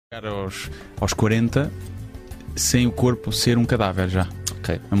Aos 40, sem o corpo ser um cadáver já.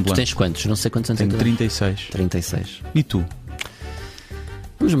 Ok. Ambulante. Tu tens quantos? Não sei quantos anos Tenho tens. 36. 36. E tu?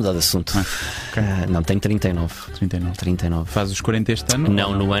 Vamos mudar de assunto. Okay. Não, tenho 39. 39. Fazes os 40 este ano?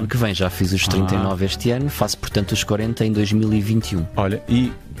 Não, no ano que vem. Já fiz os 39 este ano. Faço, portanto, os 40 em 2021. Olha,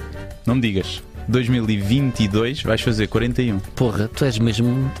 e não me digas, 2022 vais fazer 41. Porra, tu és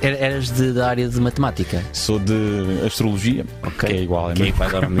mesmo... Eras da área de matemática. Sou de astrologia, Ok. que é igual. Que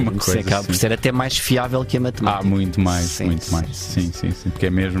vai dar a mesma coisa, acaba por ser até mais fiável que a matemática. muito mais, Sim, muito sim, mais. sim. Sim, porque é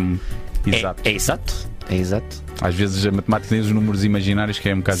mesmo exato. É exato. É exato. Às vezes a matemática tem os números imaginários que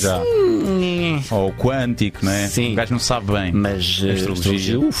é um bocado já... Ou quântico, não é? Sim. O gajo não sabe bem. Mas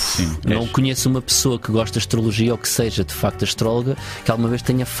astrologia, sim, não conheço uma pessoa que gosta de astrologia ou que seja de facto astróloga que alguma vez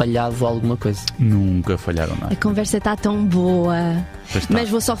tenha falhado alguma coisa. Nunca falharam nada. A conversa está tão boa. Mas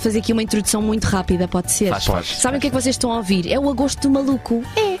vou só fazer aqui uma introdução muito rápida, pode ser? Sabem o que é que vocês estão a ouvir? É o Agosto do Maluco.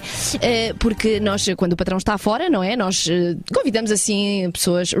 Porque nós, quando o patrão está fora, não é? Nós convidamos assim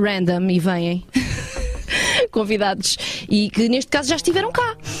pessoas random e vêm. Convidados e que neste caso já estiveram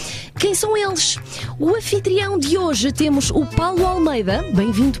cá. Quem são eles? O anfitrião de hoje temos o Paulo Almeida.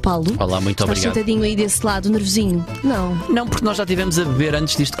 Bem-vindo, Paulo. Olá, muito obrigado. Estás sentadinho aí desse lado, nervosinho? Não, porque nós já estivemos a beber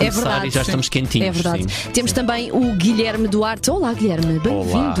antes disto começar verdade, e já estamos quentinhos. É verdade. Sim. Temos também o Guilherme Duarte. Olá, Guilherme.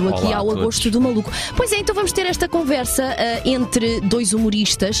 Bem-vindo aqui olá ao a Agosto todos. do Maluco. Pois é, então vamos ter esta conversa entre dois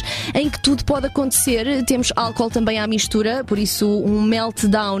humoristas em que tudo pode acontecer. Temos álcool também à mistura, por isso um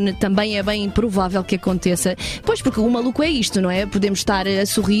meltdown também é bem provável que aconteça. Pois, porque o maluco é isto, não é? Podemos estar a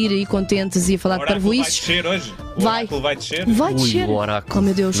sorrir e contentes e a falar de parvoíces. Vai descer hoje? O Vai. oráculo vai descer? Vai descer. O oráculo. Oh,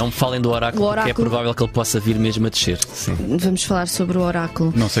 meu Deus. Não me falem do oráculo, O porque é oráculo. provável que ele possa vir mesmo a descer. Sim. Vamos falar sobre o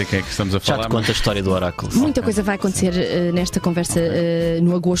oráculo. Não sei quem é que estamos a Já falar. te conto a história do oráculo. Muita coisa vai acontecer nesta conversa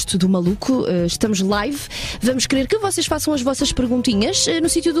no Agosto do Maluco. Estamos live. Vamos querer que vocês façam as vossas perguntinhas no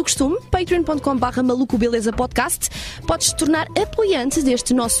sítio do costume, patreon.com/Maluco Beleza Podcast. Podes te tornar apoiante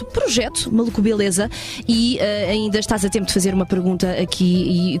deste nosso projeto, Maluco Beleza, e ainda estás a tempo de fazer uma pergunta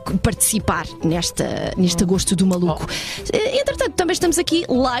aqui e participar neste Agosto do Maluco. Entretanto, também estamos aqui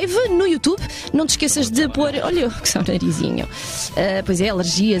live no YouTube. Não te esqueças de pôr. Olha, que só narizinho. Pois é,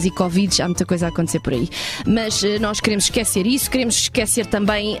 alergias e Covid, há muita coisa a acontecer por aí. Mas nós queremos esquecer isso, queremos esquecer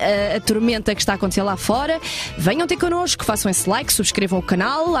também a tormenta que está a acontecer lá fora. Venham ter connosco, façam esse like, subscrevam o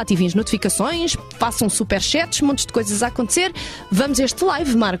canal, ativem as notificações, façam superchats, montes de coisas a acontecer. Vamos a este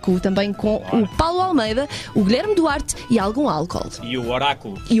live, Marco, também com o Paulo Almeida, o Guilherme Duarte e algum álcool. E o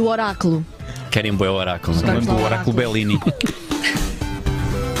oráculo? E o oráculo. Querem bom oráculo, não é? Vamos Falando do lá, oráculo Bellini.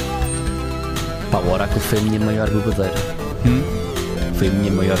 Pá, o oráculo foi a minha maior bebedeira. Foi a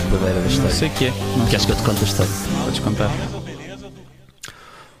minha maior bebedeira da história. Sei que é. Não Queres que eu te conte a história? podes contar.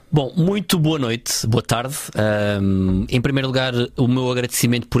 Bom, muito boa noite, boa tarde. Em primeiro lugar, o meu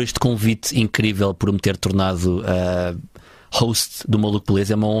agradecimento por este convite incrível, por me ter tornado host do Maluco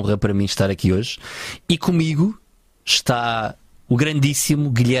Beleza. É uma honra para mim estar aqui hoje. E comigo está o grandíssimo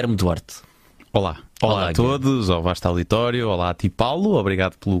Guilherme Duarte. Olá Olá, a todos, ao vasto auditório, olá a ti, Paulo,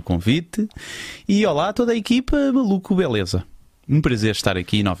 obrigado pelo convite e olá a toda a equipa Maluco Beleza. Um prazer estar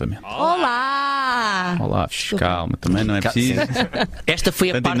aqui novamente. Olá! Olá, calma, também não é preciso. Esta foi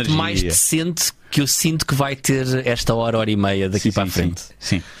a Tanta parte energia. mais decente que eu sinto que vai ter esta hora e meia daqui para a frente.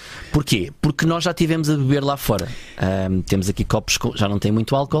 Sim. Porquê? Porque nós já estivemos a beber lá fora. Temos aqui copos que já não têm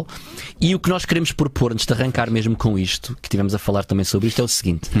muito álcool. E o que nós queremos propor, antes de arrancar mesmo com isto, que estivemos a falar também sobre isto, é o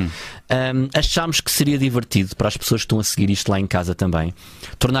seguinte. Achámos que seria divertido para as pessoas que estão a seguir isto lá em casa também,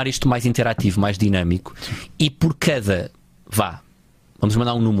 tornar isto mais interativo, mais dinâmico. E por cada... vamos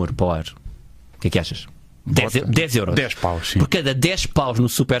mandar um número para o ar. O que é que achas? 10 euros. 10 paus, sim. Por cada 10 paus no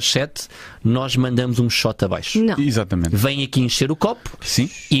Superchat, nós mandamos um shot abaixo. Não, Exatamente. Vem aqui encher o copo Sim.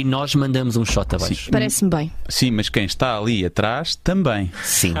 e nós mandamos um shot abaixo. parece-me bem. Sim, mas quem está ali atrás também.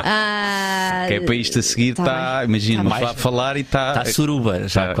 Sim. Que é para isto a seguir está, imagina, uma pessoa a falar e está. Está suruba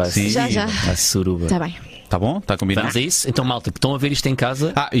já Tá, quase. sim. Já. Está suruba. Está bem. Está bom? Está combinado? Vamos a isso? Então, malta, que estão a ver isto em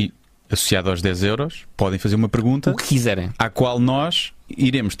casa, E associado aos 10 euros, podem fazer uma pergunta o que quiserem. à qual nós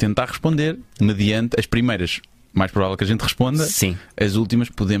iremos tentar responder mediante as primeiras. Mais provável que a gente responda. Sim. As últimas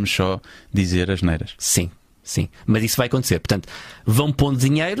podemos só dizer as neiras. Sim. Mas isso vai acontecer. Portanto, vão pondo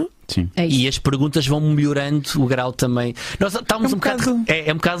dinheiro. Sim. É isso. E as perguntas vão melhorando o grau também. Nós estamos É um bocado-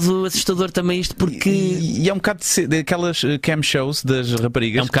 é um bocado assustador também isto, porque E é um bocado daquelas cam shows das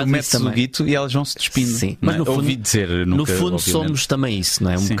raparigas É um que tu bocado metes isso o também. guito e elas vão se despindo. Sim, não mas é? no fundo- Ouvi dizer, nunca, no fundo obviamente. somos também isso,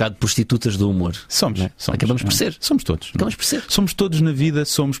 não é? Um Sim. bocado prostitutas do humor. Somos, Não é? somos. Acabamos por ser. Somos todos. não é? Acabamos por ser. Somos todos na vida,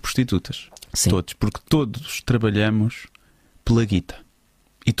 somos prostitutas. Sim. Todos, porque todos trabalhamos pela guita.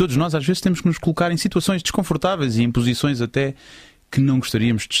 E todos nós às vezes temos que nos colocar em situações desconfortáveis e em posições até que não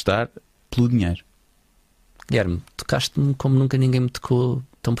gostaríamos de estar pelo dinheiro. Guilherme, tocaste-me como nunca ninguém me tocou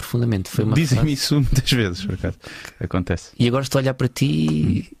tão profundamente. Dizem-me isso muitas vezes, por acaso. Acontece. E agora estou a olhar para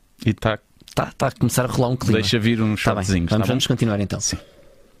ti e está a começar a rolar um clima. Deixa vir uns shotzinhos. Vamos continuar então. Sim.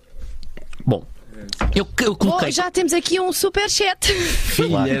 Bom, eu coloquei. Já temos aqui um superchat.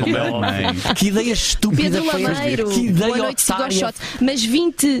 Filha da mãe. Que ideia estúpida. Pedro foi Lameiro. Que ideia Boa noite, siga ao otária. shot. Mas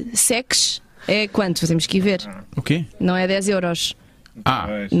 20 secs é quanto? Temos que ir ver. O quê? Não é 10 euros.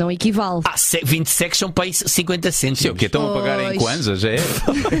 Não equivale. 20 secs são para aí 50 cêntimos. Sim, o quê? Estão a pagar em kwanzas?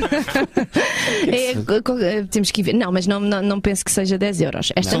 Temos que ir ver. Não, mas não penso que seja 10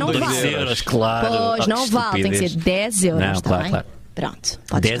 euros. Esta não 2 vale. euros, claro. Pois, não vale. Tem que ser 10 euros. Não, Tá claro, bem? claro. Pronto.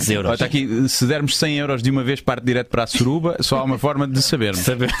 10 euros. Está aqui, se dermos 100 euros de uma vez, parte direto para a suruba, só há uma forma de sabermos.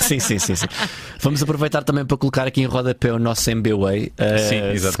 Sim. Vamos aproveitar também para colocar aqui em rodapé o nosso MBWay. Sim,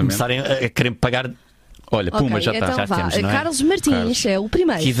 exatamente. Se começarem a querer pagar. Olha, puma, Ok, já está. então Já vá. temos, não é? Carlos Martins Carlos. é o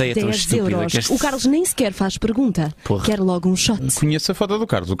primeiro. Que ideia tão 10 estúpida euros. que este- O Carlos nem sequer faz pergunta. Porra. Quer logo um shot. Conheço a foto do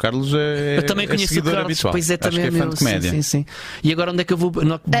Carlos. O Carlos é Eu também conheço o seguidor Carlos. habitual. Pois é, Acho também que é fã meu. de comédia. Sim. E agora onde é que eu vou?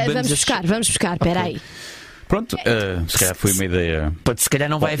 Vamos buscar. Espera aí. Pronto, se calhar foi uma ideia. Se calhar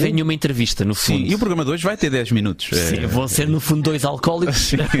não vai haver nenhuma entrevista, no fundo. Sim, e o programa de hoje vai ter 10 minutos. Sim, vão ser no fundo 2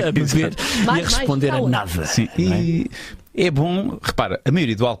 alcoólicos a beber e a Mais, responder tá a onde? nada. Sim, e é bom, repara, a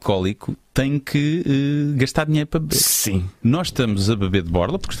maioria do alcoólico tem que gastar dinheiro para beber. Sim. Nós estamos a beber de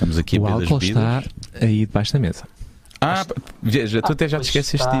borla, porque estamos aqui a O beber das álcool bebidas. está aí debaixo da mesa. Veja, tu até já te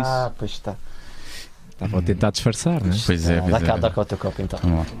esqueceste disso. Pois está. Estava a tentar disfarçar, não é? Pois é, pois Dá cá o teu copo então.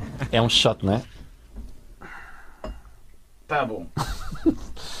 Vamos lá. É um shot, não é? Tá bom.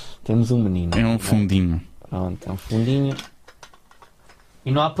 Temos um menino. É um fundinho. Pronto, é um fundinho.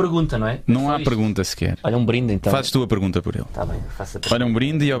 E não há pergunta, não é? Não Só há isto. pergunta sequer. Olha, um brinde então. Fazes tu a pergunta por ele. Está bem, faça a pergunta. Olha, um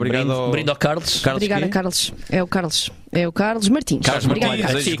brinde e obrigado ao. Brinde ao Carlos. Obrigada, quê? Carlos. É o Carlos Martins. Carlos Obrigada, Martins,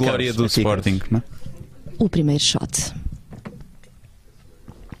 Carlos. ex-glória do Carlos. Sim, Sporting. Não é? O primeiro shot.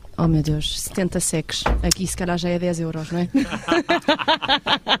 Oh meu Deus, 70 secs. Aqui se calhar já é 10 euros, não é?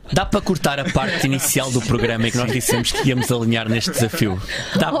 Dá para cortar a parte inicial do programa em que nós dissemos que íamos alinhar neste desafio?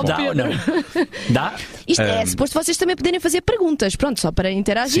 Dá ou não? Dá? Isto é suposto vocês também poderem fazer perguntas, pronto, só para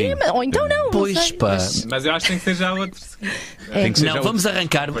interagir, Sim. ou então não. Pois não sei, pá. Mas eu acho que tem que ser já outro. Tem que ser já Não, vamos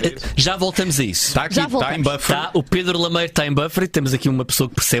arrancar. Já voltamos a isso. Está aqui, Já está em voltamos. buffer. Tá, o Pedro Lameiro está em buffer. Temos aqui uma pessoa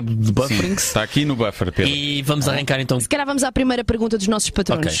que percebe de Sim, buffering. está aqui no buffer, Pedro. E vamos arrancar então, Se calhar vamos à primeira pergunta dos nossos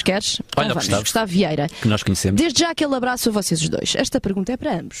patronos, Ok. queres? Olha, Então vamos, Gustavo. Gustavo Vieira. que nós conhecemos. Desde já aquele abraço a vocês os dois. Esta pergunta é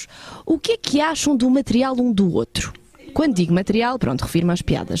para ambos. O que é que acham do material um do outro? Quando digo material, pronto, refiro-me às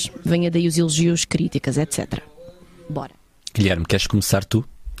piadas. Venha daí os elogios, críticas, etc. Bora. Guilherme, queres começar tu?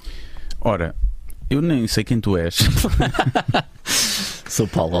 Ora, eu nem sei quem tu és. Sou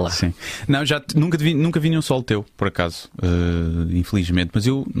Paulo, olá. Sim. Não, nunca vi nenhum solo teu, por acaso. Infelizmente. Mas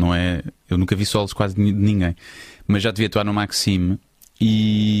eu nunca vi solos quase de ninguém. Mas já devia atuar no Maxime.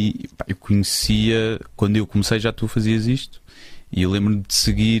 E pá, eu conhecia, quando eu comecei já tu fazias isto. E eu lembro-me de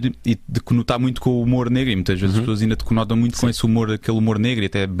seguir e de conotar muito com o humor negro. E muitas vezes as pessoas ainda te conotam muito com esse humor, aquele humor negro, e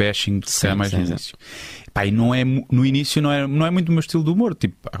até bashing, se calhar mais no início. Pá, e não é, no início não é muito o meu estilo de humor.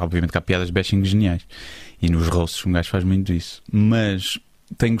 Tipo, obviamente que há piadas bashing geniais. E nos roasts um gajo faz muito isso. Mas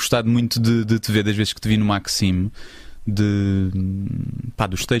tenho gostado muito de te ver, das vezes que te vi no Maxime,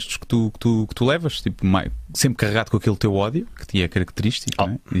 dos textos que tu levas, tipo, sempre carregado com aquele teu ódio, que te é característico,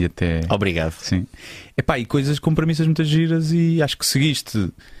 não é? E até... Obrigado. Sim. E coisas com premissas muitas giras, e acho que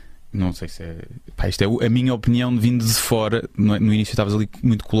seguiste. Não sei se é. Isto é a minha opinião vindo de fora. No início estavas ali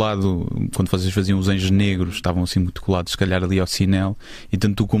muito colado, quando vocês faziam os Anjos Negros, estavam assim muito colados, se calhar ali ao Cinel, e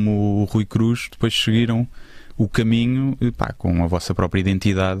tanto tu como o Rui Cruz depois seguiram o caminho, com a vossa própria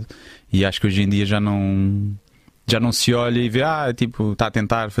identidade, e acho que hoje em dia já não se olha e vê, tipo, está a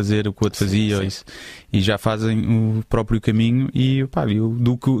tentar fazer o que o outro fazia, ou isso, e já fazem o próprio caminho. E eu,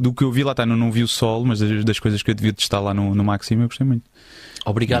 do que eu vi lá, não vi o solo, mas das coisas que eu devia testar lá no Maxime, eu gostei muito.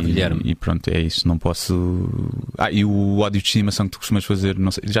 Obrigado, Guilherme. E pronto, é isso, não posso. E o ódio de estimação que tu costumas fazer,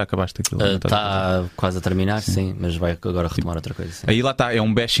 não sei, já acabaste aquilo? Está quase a terminar, sim, mas vai agora retomar outra coisa. Sim. Aí lá está, é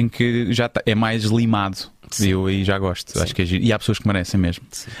um bashing que já é mais limado. Sim. Eu aí já gosto, acho que é giro. E há pessoas que merecem mesmo.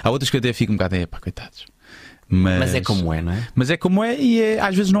 Sim. Há outras que eu até fico um bocado, coitados. Mas é como é, não é? Mas é como é, e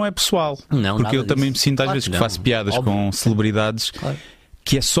às vezes não é pessoal. Não, porque eu nada também me disso. sinto às Claro vezes que que não. faço piadas Óbvio. com celebridades, Claro.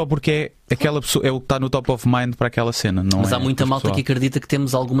 que é só porque é aquela pessoa, é o que está no top of mind para aquela cena. Não Mas é há muita malta pessoal. que acredita que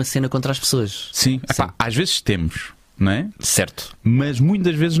temos alguma cena contra as pessoas. Sim, às vezes temos, não é? Certo. Mas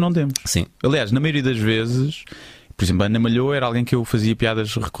muitas vezes não temos. Sim. Aliás, na maioria das vezes, por exemplo, a Ana Malhoa era alguém que eu fazia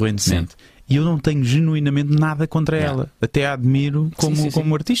piadas recorrentemente. E eu não tenho genuinamente nada contra ela. Até a admiro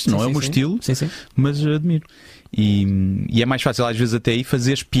como artista. Não é o meu estilo, Sim. mas admiro. E é mais fácil às vezes até aí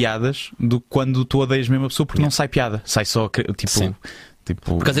fazeres piadas do que quando tu odeias mesmo a pessoa, porque não sai piada, sai só tipo. Sim.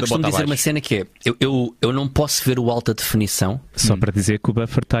 Tipo, Por acaso eu costumo dizer uma cena que é: eu não posso ver o alta definição. Só para dizer que o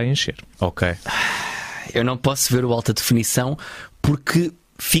buffer está a encher. Ok. Eu não posso ver o alta definição porque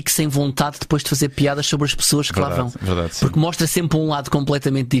fico sem vontade depois de fazer piadas sobre as pessoas que lá vão. Verdade, porque mostra sempre um lado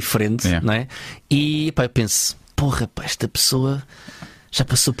completamente diferente, não é? E pá, eu penso: porra, pá, esta pessoa já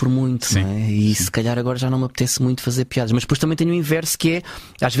passou por muito, não é? E se calhar agora já não me apetece muito fazer piadas. Mas depois também tenho o inverso, que é: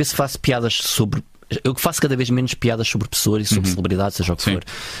 às vezes faço piadas sobre. Eu faço cada vez menos piadas sobre pessoas e sobre celebridades, seja o que for.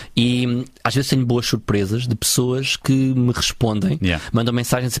 E às vezes tenho boas surpresas de pessoas que me respondem, mandam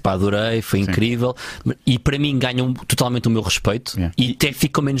mensagens e dizem: pá, adorei, foi incrível. E para mim ganham totalmente o meu respeito e até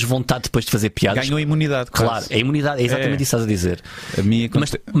fico com menos vontade depois de fazer piadas. Ganham a imunidade, claro. A imunidade é exatamente isso que estás a dizer.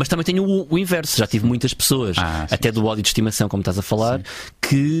 Mas também tenho o inverso. Já tive muitas pessoas, até do ódio de estimação, como estás a falar,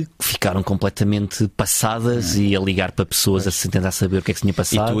 que ficaram completamente passadas e a ligar para pessoas a tentar saber o que é que se tinha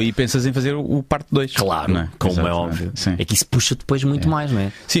passado. E tu aí pensas em fazer o parte 2. Claro, não é? Como é óbvio. É que isso puxa depois muito mais, não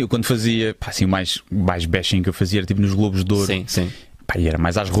é? Sim, eu quando fazia, assim, o mais bashing que eu fazia era tipo nos Globos de Ouro. Sim. Pá, e era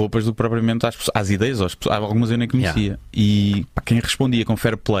mais às roupas do que propriamente às ideias, algumas eu nem conhecia. E pá, quem respondia com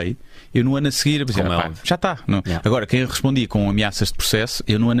fair play, eu no ano a seguir pensei, já está. Agora, quem respondia com ameaças de processo,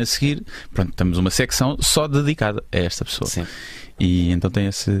 eu no ano a seguir, pronto, temos uma secção só dedicada a esta pessoa. Sim. E então tem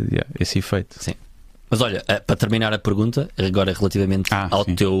esse efeito. Sim. Mas olha, para terminar a pergunta, agora relativamente ao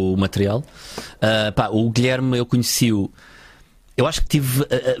teu material, o Guilherme eu conheci-o. Eu acho que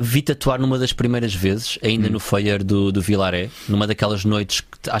vi-te atuar numa das primeiras vezes, ainda no foyer do Vilaré, numa daquelas noites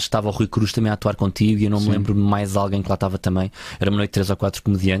que acho que estava o Rui Cruz também a atuar contigo e eu não me lembro de mais alguém que lá estava também. Era uma noite de 3 ou 4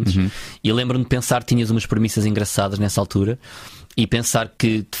 comediantes e eu lembro-me de pensar que tinhas umas premissas engraçadas nessa altura e pensar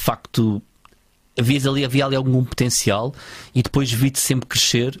que de facto havia ali algum potencial e depois vi-te sempre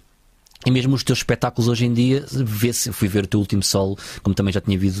crescer. E mesmo os teus espetáculos hoje em dia, fui ver o teu último solo, como também já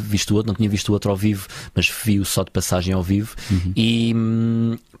tinha visto o outro, não tinha visto o outro ao vivo, mas vi-o só de passagem ao vivo. E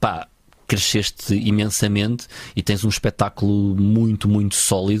pá, cresceste imensamente e tens um espetáculo muito, muito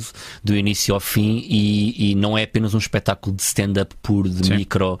sólido do início ao fim e não é apenas um espetáculo de stand-up puro, de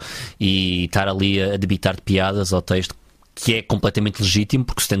micro e estar ali a debitar de piadas ao texto, que é completamente legítimo,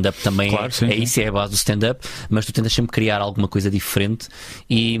 porque o stand-up também isso é a base do stand-up, mas tu tentas sempre criar alguma coisa diferente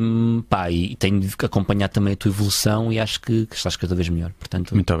e tenho acompanhado também a tua evolução e acho que estás cada vez melhor.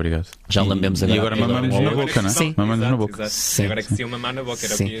 Portanto, muito obrigado. Já lambemos agora. E agora mamamos na boca, não é? Sim. Mamamos na boca. Sim. Agora que se ia mamar na boca,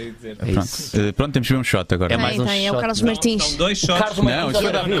 era o que ia dizer. Pronto, temos que ver um shot agora. É mais um shot. É o Carlos Martins. São 2 shots.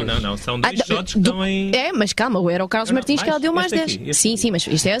 Não. São 2 shots que estão em. É, mas calma, era o Carlos Martins que ela deu mais 10. Sim, mas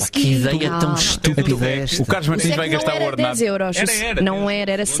isto é a seguir. Que ideia tão estúpida é esta. O Carlos Martins vai gastar o ordenado. 10 euros. Não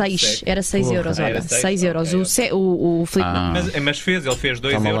era 6. Era 6 euros, olha. 6 euros. O Filipe. Mas ele fez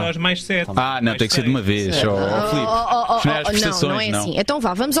 2 euros mais 7. Não, tem que ser de uma vez. Filipe. Não é assim. Então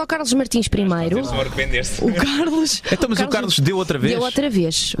vamos ao Carlos Martins primeiro. O Carlos. Então, mas o Carlos deu outra vez? Deu outra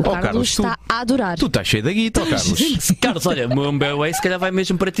vez. O Carlos está a adorar. Tu estás cheio da guita, Carlos. Carlos, olha, o meu MBA se calhar vai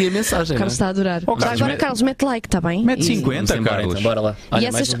mesmo para ti a mensagem. O Carlos está a adorar. Agora, Carlos, mete like, está bem? Mete 50, Carlos. Então, bora lá. E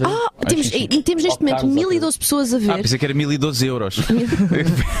essas. Temos neste momento 1012 pessoas a ver. Pensei que era 1012 euros.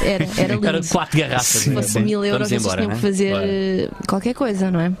 Era lindo. Era 4 garrafas. Se fosse 1000 euros, vocês tinham que fazer qualquer coisa,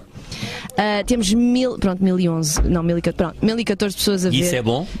 não é? Temos 1011, não, 1014 pessoas a ver. Isso é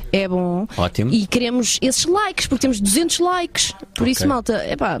bom? É bom. Ótimo. E queremos esses likes, porque temos 200 likes. Por isso, malta,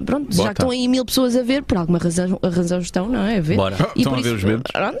 pronto, já que estão aí 1000 pessoas a ver, por alguma razão estão, não é? A ver. Bora. Estão a ver os bebês.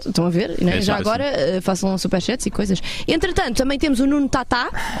 Pronto, estão a ver. Né? Já agora façam superchats e coisas. Entretanto, também temos o Nuno Tatá,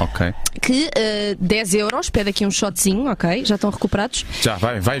 que 10 euros, pede aqui um shotzinho, ok? Já estão recuperados. Já,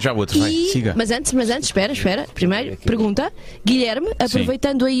 vai já outro, vai, siga. Mas antes, espera. Primeiro, pergunta, Guilherme,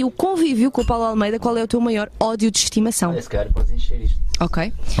 aproveitando aí o convívio com o Paulo Almeida, qual é o teu maior ódio de estimação? Esse cara pode encher isto.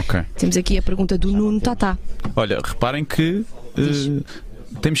 Ok. Temos aqui a pergunta do Nuno Tatá. Olha, reparem que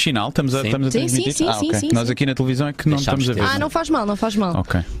temos sinal, estamos a transmitir. Sim. Nós aqui na televisão é que não estamos a ver. Não faz mal.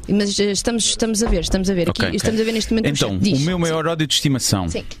 Ok. Mas estamos a ver. Estamos a ver neste momento. Então, o meu maior ódio de estimação.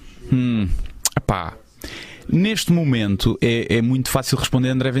 Sim. Neste momento é muito fácil responder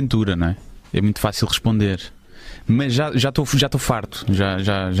André Ventura, não é? É muito fácil responder. Mas já estou farto,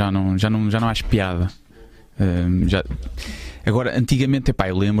 já não acho piada. Agora, antigamente,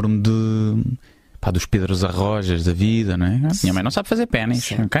 eu lembro-me dos Pedros Arrojas da vida, não é? Minha mãe não sabe fazer pênis.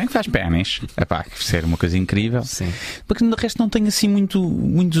 Quem é que faz pênis? Isso era uma coisa incrível. Sim. Porque no resto não tenho assim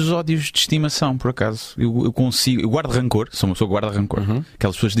muitos ódios de estimação, por acaso. Eu guardo rancor, sou uma pessoa que guarda rancor.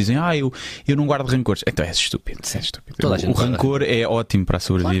 Aquelas pessoas que dizem, eu não guardo rancores. Então és estúpido. O rancor é ótimo para a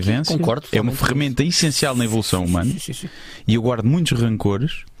sobrevivência. Concordo. É uma ferramenta essencial na evolução humana. Sim. E eu guardo muitos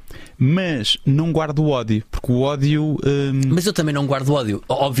rancores. Mas não guardo o ódio, porque o ódio. Mas eu também não guardo ódio.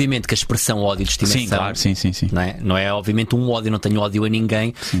 Obviamente que a expressão ódio de estimação. Sim, claro, sim. Não é obviamente um ódio, não tenho ódio a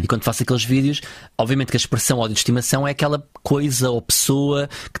ninguém. Sim. E quando faço aqueles vídeos, obviamente que a expressão ódio de estimação é aquela coisa ou pessoa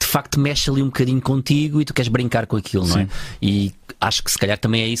que de facto mexe ali um bocadinho contigo e tu queres brincar com aquilo, não é? E acho que se calhar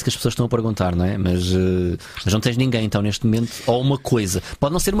também é isso que as pessoas estão a perguntar, não é? Mas não tens ninguém então neste momento, ou uma coisa,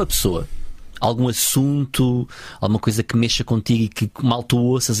 pode não ser uma pessoa. Algum assunto, alguma coisa que mexa contigo e que mal tu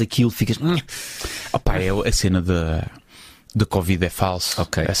ouças aquilo, ficas. É a cena da Covid é falso.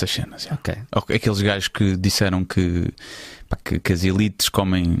 Okay. Essas cenas. Aqueles gajos que disseram que as elites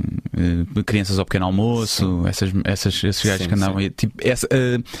comem crianças ao pequeno almoço, esses gajos que andavam aí. Tipo,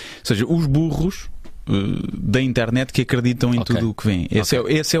 ou seja, os burros da internet que acreditam em tudo o que vem.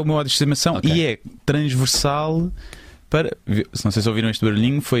 Esse é o meu ódio de estimação e é transversal. Não sei se ouviram este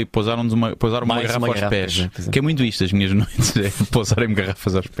barulhinho, foi pousaram uma garrafa aos pés. Que é muito isto, as minhas noites, é pousarem-me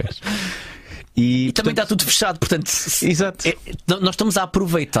garrafas aos pés. E também está tudo fechado, portanto. Exato. Nós estamos a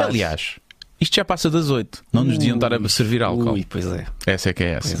aproveitar. Aliás, isto já passa das 8. Não nos deviam estar a servir álcool. Pois é. Essa é que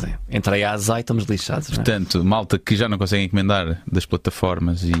é essa. Pois é. Entrei às 8 e estamos lixados. Portanto, malta que já não conseguem encomendar das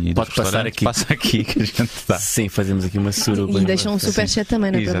plataformas e pode passar aqui. Passa aqui que a gente dá. Sim, fazemos aqui uma suruba. E deixam um superchat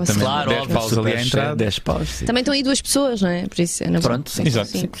também, não é? Para vocês. Claro, 10 paus ali à entrada. 10 paus, sim. Também estão aí 2 pessoas, não é? Por isso é pronto, sim. Exato.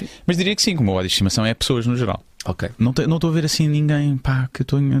 Sim. Mas diria que sim, como o ódio de estimação é pessoas no geral. Ok. Não estou a ver assim ninguém. Que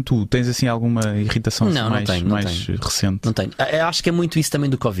tu tens assim alguma irritação mais recente? Não tenho. Eu acho que é muito isso também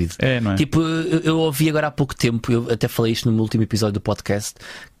do Covid. Não é? Tipo, eu ouvi agora há pouco tempo, eu até falei isto no meu último episódio do podcast,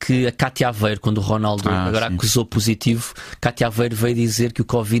 que a Cátia Aveiro, quando o Ronaldo acusou positivo, Cátia Aveiro veio dizer que o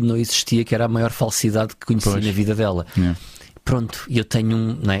Covid não existia, que era a maior falsidade que conheci na vida dela. Pronto, e eu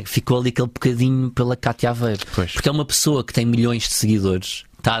tenho ficou ali aquele bocadinho pela Cátia Aveiro. Porque é uma pessoa que tem milhões de seguidores.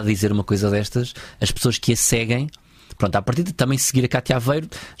 Está a dizer uma coisa destas, as pessoas que a seguem, pronto, a partir de também seguir a Cátia Aveiro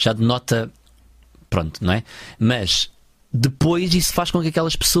já denota, pronto, não é? Mas depois isso faz com que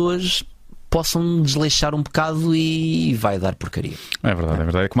aquelas pessoas possam desleixar um bocado e vai dar porcaria. É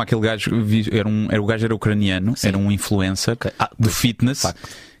verdade. É como aquele gajo, o gajo era ucraniano, era um influencer do fitness.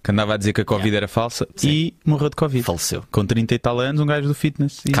 Que andava a dizer que a Covid era falsa e morreu de Covid. Faleceu. Com 30 e tal anos, um gajo do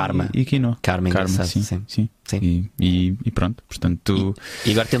fitness. Karma. E quinoa. Karma, sim. E pronto, portanto. E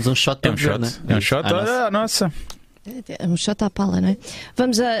agora temos um shot para ver, né? É um shot. Nossa. É um shot à pala, não é?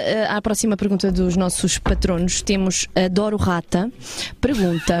 Vamos à próxima pergunta dos nossos patronos. Temos a Doro Rata.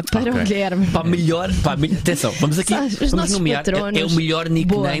 Pergunta para o Guilherme. Atenção, vamos aqui. Vamos nomear. É o melhor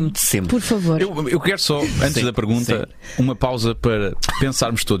nickname de sempre. Por favor. Eu quero só, antes da pergunta, uma pausa para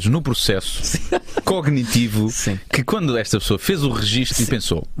pensarmos todos no processo cognitivo que quando esta pessoa fez o registro e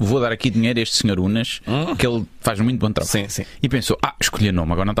pensou, vou dar aqui dinheiro a este senhor Unas, que ele faz muito bom trabalho. E pensou, escolhi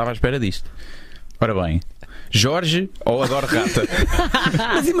nome, agora não estava à espera disto. Ora bem. Jorge ou Adoro Rata?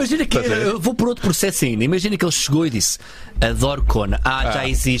 Mas imagina que eu vou por outro processo ainda. Imagina que ele chegou e disse Adoro Cona. Já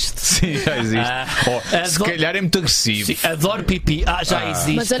existe. Sim, já existe. Se calhar é muito agressivo. Sim, adoro pipi. Já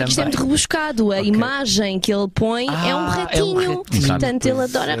existe. Mas olha que isto é muito rebuscado. A imagem que ele põe é um ratinho. Portanto, ele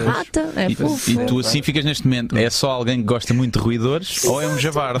adora rata. É fofo. E tu assim ficas neste momento. É só alguém que gosta muito de roedores ou é um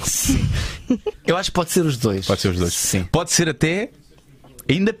javarde? Eu acho que pode ser os dois. Pode ser os dois. Sim. Pode ser até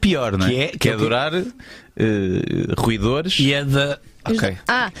ainda pior, não é? Que é adorar roedores. E é da. Ok.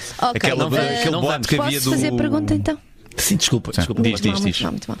 Aquele boato que havia do. Posso fazer a pergunta então? Sim, desculpa. Diz.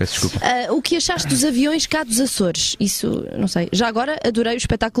 Peço desculpa. O que achaste dos aviões cá dos Açores? Isso, não sei. Já agora adorei o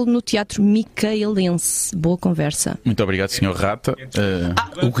espetáculo no Teatro Micaelense. Boa conversa. Muito obrigado, Sr. Rata.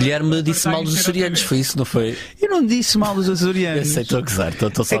 O Guilherme disse mal dos açorianos, foi isso, não foi? Eu não disse mal dos açorianos. Eu sei, estou a gozar,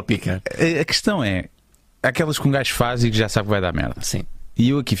 estou só a picar. A questão é aquelas que um gajo faz e que já sabe que vai dar merda. Sim. E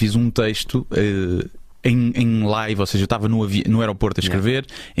eu aqui fiz um texto em live, ou seja, eu estava no aeroporto a escrever,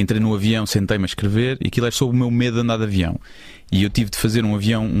 entrei no avião, sentei-me a escrever e aquilo é sobre o meu medo de andar de avião. E eu tive de fazer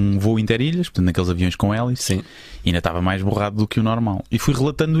um voo interilhas, portanto, naqueles aviões com hélice. Sim. E ainda estava mais borrado do que o normal. E fui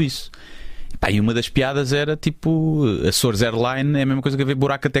relatando isso. E uma das piadas era tipo: Açores Airline é a mesma coisa que a ver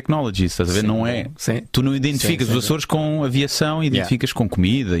Buraca Technology, estás a ver? Não é? Sim. Tu não identificas os Açores com aviação, identificas com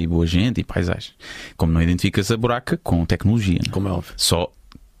comida e boa gente e paisagem. Como não identificas a Buraca com tecnologia, não? Como é óbvio. Só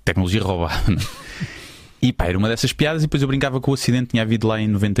tecnologia roubada. Não? E era uma dessas piadas. E depois eu brincava com o acidente que tinha havido lá em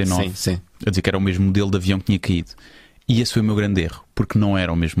 99. Sim. A dizer que era o mesmo modelo de avião que tinha caído. E esse foi o meu grande erro, porque não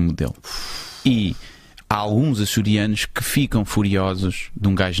era o mesmo modelo. E há alguns açorianos que ficam furiosos de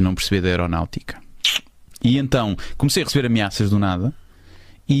um gajo não perceber da aeronáutica. E então comecei a receber ameaças do nada.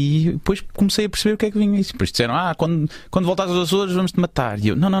 E depois comecei a perceber o que é que vinha isso. Depois disseram: quando voltares aos Açores vamos-te matar. E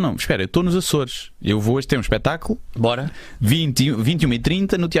eu: não, espera, eu estou nos Açores. Eu vou ter um espetáculo. Bora.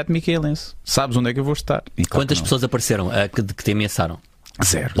 21h30 no Teatro Micaelense. Sabes onde é que eu vou estar? E, quantas pessoas apareceram que te ameaçaram?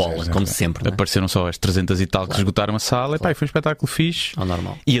 Zero. Bola, como sempre. Né? Apareceram só as 300 e tal que esgotaram a sala. E foi um espetáculo fixe. Ao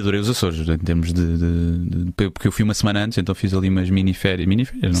normal. E adorei os Açores, em termos porque eu fui uma semana antes, então fiz ali umas mini-férias.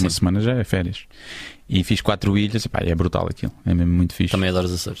 Mini-férias, numa semana já é férias. E fiz 4 ilhas. É brutal aquilo. É mesmo muito fixe. Também adoro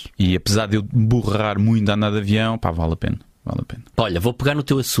os Açores. E apesar de eu borrar muito a andar de avião, vale a pena. Vale a pena. Olha, vou pegar no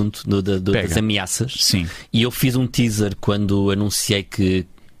teu assunto das ameaças. Sim. E eu fiz um teaser quando anunciei que.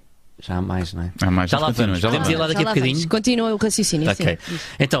 Já há mais, não é? Há mais. Já lá vamos. Podemos ir lá daqui a bocadinho. Continua o raciocínio. Ok. Sim.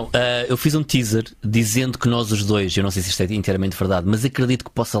 Então, eu fiz um teaser dizendo que nós os dois, eu não sei se isto é inteiramente verdade, mas acredito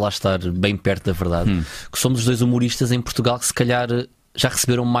que possa lá estar bem perto da verdade, que somos os dois humoristas em Portugal que se calhar já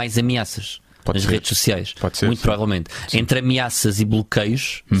receberam mais ameaças. Nas redes sociais. Pode ser, muito provavelmente. Sim. Entre ameaças e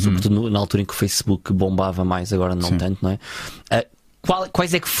bloqueios, sobretudo na altura em que o Facebook bombava mais, agora não tanto, não é?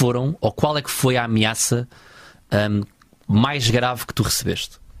 Quais é que foram, ou qual é que foi a ameaça mais grave que tu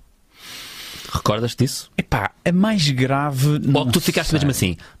recebeste? Recordas disso? Epá, a mais grave. Ou que tu ficaste mesmo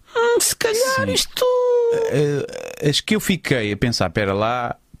assim? Se calhar isto. As que eu fiquei a pensar, espera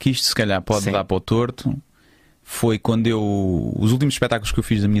lá, que isto se calhar pode dar para o torto. Foi quando os últimos espetáculos que eu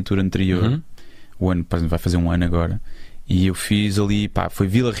fiz da minha tour anterior, o ano, por exemplo, vai fazer um ano agora, e eu fiz ali, foi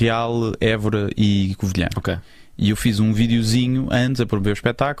Vila Real, Évora e Covilhã. Ok. E eu fiz um videozinho antes a promover o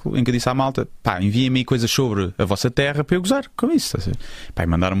espetáculo em que eu disse à malta: enviem-me aí coisas sobre a vossa terra para eu gozar com isso.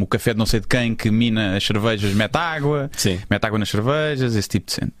 Mandaram-me o café de não sei de quem que mina as cervejas, mete água nas cervejas, esse tipo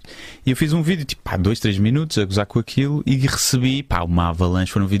de cena. E eu fiz um vídeo, 2-3 minutos a gozar com aquilo e recebi uma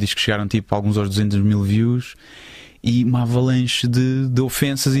avalanche. Foram vídeos que chegaram alguns aos 200 mil views. E uma avalanche de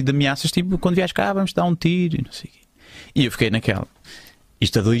ofensas e de ameaças, quando vies cá vamos dar um tiro e não sei o quê. E eu fiquei naquela.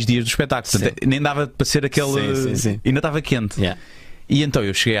 Isto a 2 dias do espetáculo, portanto, nem dava para ser aquele. Sim. Ainda estava quente. Yeah. E então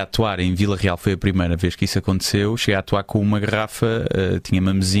eu cheguei a atuar em Vila Real, foi a primeira vez que isso aconteceu. Cheguei a atuar com uma garrafa, tinha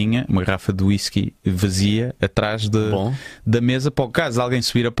uma mesinha, uma garrafa de whisky vazia atrás da mesa, para o caso de alguém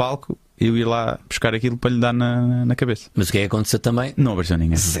subir a palco, eu ir lá buscar aquilo para lhe dar na cabeça. Mas o que é que aconteceu também? Não apareceu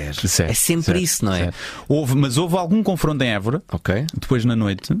ninguém. Zero. É sempre isso, não é? Houve algum confronto em Évora. Ok. Depois na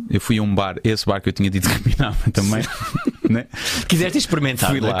noite, eu fui a um bar, esse bar que eu tinha dito que combinava também. Né? Quiseste experimentar,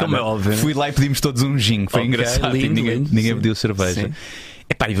 fui lá, como é óbvio. Fui lá e pedimos todos um gin. Foi engraçado. Lindo, ninguém pediu cerveja.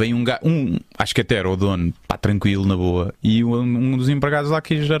 E veio acho que até era o dono, tranquilo, na boa. E um dos empregados lá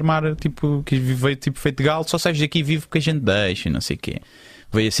quis armar, veio feito de galo, só sais daqui vivo porque a gente deixa e não sei o quê.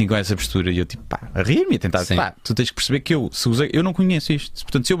 Veio assim com essa postura e eu a rir-me, a tentar, tu tens que perceber que eu não conheço isto.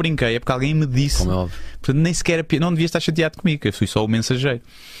 Portanto, se eu brinquei é porque alguém me disse. Como é óbvio. Portanto, nem sequer não devia estar chateado comigo, eu fui só o mensageiro.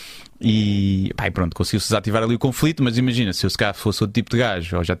 E pronto, conseguiu-se desativar ali o conflito, mas imagina, se eu se calhar fosse outro tipo de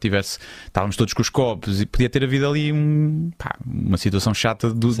gajo, ou já estávamos todos com os copos e podia ter havido ali uma situação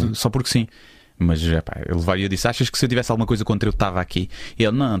chata só porque sim. Mas ele levaria e disse: achas que se eu tivesse alguma coisa contra eu estava aqui? E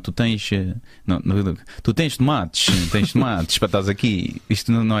ele: não, tu tens tomates para estás aqui.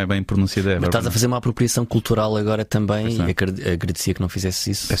 Isto não é bem pronunciado. Mas estás a fazer uma apropriação cultural agora também e agradecia que não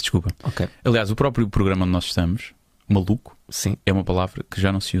fizesse isso. Peço desculpa. Okay. Aliás, o próprio programa onde nós estamos, maluco, é uma palavra que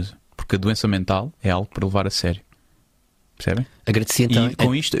já não se usa, porque a doença mental é algo para levar a sério. Percebem? Agradecia então. E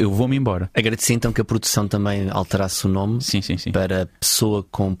com isto eu vou-me embora. Agradecia então que a produção também alterasse o nome para pessoa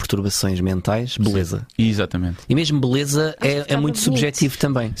com perturbações mentais, beleza. Exatamente. E mesmo beleza é muito subjetivo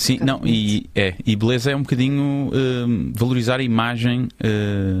também. Sim, não, e beleza é um bocadinho valorizar a imagem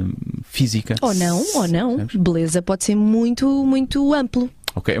física. Ou não. Sabes? Beleza pode ser muito, muito amplo.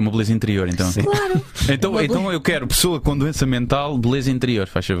 Ok, é uma beleza interior então. Sim. Claro. Então eu quero pessoa com doença mental, beleza interior,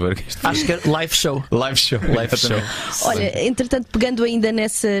 faz favor. Acho que é live show. Live show. Olha, entretanto, pegando ainda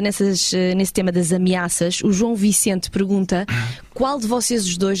nesse tema das ameaças, o João Vicente pergunta: qual de vocês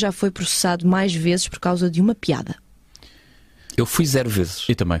os dois já foi processado mais vezes por causa de uma piada? Eu fui 0 vezes.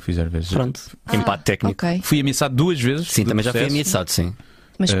 Eu também fui 0 vezes. Pronto, empate técnico. Okay. Fui ameaçado 2 vezes. Sim, também já fui ameaçado, sim.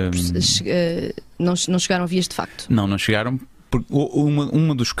 Mas não chegaram vias de facto? Não chegaram.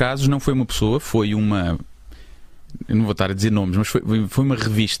 Um dos casos não foi uma pessoa, foi uma. Eu não vou estar a dizer nomes, mas foi uma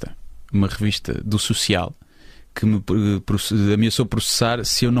revista do Social que me ameaçou processar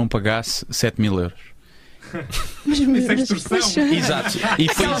se eu não pagasse 7.000 euros. Isso é extorsão. Exato. E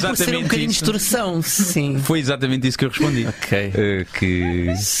foi exatamente um bocadinho de extorsão, sim. Foi exatamente isso que eu respondi.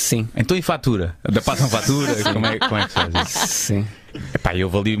 Ok. Sim. Então e fatura? Passam fatura? Como é que se faz isso? Sim. Eu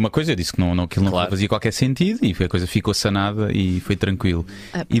avali uma coisa, eu disse que aquilo não fazia qualquer sentido e a coisa ficou sanada e foi tranquilo.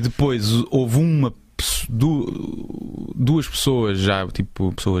 E depois houve duas pessoas já,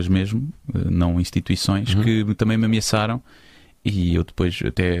 pessoas mesmo, não instituições, que também me ameaçaram. E eu depois,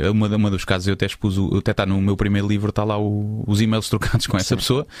 até uma dos casos, eu até expus, até está no meu primeiro livro, está lá os e-mails trocados com essa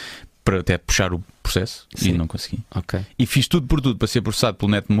pessoa, para até puxar o processo. E não consegui. Okay. E fiz tudo por tudo para ser processado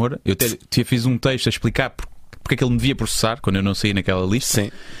pelo Neto Moura. Eu até fiz um texto a explicar porque porque é que ele me devia processar quando eu não saí naquela lista.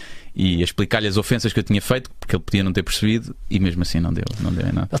 Sim. E a explicar-lhe as ofensas que eu tinha feito, porque ele podia não ter percebido, e mesmo assim não deu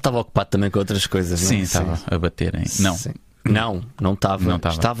em nada. Ele estava ocupado também com outras coisas, não é? Sim, estava a bater em. Não. Sim. Não estava.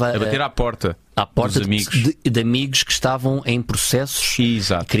 Estava a bater à porta dos amigos. De amigos que estavam em processos.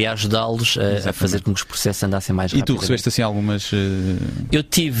 Exato. Queria ajudá-los a fazer com que os processos andassem mais rápido. E tu recebeste assim algumas. Eu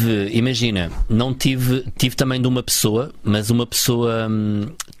tive, imagina, não tive também de uma pessoa, mas uma pessoa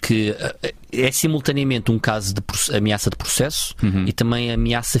que é simultaneamente um caso de ameaça de processo e também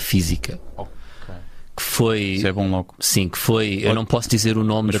ameaça física. Que foi. Isso é bom logo. Sim, que foi. Eu não posso dizer o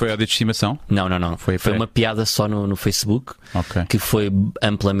nome. Mas foi ódio de estimação? Não. Foi uma piada só no Facebook, que foi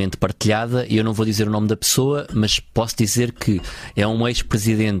amplamente partilhada. E eu não vou dizer o nome da pessoa, mas posso dizer que é um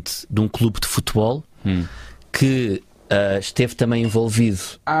ex-presidente de um clube de futebol que esteve também envolvido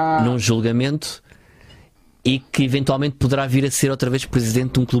num julgamento e que eventualmente poderá vir a ser outra vez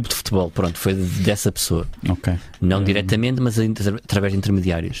presidente de um clube de futebol. Pronto, foi dessa pessoa. Não diretamente, mas através de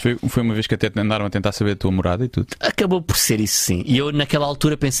intermediários. Foi uma vez que até andaram a tentar saber a tua morada e tudo. Acabou por ser isso, sim. E eu naquela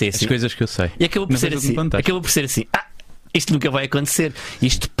altura pensei assim. As coisas que eu sei. E acabou por ser assim. Isto nunca vai acontecer.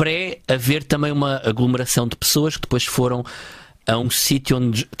 Isto pré-haver também uma aglomeração de pessoas que depois foram a um sítio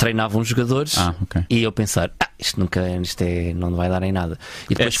onde treinavam jogadores e eu pensar, isto não vai dar em nada. E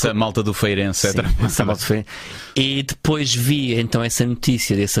depois essa malta do Feirense, e depois vi então essa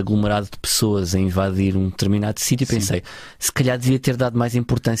notícia desse aglomerado de pessoas a invadir um determinado sítio e pensei, se calhar devia ter dado mais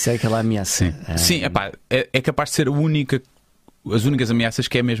importância àquela ameaça. Sim, é capaz de ser as únicas ameaças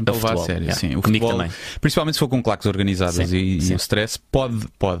que é mesmo para levar a sério. Sim, o futebol, também. Principalmente se for com claques organizadas e o stress, pode.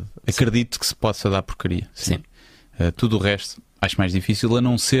 Acredito que se possa dar porcaria. Sim. Tudo o resto acho mais difícil, a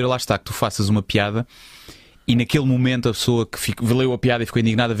não ser, lá está, que tu faças uma piada e naquele momento a pessoa que leu a piada e ficou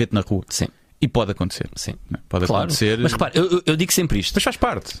indignada vê-te na rua. Sim. E pode acontecer. Sim. Pode acontecer. Mas repare, eu digo sempre isto. Mas faz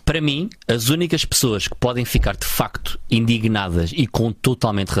parte. Para mim, as únicas pessoas que podem ficar de facto indignadas e com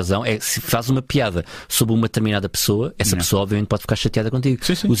totalmente razão é se faz uma piada sobre uma determinada pessoa, essa pessoa obviamente pode ficar chateada contigo.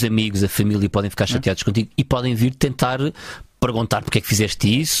 Sim. Os amigos, a família podem ficar chateados contigo e podem vir tentar perguntar porque é que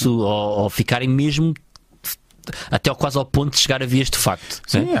fizeste isso ou ficarem mesmo até quase ao ponto de chegar a vias de facto.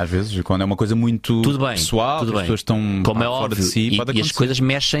 Sim, às vezes, quando é uma coisa muito pessoal, as pessoas estão fora de si, pode acontecer. E as coisas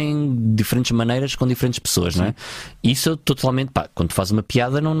mexem de diferentes maneiras com diferentes pessoas, não é? Isso eu totalmente, quando tu fazes uma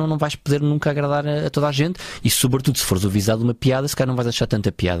piada não vais poder nunca agradar a toda a gente e sobretudo se fores o visado de uma piada, se calhar não vais achar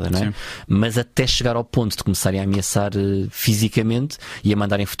tanta piada, não é? Sim. Mas até chegar ao ponto de começarem a ameaçar fisicamente e a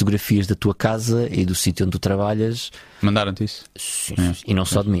mandarem fotografias da tua casa e do sítio onde tu trabalhas. Mandaram-te isso? Sim. E não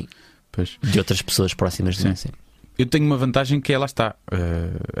só de mim. De outras pessoas próximas de mim. Eu tenho uma vantagem que é, lá está,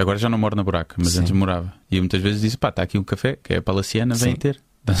 agora já não moro na buraca, mas antes morava. E eu muitas vezes disse, está aqui um café, que é a Palaciana, vem ter.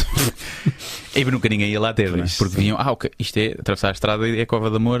 E nunca ninguém ia lá ter, né? Porque vinham, isto é atravessar a estrada e é a Cova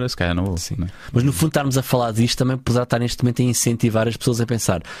da Moura, se calhar não vou. Né? Mas no fundo estarmos a falar disto também poderá estar neste momento a incentivar as pessoas a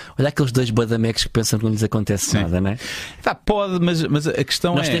pensar, olha aqueles dois badamecos que pensam que não lhes acontece nada, não é? Pode, mas a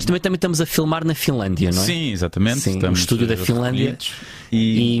questão nós neste momento também estamos a filmar na Finlândia, não é? Sim, exatamente. No estúdio da Finlândia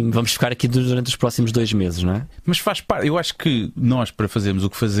e vamos ficar aqui durante os próximos 2 meses, não é? Mas faz parte, eu acho que nós, para fazermos o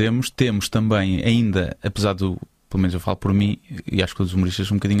que fazemos, temos também ainda, apesar do, pelo menos eu falo por mim, e acho que os humoristas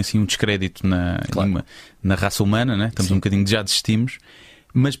um bocadinho assim um descrédito na raça humana, né? Estamos um bocadinho, já desistimos,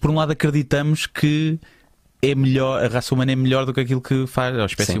 mas por um lado acreditamos que é melhor, a raça humana é melhor do que aquilo que faz, a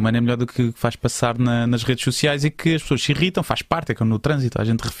espécie humana é melhor do que faz passar nas redes sociais e que as pessoas se irritam, faz parte, é como no trânsito, a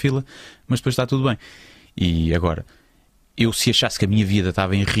gente refila, mas depois está tudo bem. E agora, eu se achasse que a minha vida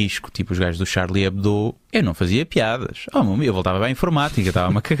estava em risco, tipo os gajos do Charlie Hebdo, eu não fazia piadas. Eu voltava para a informática,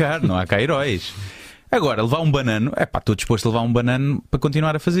 estava-me a cagar, não há cá heróis. Agora, levar um banano, estou disposto a levar um banano para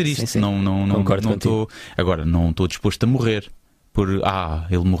continuar a fazer isto. Sim. Não estou. Agora, não estou disposto a morrer por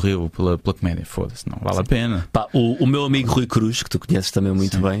ele morreu pela comédia. Foda-se, não vale a pena. O meu amigo Rui Cruz, que tu conheces também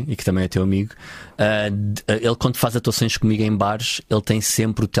muito bem e que também é teu amigo, ele quando faz atuações comigo em bares, ele tem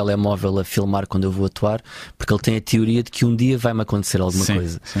sempre o telemóvel a filmar quando eu vou atuar, porque ele tem a teoria de que um dia vai-me acontecer alguma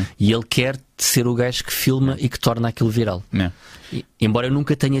coisa. E ele quer ser o gajo que filma e que torna aquilo viral. Embora eu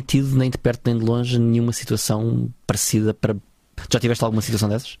nunca tenha tido, nem de perto nem de longe, nenhuma situação parecida para... Já tiveste alguma situação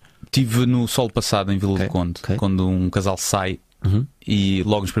dessas? Tive no Sol passado em Vila do Conde, quando um casal sai e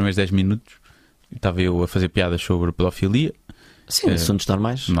logo nos primeiros 10 minutos estava eu a fazer piadas sobre pedofilia. Sim, assuntos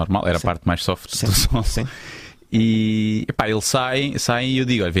normais. Normal, era a parte mais soft do Sol. E eles saem e eu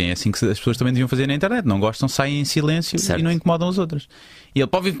digo, olha, vem, é assim que as pessoas também deviam fazer na internet. Não gostam, saem em silêncio e não incomodam as outras. E ele,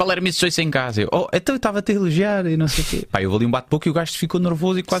 pode vir para ler-me isso em casa. Então eu estava a te elogiar e não sei o quê. Eu vou ali um bate-boca e o gajo ficou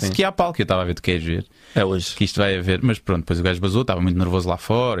nervoso e quase que ia a pau, que eu estava a ver, tu queres ver? É hoje. Que isto vai haver. Mas pronto, depois o gajo basou, estava muito nervoso lá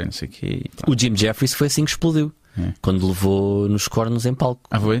fora e não sei o quê. O Jim Jeffries foi assim que explodiu. quando levou nos cornos em palco.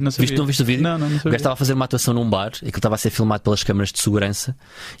 Foi? Não sabia. Não viste o vídeo? Não O gajo estava a fazer uma atuação num bar, e que estava a ser filmado pelas câmaras de segurança,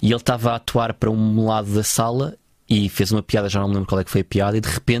 e ele estava a atuar para um lado da sala e fez uma piada, já não me lembro qual é que foi a piada, e de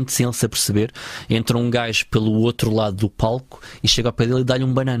repente, sem ele se aperceber, entra um gajo pelo outro lado do palco e chega ao pé dele e dá-lhe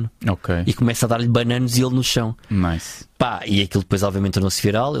um banano. E começa a dar-lhe bananos e ele no chão. Nice. E aquilo depois obviamente tornou-se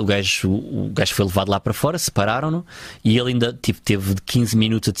viral. O gajo foi levado lá para fora, separaram-no, e ele ainda teve de 15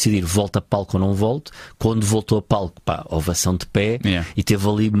 minutos a decidir volta a palco ou não volto. Quando voltou a palco, ovação de pé, e teve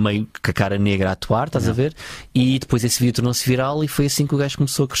ali meio com a cara negra a atuar, estás a ver? E depois esse vídeo tornou-se viral, e foi assim que o gajo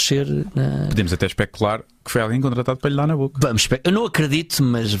começou a crescer. Podemos até especular que foi alguém contratado para lhe dar na boca. Eu não acredito,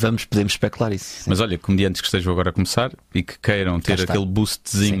 mas podemos especular isso. Sim. Mas olha, comediantes que estejam agora a começar e que queiram ter aquele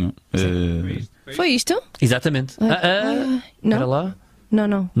boostzinho. Foi isto? Exatamente. Não. Era lá?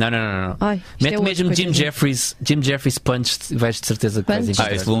 Não. Ai, mete mesmo Jim Jeffries Punch, vais de certeza que vais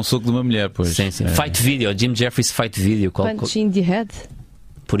encontrar. Esse levou um soco de uma mulher, pois. Sim. Fight video, Jim Jeffries Fight video. Punch in the head?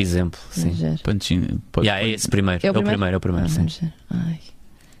 Por exemplo, sim. Punch in... É esse primeiro. É o primeiro, sim.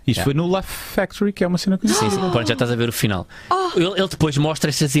 Isto foi no Laugh Factory, que é uma cena conhecida. Sim. Pronto, já estás a ver o final. Ele depois mostra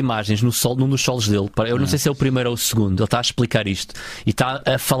essas imagens num dos solos dele. Eu não sei se é o primeiro ou o segundo. Ele está a explicar isto e está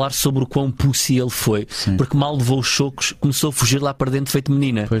a falar sobre o quão pussy ele foi. Porque mal levou os chocos, começou a fugir lá para dentro, feito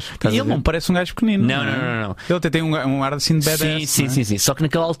menina. E ele não parece um gajo pequenino. Não. Ele até tem um ar assim de badass. Sim. Só que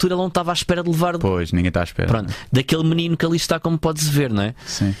naquela altura ele não estava à espera de levar. Pois, ninguém está à espera. Pronto, daquele menino que ali está, como podes ver, não é?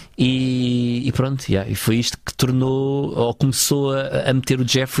 Sim. E pronto, e foi isto que tornou, ou começou a meter o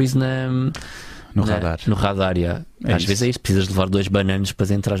Jeffries no radar. Às vezes é isto, precisas levar 2 bananos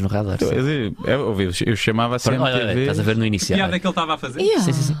para entrares no radar. Eu chamava assim. Olha, estás a ver no início. A piada que ele estava a fazer?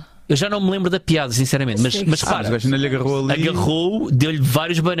 Sim. Eu já não me lembro da piada, sinceramente, mas repara, o gajo ainda lhe agarrou ali. Deu-lhe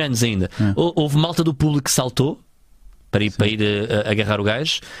vários bananos ainda. Houve malta do público que saltou para ir agarrar o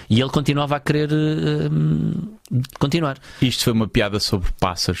gajo, e ele continuava a querer continuar. Isto foi uma piada sobre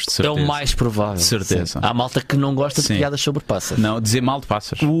pássaros, de certeza. É o mais provável. De certeza. Há malta que não gosta de piadas sobre pássaros. Não, dizer mal de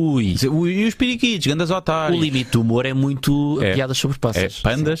pássaros. E os periquitos, grandes otários. O limite do humor é muito piadas sobre pássaros.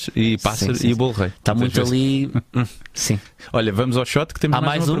 Pandas e pássaros e bolo rei. Está muito ali. Sim. Olha, vamos ao shot, que temos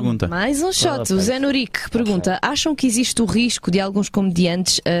mais uma pergunta. Mais um shot. O Zé Nurique pergunta: acham que existe o risco de alguns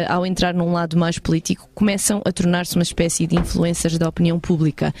comediantes, ao entrar num lado mais político, começam a tornar-se uma espécie de influencers da opinião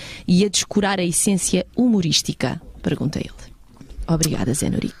pública e a descurar a essência humorística? Pergunta ele. Obrigada, Zé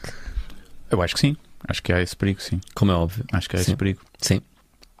Nurique. Eu acho que sim. Acho que há esse perigo, sim. Como é óbvio. Acho que há esse perigo. Sim.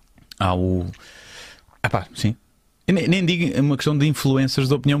 Há o... sim. Eu nem digo uma questão de influencers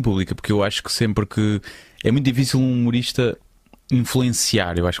da opinião pública, porque eu acho que sempre que... É muito difícil um humorista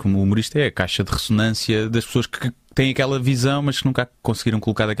influenciar. Eu acho que um humorista é a caixa de ressonância das pessoas que têm aquela visão, mas que nunca conseguiram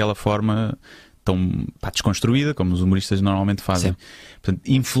colocar daquela forma tão desconstruída como os humoristas normalmente fazem. Sim. Portanto,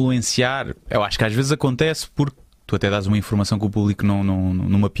 influenciar, eu acho que às vezes acontece porque tu até dás uma informação que o público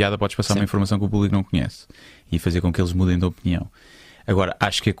numa piada podes passar uma informação que o público não conhece e fazer com que eles mudem de opinião. Agora,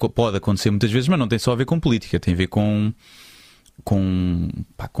 acho que pode acontecer muitas vezes, mas não tem só a ver com política, tem a ver com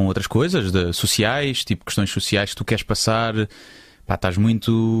outras coisas sociais, tipo questões sociais que tu queres passar. Estás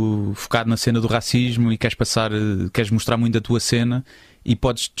muito focado na cena do racismo e queres mostrar muito a tua cena e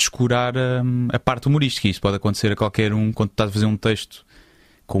podes descurar a parte humorística. Isso pode acontecer a qualquer um quando estás a fazer um texto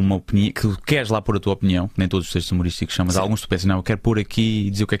com uma opinião, que queres lá pôr a tua opinião. Nem todos os textos humorísticos são, mas alguns tu pensas, não, eu quero pôr aqui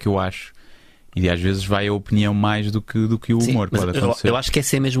e dizer o que é que eu acho. E às vezes vai a opinião mais do que o humor. Pode acontecer. Eu acho que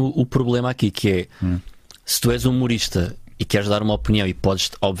esse é mesmo o problema aqui, que é se tu és um humorista e queres dar uma opinião e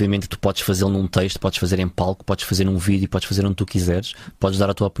obviamente tu podes fazê-lo num texto, podes fazer em palco, podes fazer num vídeo, podes fazer onde tu quiseres, podes dar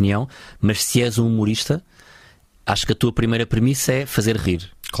a tua opinião, mas se és um humorista, acho que a tua primeira premissa é fazer rir.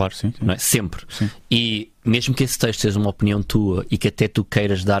 Claro, sim. Não é? Sempre. Sim. E mesmo que esse texto seja uma opinião tua e que até tu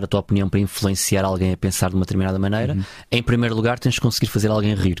queiras dar a tua opinião para influenciar alguém a pensar de uma determinada maneira, em primeiro lugar tens de conseguir fazer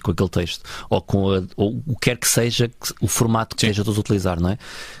alguém rir com aquele texto, ou o que quer que seja o formato que estejas a utilizar, não é?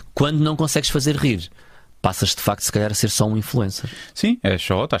 Quando não consegues fazer rir, passas de facto se calhar a ser só um influencer. Sim,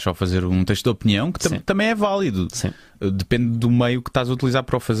 estás só a fazer um texto de opinião que também é válido. Sim. Depende do meio que estás a utilizar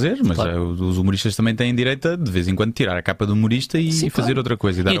para o fazer, mas claro. Os humoristas também têm direito a, de vez em quando, tirar a capa do humorista e fazer outra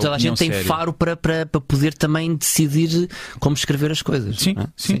coisa. E dar toda a gente tem faro para poder também decidir como escrever as coisas. Sim, não é?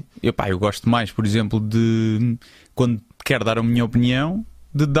 sim. Eu gosto mais, por exemplo, de quando quero dar a minha opinião,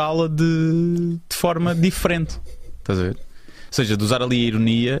 de dá-la de forma diferente. Estás a ver? Ou seja, de usar ali a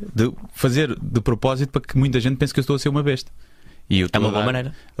ironia, de fazer de propósito para que muita gente pense que eu estou a ser uma besta. E eu é uma boa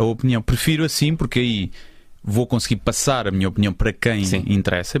maneira. A opinião. Prefiro assim, porque aí vou conseguir passar a minha opinião para quem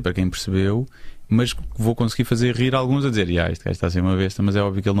interessa, para quem percebeu, mas vou conseguir fazer rir alguns a dizer, este gajo está a ser uma besta, mas é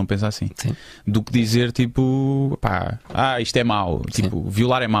óbvio que ele não pensa assim. Sim. Do que dizer tipo, isto é mau, tipo,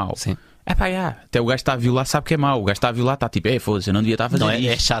 violar é mau. Sim. Até o gajo está a violar, sabe que é mau. O gajo está a violar, está tipo, foda-se, eu não devia estar a fazer isto.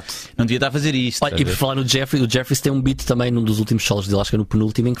 É chato. Não devia estar a fazer isto. Olha, e por falar no Jeffrey, o Jeffrey tem um beat também num dos últimos solos dele, acho que é no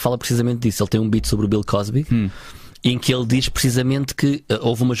penúltimo, em que fala precisamente disso. Ele tem um beat sobre o Bill Cosby. Em que ele diz precisamente que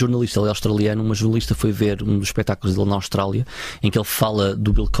houve uma jornalista, ele é australiano, uma jornalista foi ver um dos espetáculos dele na Austrália, em que ele fala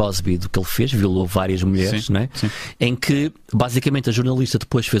do Bill Cosby, do que ele fez, violou várias mulheres, sim, né? Sim. Em que basicamente a jornalista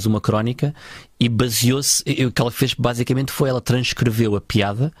depois fez uma crónica e baseou-se, o que ela fez basicamente foi, ela transcreveu a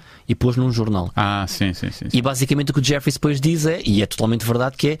piada e pôs num jornal. Sim. E basicamente o que o Jeffrey depois diz e é totalmente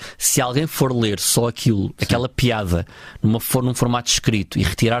verdade, que é, se alguém for ler só aquilo, aquela piada, num formato escrito e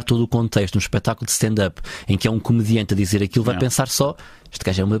retirar todo o contexto, num espetáculo de stand-up, em que é um comediante a dizer aquilo, vai pensar só, este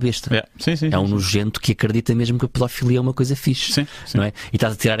gajo é uma besta. Sim, um nojento que acredita mesmo que a pedofilia é uma coisa fixe. Sim. Não é? E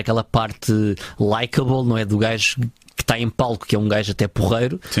estás a tirar aquela parte likeable, não é? Do gajo que está em palco, que é um gajo até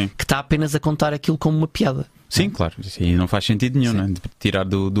porreiro, que está apenas a contar aquilo como uma piada. Sim, claro. E não faz sentido nenhum, não é? De tirar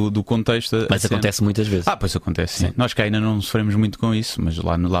do contexto. Mas acontece muitas vezes. Pois acontece, sim. Nós cá ainda não sofremos muito com isso, mas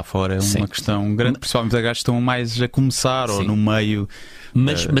lá fora é uma questão grande, principalmente a gajos que estão mais a começar ou no meio.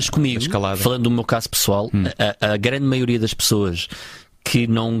 Mas comigo, falando do meu caso pessoal, a grande maioria das pessoas que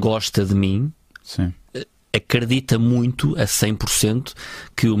não gosta de mim acredita muito, a 100%,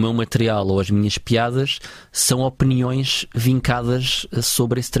 que o meu material ou as minhas piadas são opiniões vincadas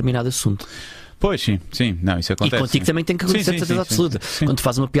sobre esse determinado assunto. Pois, sim, não, isso acontece. E contigo também tem que acontecer, certeza absoluta. Quando tu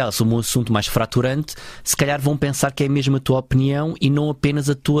fazes uma piada sobre um assunto mais fraturante, se calhar vão pensar que é mesmo a tua opinião e não apenas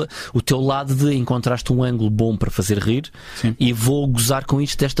o teu lado de encontraste um ângulo bom para fazer rir e vou gozar com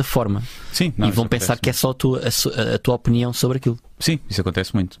isto desta forma. Não, e vão pensar que é só a tua opinião sobre aquilo. Sim, isso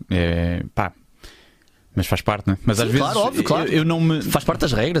acontece muito. Mas faz parte, não é? Mas às vezes, óbvio, claro. Eu não me... Faz parte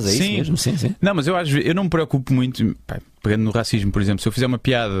das regras, é isso mesmo. Sim. Não, mas eu não me preocupo muito, pegando no racismo, por exemplo, se eu fizer uma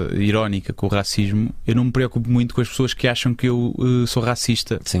piada irónica com o racismo, eu não me preocupo muito com as pessoas que acham que eu sou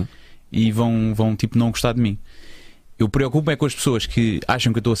racista e vão tipo não gostar de mim. Eu preocupo com as pessoas que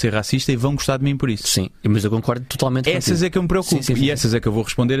acham que eu estou a ser racista e vão gostar de mim por isso. Sim, mas eu concordo totalmente contigo. Essas é que eu me preocupo. Sim. E essas é que eu vou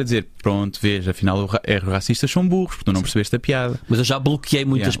responder a dizer, pronto, vês, afinal os racistas são burros, porque tu não percebeste a piada. Mas eu já bloqueei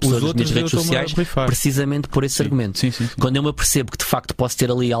muitas pessoas nas minhas redes sociais precisamente por esse argumento. Sim. Quando eu me apercebo que de facto posso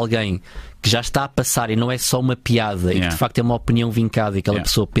ter ali alguém que já está a passar e não é só uma piada e que de facto é uma opinião vincada e aquela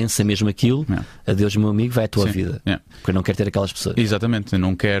pessoa pensa mesmo aquilo, adeus meu amigo, vai à tua vida. Porque eu não quero ter aquelas pessoas. Exatamente, eu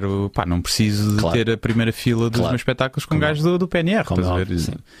não quero, não preciso de ter a primeira fila dos meus espetáculos com gajos do PNR. Estás a ver?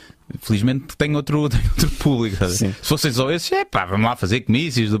 Felizmente tenho outro público. Se fossem só esses, vamos lá fazer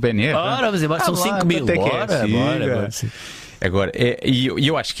comícios do PNR. Ora, mas são 5 mil. Bora. Agora,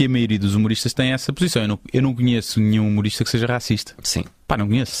 eu acho que a maioria dos humoristas tem essa posição. Eu não conheço nenhum humorista que seja racista. Sim. Não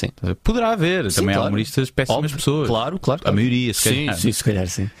conheço. Sim. Poderá haver. Também há humoristas péssimas pessoas. Claro. A maioria, se calhar. Sim, se calhar,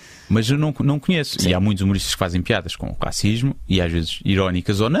 sim. Mas eu não conheço. E há muitos humoristas que fazem piadas com o racismo e às vezes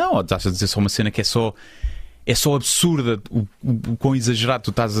irónicas ou não. Ou estás a dizer só uma cena que é só absurda, o quão exagerado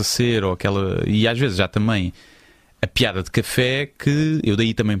tu estás a ser. E às vezes já também a piada de café, que eu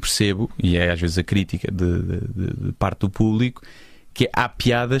daí também percebo, e é às vezes a crítica de parte do público, que há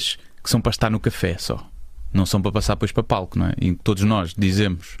piadas que são para estar no café só, não são para passar depois para palco, não é? E todos nós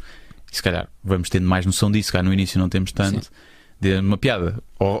dizemos, e se calhar vamos tendo mais noção disso, cá no início não temos tanto, de uma piada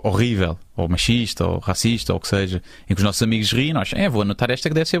horrível, ou machista, ou racista, ou o que seja, em que os nossos amigos riem, nós vou anotar esta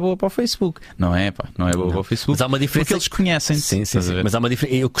que deve ser boa para o Facebook. Não é boa para o Facebook. Mas há uma diferença, porque eles conhecem. Sim. Mas há uma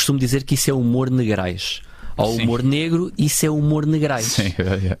diferença. Eu costumo dizer que isso é humor negrais. Ou humor negro, isso é humor negrais. Sim,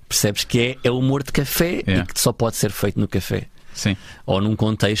 Percebes que é humor de café e que só pode ser feito no café. Sim. Ou num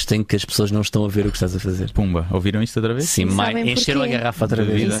contexto em que as pessoas não estão a ver o que estás a fazer. Pumba, ouviram isto outra vez? Sim, encheram a garrafa outra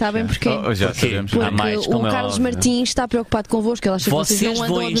vez. E sabem porquê? Já sabemos. Porque há mais, o Carlos Martins está preocupado convosco. Ele acha que vocês não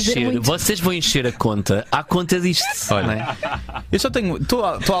andam a beber muito. Vocês vão encher a conta à conta disto. Olha, eu só estou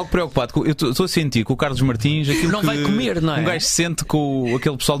algo preocupado. Eu estou a sentir com o Carlos Martins aquilo não vai comer, não é? Um gajo se sente com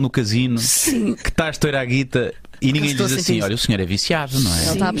aquele pessoal no casino que está a estourar a guita e ninguém diz assim: olha, o senhor é viciado, não é?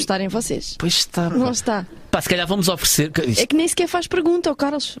 Ele está a apostar em vocês. Pois está. Não está. Se calhar vamos oferecer. É que nem sequer faz pergunta ao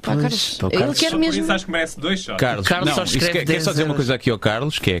Carlos. Carlos. Ele quer mesmo. Por isso acho que merece 2 shots. Carlos só escreve. Quero só dizer uma coisa aqui ao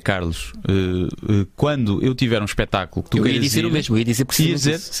Carlos, que é: Carlos, quando eu tiver um espetáculo que tu queiras dizer o mesmo, eu ia dizer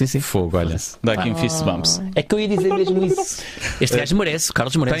precisamente isso. Sim. Fogo, olha. Dá aqui um fist bumps. É que eu ia dizer mesmo isso. Este gajo merece, o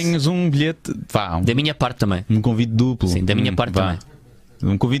Carlos merece. Tens um bilhete, da minha parte também. Um convite duplo. Sim, da minha parte também.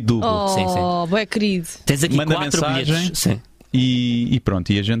 Um convite duplo. Oh, bué querido. Tens aqui manda 4 bilhetes. Sim. E pronto,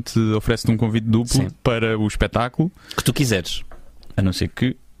 e a gente oferece-te um convite duplo para o espetáculo que tu quiseres. A não ser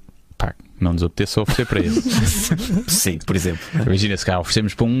que não nos apeteça oferecer para ele. Sim, por exemplo. Imagina, se cá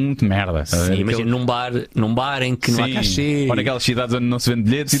oferecemos para um de merda. Sim, imagina num bar em que não há cachê. Ou naquelas cidades onde não se vende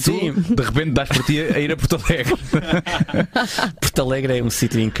bilhetes e tu, de repente, dás por ti a ir a Porto Alegre. Porto Alegre é um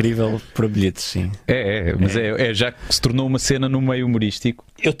sítio incrível para bilhetes, sim. Mas já que se tornou uma cena no meio humorístico.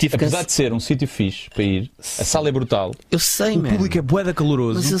 Eu tive Apesar de ser um sítio fixe para ir, a sala é brutal. Eu sei, o público é bué da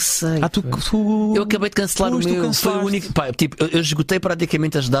caloroso. Mas eu sei. Eu acabei de cancelar o meu. Foi o único. Pá, tipo, eu esgotei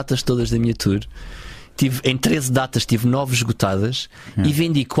praticamente as datas todas da minha tour. Em 13 datas tive 9 esgotadas e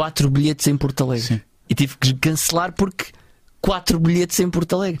vendi 4 bilhetes em Porto Alegre. Sim. E tive que cancelar porque 4 bilhetes em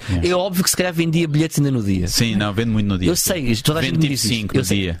Porto Alegre. É óbvio que se calhar vendia bilhetes ainda no dia. Sim, não, vendo muito no dia. Eu sei, toda a gente me diz 5 no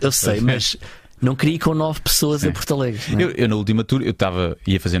dia. Eu sei, mas não queria ir com 9 pessoas em Porto Alegre. Eu na última tour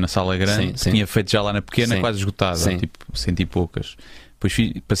ia fazer na sala grande, tinha feito já lá na pequena, quase esgotada, tipo 100 e poucas.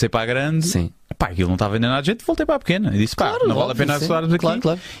 Depois passei para a grande. Sim. Pá, aquilo não estava ainda nada de jeito, voltei para a pequena e disse, não vale a pena assoarmos aqui.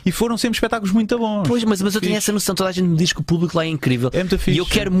 Claro. E foram sempre espetáculos muito bons. Pois, mas eu tenho essa noção, toda a gente me diz que o público lá é incrível. É muito fixe. E eu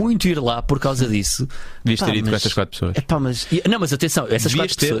quero muito ir lá por causa disso. Devias ter ido com essas 4 pessoas. Mas atenção, essas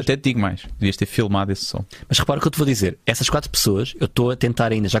 4 pessoas. Até te digo mais, devias ter filmado esse som. Mas repara o que eu te vou dizer. Essas 4 pessoas, eu estou a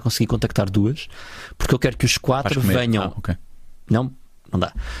tentar ainda, já consegui contactar 2, porque eu quero que os 4 venham. Não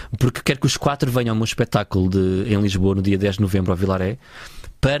dá. Porque eu quero que os 4 venham ao meu espetáculo em Lisboa no dia 10 de novembro ao Vilaré.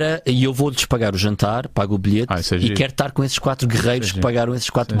 E eu vou-lhes pagar o jantar, pago o bilhete e quero estar com esses 4 guerreiros que pagaram esses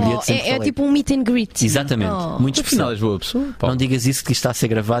 4 bilhetes. É tipo um meet and greet. Exatamente. Muito especial. És boa pessoa, Paulo. Não digas isso, que isto está a ser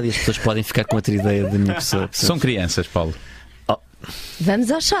gravado e as pessoas podem ficar com outra ideia da minha pessoa. São crianças, Paulo.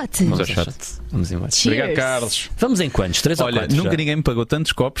 Vamos ao chat. Vamos embora. Obrigado, Carlos. Vamos em quantos? 3 ou 4? Olha, nunca ninguém me pagou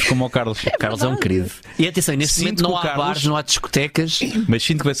tantos copos como o Carlos. O Carlos é um querido. E atenção, neste momento não há bares, não há discotecas. Mas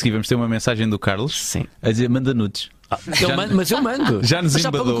sinto que vai seguir. Vamos ter uma mensagem do Carlos a dizer: manda nudes. Mas eu mando. Já nos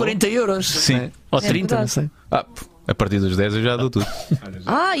embadou. Pago 40 euros. Sim. Ou 30, não sei. A partir dos 10 eu já dou tudo.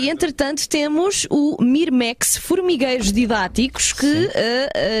 E entretanto temos o Mirmex Formigueiros Didáticos, que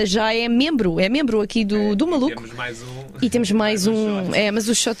já é membro aqui do Maluco. E temos mais um. Mas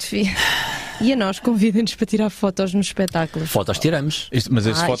o shot e a nós convidam-nos para tirar fotos nos espetáculos. Fotos tiramos. Mas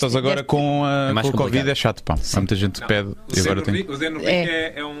as fotos agora com o Covid é chato, pá. Há muita gente que pede. O Zé Novico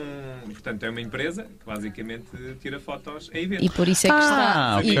é uma empresa que basicamente tira fotos a eventos. E por isso é que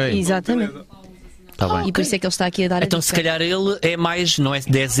está. Exatamente. E por isso é que ele está aqui a dar Então se calhar ele é mais, não é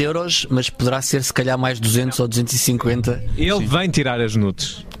 10 euros, mas poderá ser se calhar mais 200 ou 250. Ele vem tirar as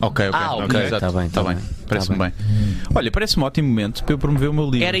nudes. Ok. Está bem. Parece-me bem. Olha, parece-me um ótimo momento para eu promover o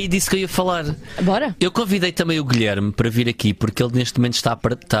meu livro. Era aí disso que eu ia falar. Bora. Eu convidei também o Guilherme para vir aqui, porque ele neste momento está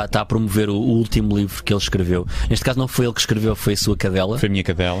a promover o último livro que ele escreveu. Neste caso não foi ele que escreveu, foi a sua cadela. Foi a minha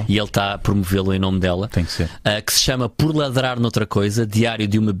cadela. E ele está a promovê-lo em nome dela. Tem que ser. Que se chama Por Ladrar Noutra Coisa, Diário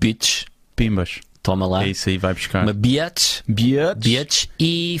de uma Bitch. Pimbas. Toma lá. É isso aí, vai buscar. Uma Biatch.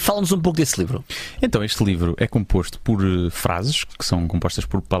 E fala-nos um pouco desse livro. Então, este livro é composto por frases que são compostas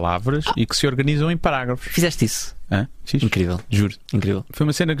por palavras e que se organizam em parágrafos. Fizeste isso? Fiz. Incrível. Juro. Incrível. Foi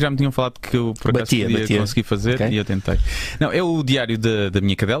uma cena que já me tinham falado que eu por acaso podia conseguir fazer e eu tentei. Não, é o diário da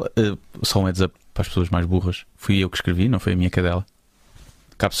minha cadela. Só um heads up para as pessoas mais burras. Fui eu que escrevi, não foi a minha cadela.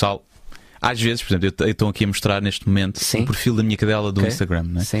 Capsal. Às vezes, por exemplo, eu estou aqui a mostrar neste momento o perfil da minha cadela do Instagram,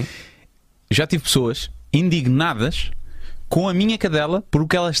 não é? Sim. Já tive pessoas indignadas com a minha cadela por o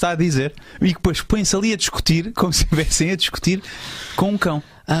que ela está a dizer e que depois põem-se ali a discutir, como se estivessem a discutir com um cão.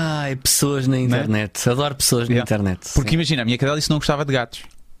 Pessoas na internet. Adoro pessoas na internet. Porque imagina, a minha cadela disse que não gostava de gatos.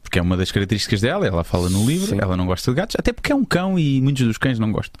 Porque é uma das características dela, ela fala no livro, ela não gosta de gatos, até porque é um cão e muitos dos cães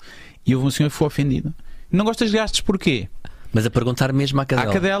não gostam. E houve uma senhora que foi ofendida. Não gostas de gatos porquê? Mas a perguntar mesmo à cadela.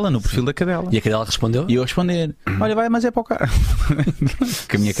 À cadela, no perfil da cadela. E a cadela respondeu? E eu responder: olha, vai, mas é para o carro.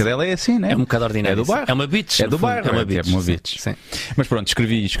 Porque a minha cadela é assim, né? É um bocado ordinário. É do bairro. É uma bitch. É do bairro. É uma bitch. Sim. Mas pronto,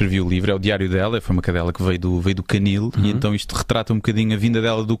 escrevi o livro, é o diário dela. Foi uma cadela que veio do canil. E então isto retrata um bocadinho a vinda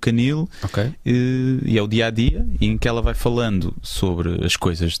dela do canil. E é o dia a dia em que ela vai falando sobre as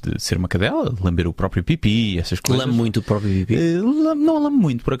coisas de ser uma cadela, lamber o próprio pipi, essas coisas. Lame muito o próprio pipi? Não lame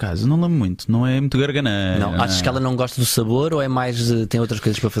muito, por acaso. Não lame muito. Não é muito garganã. Não. Achas que ela não gosta do sabor ou é mais tem outras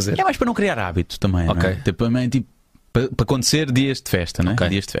coisas para fazer? É mais para não criar hábito também. Não é? Tipo, para acontecer dias de festa, não é?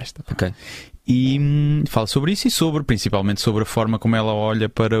 Dias de festa. E fala sobre isso e principalmente sobre a forma como ela olha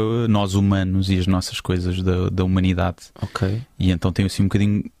para nós humanos e as nossas coisas da humanidade. E então tem assim um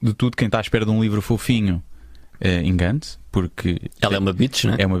bocadinho de tudo. Quem está à espera de um livro fofinho engane-se, porque Ela é uma bitch,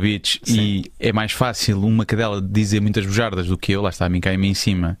 não é? é uma bitch e é mais fácil uma cadela dizer muitas bujardas do que eu. Lá está, a mim cai-me em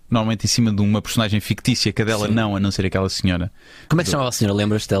cima. Normalmente em cima de uma personagem fictícia, cadela não, a não ser aquela senhora. Como é que se chamava a senhora?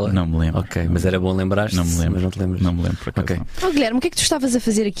 Lembras-te dela? Não me lembro. Ok, mas era bom lembrar-te. Não me lembro. Mas não te lembras. Não me lembro, por acaso. Ok. Não. Guilherme, o que é que tu estavas a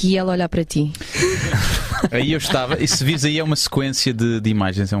fazer aqui e ela a olhar para ti? Aí eu estava, e se vires aí é uma sequência de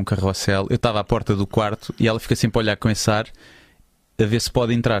imagens, é um carrossel. Eu estava à porta do quarto e ela fica sempre a olhar com esse ar a ver se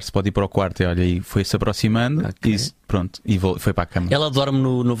pode entrar, se pode ir para o quarto. E olha, aí foi-se aproximando e pronto, e foi para a cama. Ela dorme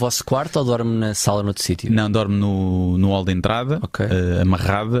no vosso quarto ou dorme na sala noutro sítio? Não, dorme no hall de entrada,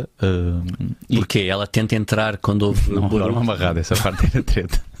 amarrada. Porquê? Ela tenta entrar quando houve Não, dorme barulho? amarrada, essa parte era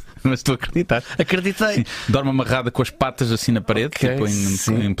treta. Mas estou a acreditar. Acreditei. Sim. Dorme amarrada com as patas assim na parede, tipo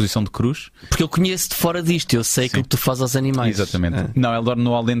em posição de cruz. Porque eu conheço-te fora disto, eu sei aquilo que tu fazes aos animais. Exatamente. Não, ela dorme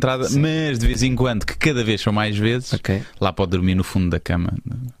no hall de entrada, mas de vez em quando, que cada vez são mais vezes, lá pode dormir no fundo da cama.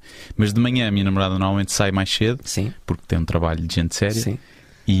 Mas de manhã a minha namorada normalmente sai mais cedo, porque tem um trabalho de gente séria.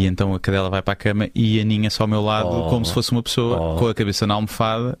 E então a cadela vai para a cama e aninha-se ao meu lado como se fosse uma pessoa com a cabeça na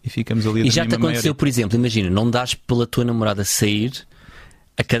almofada e ficamos ali a dormir. E já te aconteceu, por exemplo, imagina, não dás pela tua namorada sair,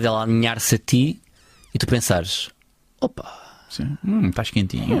 a cadela aninhar-se a ti e tu pensares: opa, estás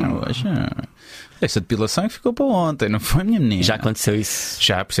quentinha hoje. Essa depilação que ficou para ontem, não foi, minha menina? já aconteceu isso?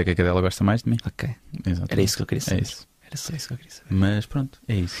 Já, por isso é que a cadela gosta mais de mim. Ok. Exatamente. Era isso que eu queria saber. É isso. Era só isso que eu queria saber. Mas pronto,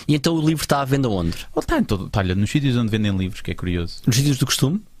 é isso. E então o livro está à venda onde? Está em todo. Olha, nos sítios onde vendem livros, que é curioso. Nos sítios do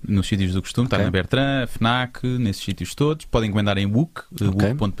costume? Nos sítios do costume, está na Bertrand, FNAC, nesses sítios todos. Podem encomendar em book,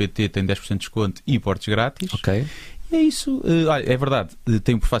 book.pt tem 10% de desconto e portes grátis. Ok. É isso. Olha, é verdade,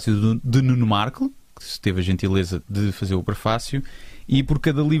 tem o prefácio de Nuno Marco, que teve a gentileza de fazer o prefácio, e por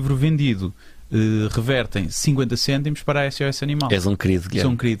cada livro vendido revertem 50 cêntimos para a SOS Animal. És um querido, Guilherme.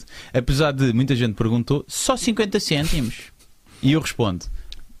 Sou um querido. Apesar de muita gente perguntou, só 50 cêntimos? E eu respondo,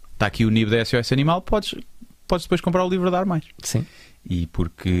 está aqui o NIB da SOS Animal, podes depois comprar o livro a dar mais. Sim. E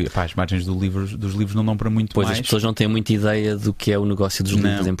porque as margens dos livros não dão para muito pois mais. As pessoas não têm muita ideia do que é o negócio dos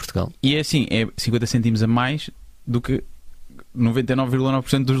livros em Portugal. E é assim, é 50 cêntimos a mais do que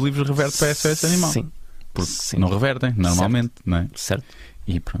 99,9% dos livros reverte para a SOS Animal. Sim. Porque não revertem, normalmente, não é? Certo.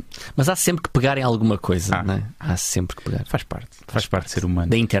 E pronto. Mas há sempre que pegar em alguma coisa, não é? Há sempre que pegar. Faz parte de ser humano.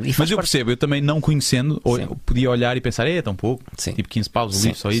 Da internet. Mas eu percebo, eu também não conhecendo, eu podia olhar e pensar, é tão pouco, tipo 15 paus o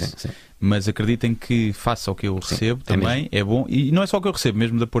livro, só isso. Sim. Mas acreditem que faça o que eu recebo também, é bom. E não é só o que eu recebo,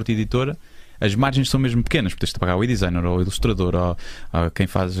 mesmo da Porta Editora, as margens são mesmo pequenas, porque tens de pagar ao e-designer, ao ilustrador, ao quem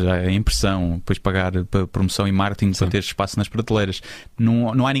faz a impressão, depois pagar para promoção e marketing para ter espaço nas prateleiras.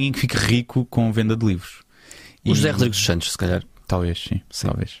 Não há ninguém que fique rico com venda de livros. O José Rodrigues dos Santos, se calhar. Talvez, sim.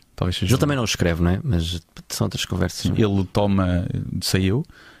 Talvez seja. Ele também não o escreve, não é? Mas são outras conversas. Sim. Ele toma, saiu,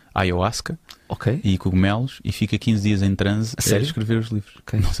 ayahuasca e cogumelos e fica 15 dias em transe a escrever os livros.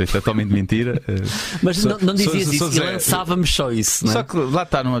 Não sei se é totalmente mentira. Mas não dizias isso, e lançávamos só isso, não é? Só que lá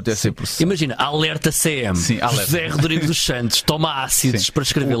está, não até ser por si. Imagina, alerta CM. Sim, alerta. José Rodrigues dos Santos toma ácidos para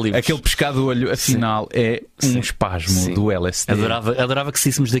escrever livros. Aquele pescado olho, afinal, é um espasmo do LSD. Adorava que se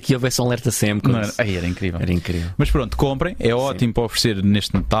íssemos daqui houvesse um alerta CM. Aí era incrível. Era incrível. Mas pronto, comprem. É ótimo para oferecer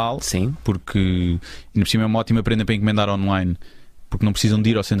neste Natal. Sim. Porque, ainda por cima, é uma ótima prenda para encomendar online. Porque não precisam de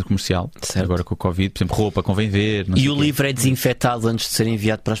ir ao centro comercial. Certo. Agora com o Covid, por exemplo, roupa convém ver. E o livro é desinfetado antes de ser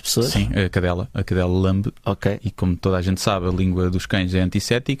enviado para as pessoas? Sim, a cadela lambe. E como toda a gente sabe, a língua dos cães é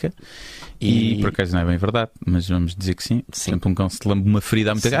antisséptica. E por acaso não é bem verdade, mas vamos dizer que sim. Por exemplo, um cão se lambe uma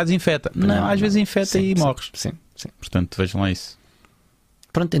ferida há muito tempo, desinfeta. Não, às vezes infeta e morres. Sim. Portanto, vejam lá isso.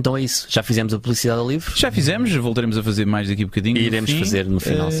 Pronto, então é isso. Já fizemos a publicidade ao livro? Já fizemos, voltaremos a fazer mais daqui a bocadinho. E iremos fazer no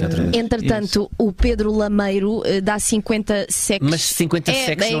final, certamente. Entretanto, o Pedro Lameiro dá 50 secs. Mas 50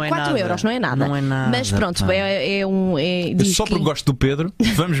 secs não é 4 nada. euros, não é nada. Não é nada. Mas pronto, diz só porque gosto do Pedro,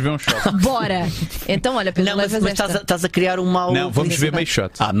 vamos ver um shot. Bora! Então, olha, Pedro, mas estás a criar um mau. Não, vamos ver meio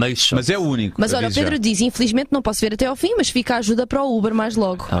shot. Meio shot. Mas é o único. Mas olha, o Pedro diz: infelizmente não posso ver até ao fim, mas fica a ajuda para o Uber mais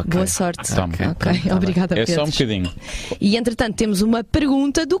logo. Boa sorte. Obrigada, Pedro. É só um bocadinho. E entretanto, temos uma pergunta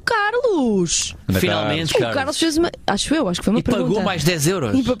do Carlos. Finalmente, Carlos. O Carlos fez uma. Acho que foi uma pergunta. E pagou mais 10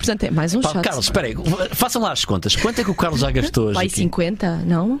 euros. E portanto é mais um shot. Carlos, espera aí, façam lá as contas. Quanto é que o Carlos já gastou hoje? Vai 50,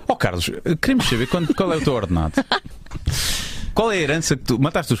 não? Carlos, queremos saber qual é o teu ordenado. Qual é a herança que tu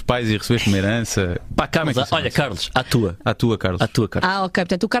mataste os pais e recebeste uma herança? Carlos, olha, Carlos, à tua, Carlos. Ok,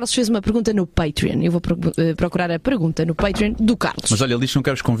 portanto, o Carlos fez uma pergunta no Patreon. Eu vou procurar a pergunta no Patreon do Carlos. Mas olha, ele diz que não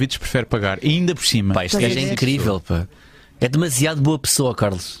quer os convites, prefere pagar. E ainda por cima. Isto é incrível, pá. É demasiado boa pessoa,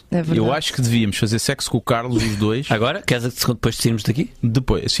 Carlos. É verdade. Eu acho que devíamos fazer sexo com o Carlos, os dois. Agora? Queres depois de sairmos daqui?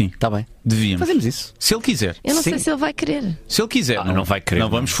 Depois, sim. Está bem. Devíamos. Fazemos isso. Se ele quiser. Eu não sei se ele vai querer. Se ele quiser. Não vai querer. Não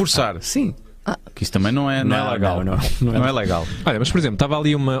vamos forçar. Sim. Que isso também não é legal. Não é legal. Olha, mas por exemplo, estava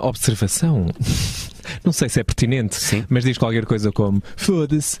ali uma observação. não sei se é pertinente, Sim. mas diz qualquer coisa como: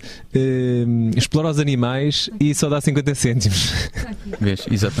 foda-se, explora os animais e só dá 50 cêntimos. Vês?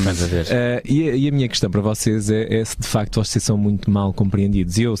 Exatamente a ver. E a minha questão para vocês é se de facto vocês são muito mal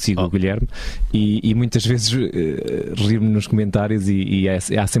compreendidos. Eu sigo o Guilherme e muitas vezes rir-me nos comentários e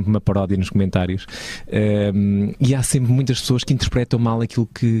há sempre uma paródia nos comentários, e há sempre muitas pessoas que interpretam mal aquilo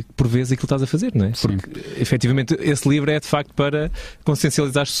que, por vezes, aquilo que estás a fazer, não é? Sim. Porque efetivamente esse livro é de facto para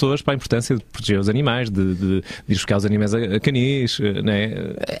consciencializar as pessoas para a importância de proteger os animais, de ir buscar os animais a canis, não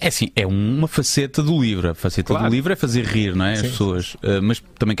é? É assim, é uma faceta do livro. A faceta do livro é fazer rir, não é? As pessoas. Mas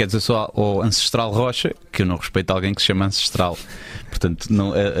também quer dizer só ao Ancestral Rocha, que eu não respeito alguém que se chama Ancestral. Portanto,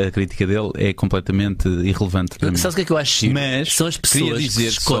 a crítica dele é completamente irrelevante para mim. Sabes o que é que eu acho? Mas são as pessoas que se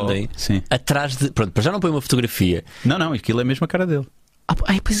escondem atrás de. Pronto, para já não põe uma fotografia. Não, aquilo é mesmo a cara dele.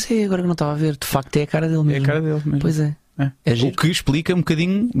 Pois é, agora que não estava a ver. De facto, é a cara dele mesmo. É a cara dele mesmo. Pois é. O que explica um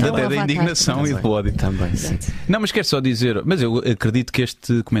bocadinho até da indignação e do ódio. Também, sim. Não, mas quero só dizer, mas eu acredito que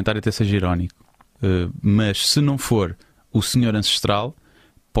este comentário até seja irónico. Mas se não for o senhor Ancestral,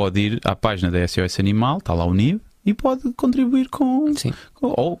 pode ir à página da SOS Animal, está lá o NIB, e pode contribuir com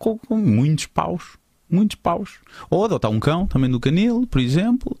muitos paus. Muitos paus. Ou adotar um cão também do canil, por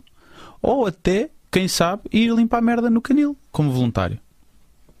exemplo. Ou até, quem sabe, ir limpar merda no canil, como voluntário.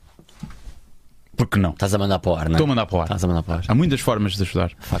 Porque não? Estás a mandar para o ar, não é? Estou a mandar para o ar. Estás a mandar para o ar. Há muitas formas de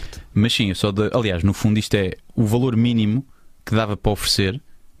ajudar. Facto. Mas sim, aliás, no fundo isto é o valor mínimo que dava para oferecer,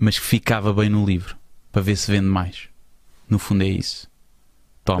 mas que ficava bem no livro, para ver se vende mais. No fundo é isso.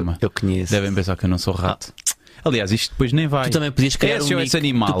 Toma. Eu conheço. Devem pensar que eu não sou rato. Aliás, isto depois nem vai. Tu também podias criar um nick.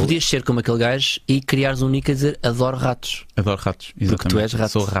 Animal. Tu podias ser como aquele gajo e criares um nick a dizer adoro ratos. Adoro ratos, exatamente. Porque tu és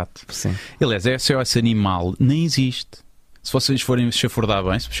rato. Sou rato. Sim. Aliás, a SOS Animal nem existe. Se vocês forem chafurdar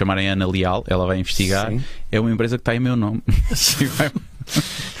bem, se chamarem Ana Leal, ela vai investigar. Sim. É uma empresa que está em meu nome.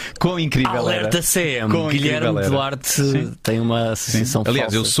 Quão incrível Alerta era. CM. Guilherme Duarte tem uma associação falsa.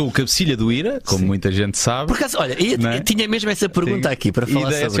 Aliás, eu sou o cabecilha do IRA, como muita gente sabe. Por acaso, olha, eu tinha mesmo essa pergunta aqui para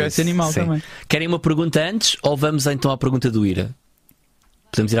falar sobre isso. E da SOS Animal também. Querem uma pergunta antes ou vamos então à pergunta do IRA?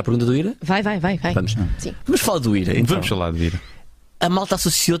 Podemos ir à pergunta do IRA? Vai. Vamos. Sim. Vamos falar do IRA. Então. Vamos falar do IRA. A malta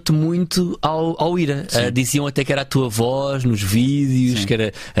associou-te muito ao IRA. Diziam até que era a tua voz nos vídeos,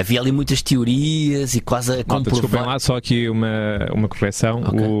 que havia ali muitas teorias e quase a comprovar. Desculpem lá, só aqui uma correção.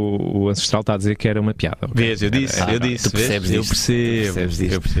 Okay. O Ancestral está a dizer que era uma piada. Okay? Vês, eu disse. Tu percebes eu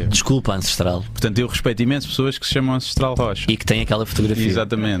percebo. Desculpa, Ancestral. Portanto, eu respeito imenso pessoas que se chamam Ancestral Rocha. E que têm aquela fotografia.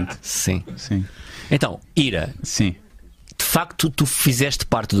 Exatamente. Sim. Então, IRA. Sim. De facto, tu fizeste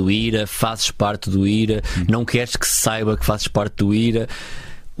parte do IRA, fazes parte do IRA, não queres que se saiba que fazes parte do IRA.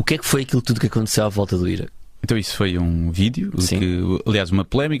 O que é que foi aquilo tudo que aconteceu à volta do IRA? Então isso foi um vídeo, aliás, uma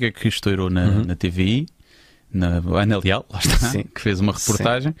polémica que estourou na TVI, na Ana Leal, lá está, que fez uma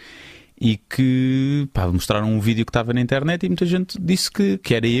reportagem e que mostraram um vídeo que estava na internet e muita gente disse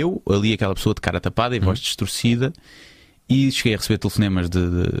que era eu, ali aquela pessoa de cara tapada e voz distorcida, e cheguei a receber telefonemas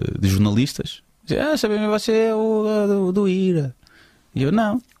de jornalistas. Sabem, você é o do IRA. E eu,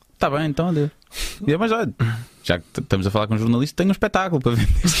 não, está bem, então adeus. E eu, mas olha, já que estamos a falar com um jornalista, tenho um espetáculo para ver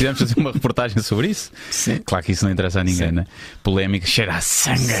se quisermos fazer uma reportagem sobre isso. Sim. Claro que isso não interessa a ninguém, né? Polémica, cheira a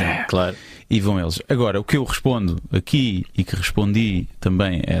sangue. Sim, claro. E vão eles. Agora, o que eu respondo aqui e que respondi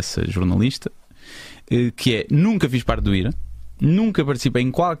também a essa jornalista, que é: nunca fiz parte do IRA, nunca participei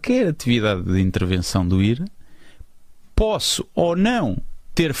em qualquer atividade de intervenção do IRA, posso ou não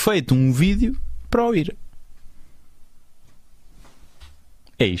ter feito um vídeo para o IRA.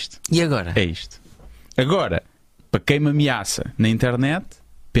 É isto. E agora? É isto. Agora, para quem me ameaça na internet,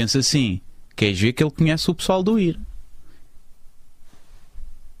 pensa assim: queres ver que ele conhece o pessoal do IRA?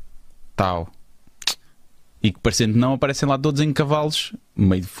 Tal. E que parecendo não aparecem lá todos em cavalos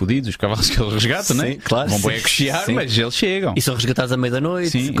meio fodidos, os cavalos que eles resgatam, não é? Claro, vão bem a cochear, mas eles chegam. E são resgatados à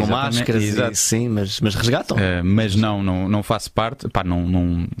meia-noite, com máscaras, mas resgatam. Mas não faço parte. Pá,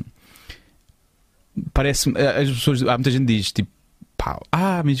 não parece-me. As pessoas, há muita gente que diz tipo,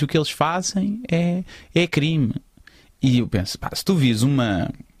 mas o que eles fazem é crime. E eu penso,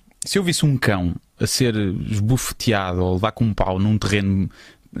 se eu visse um cão a ser esbofeteado ou levar com um pau num terreno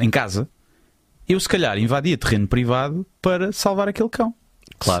em casa, eu se calhar invadia terreno privado para salvar aquele cão.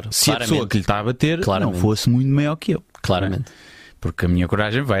 Claro, se a pessoa que lhe está a bater não fosse muito maior que eu. Claramente. Porque a minha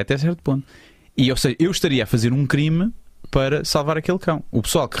coragem vai até certo ponto. E ou seja, eu estaria a fazer um crime para salvar aquele cão. O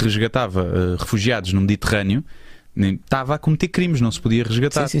pessoal que resgatava refugiados no Mediterrâneo estava a cometer crimes, não se podia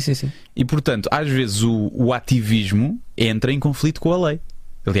resgatar. Sim. E portanto, às vezes o ativismo entra em conflito com a lei.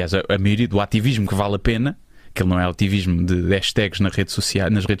 Aliás, a maioria do ativismo que vale a pena, que ele não é ativismo de hashtags nas redes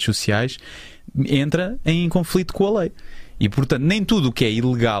sociais, entra em conflito com a lei. E portanto, nem tudo o que é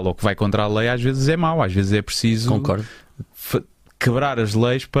ilegal ou que vai contra a lei às vezes é mau, às vezes é preciso Concordo. quebrar as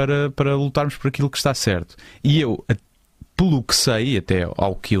leis para lutarmos por aquilo que está certo. E eu, pelo que sei, até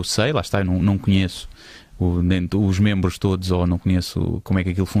ao que eu sei, lá está, eu não conheço os membros todos ou não conheço como é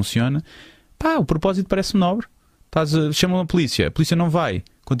que aquilo funciona, o propósito parece-me nobre. Chamam a polícia não vai,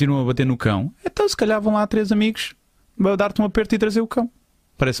 continuam a bater no cão, então se calhar vão lá 3 amigos dar-te um aperto e trazer o cão.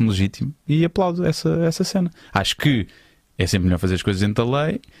 Parece-me legítimo e aplaudo essa cena. Acho que é sempre melhor fazer as coisas dentro da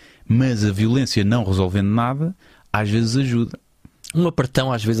lei, mas a violência não resolvendo nada às vezes ajuda. Um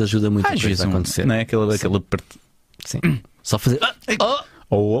apertão às vezes ajuda muito Às vezes a acontecer. Não é aquele aperto. Sim. Só fazer.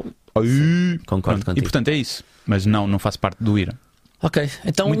 Concordo contigo. E portanto é isso. Mas não faço parte do IRA. Ok,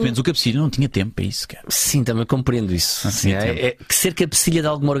 então. Muito menos o cabecilha, não tinha tempo para isso, cara. Sim, também compreendo isso. Não tinha tempo. Que ser cabecilha de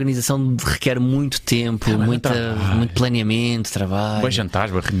alguma organização requer muito tempo, muito planeamento, trabalho. Boas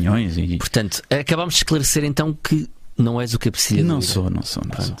jantares, boas reuniões e. Portanto, acabámos de esclarecer então que não és o cabecilha. Não do sou. IRA.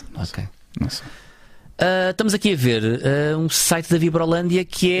 Não sou. Estamos aqui a ver um site da Vibrolândia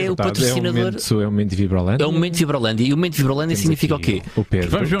que é o patrocinador. É o momento de Vibrolândia. É o momento de Vibrolândia. E o momento de Vibrolândia significa o quê? O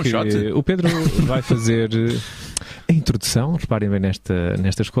Pedro. Vamos ver um shot. O Pedro vai fazer a introdução. Reparem bem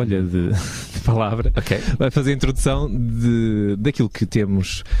nesta escolha de palavra. Ok. Vai fazer a introdução daquilo que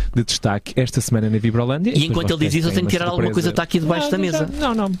temos de destaque esta semana na Vibrolândia. E enquanto ele diz isso, eu tenho que tirar alguma coisa que está aqui debaixo da mesa.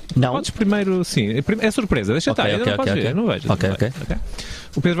 Não. Podes primeiro, sim. É surpresa. Deixa estar. Não vejo. Ok.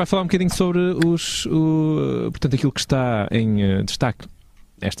 O Pedro vai falar um bocadinho sobre portanto, aquilo que está em destaque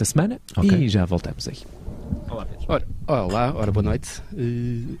esta semana e já voltamos aí. Olá, Pedro. Ora, boa noite.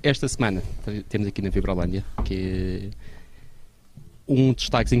 Esta semana temos aqui na Vibrolândia que é um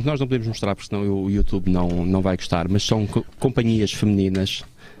destaquezinho que nós não podemos mostrar porque senão o YouTube não vai gostar, mas são companhias femininas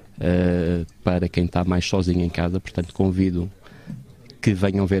para quem está mais sozinho em casa, portanto convido que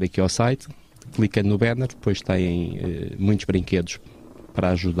venham ver aqui ao site, clicando no banner, depois têm muitos brinquedos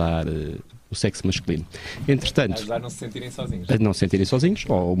para ajudar o sexo masculino. Entretanto, ajudar a não se sentirem sozinhos. A não se sentirem sozinhos,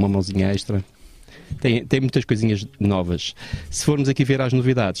 ou uma mãozinha extra. Tem muitas coisinhas novas. Se formos aqui ver as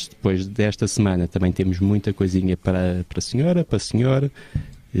novidades, depois desta semana também temos muita coisinha para a senhora, para a senhora.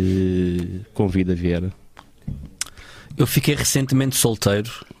 Convido a ver. Eu fiquei recentemente solteiro.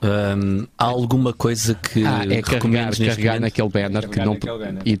 Há alguma coisa que carregar naquele banner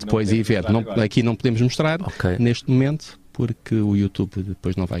e depois ir ver. Aqui não podemos mostrar neste momento porque o YouTube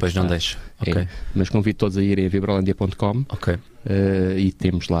depois não vai gostar. Depois não deixa. Okay. Mas convido todos a irem a vibrolândia.com e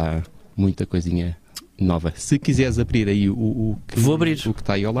temos lá muita coisinha nova. Se quiseres abrir aí vou abrir o que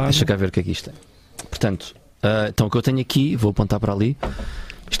está aí ao lado. Deixa cá ver o que é que isto é. Portanto, então o que eu tenho aqui, vou apontar para ali.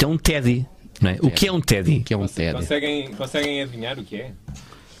 Isto é um teddy. Não é? O que é um teddy? O que é um teddy? Conseguem adivinhar o que é?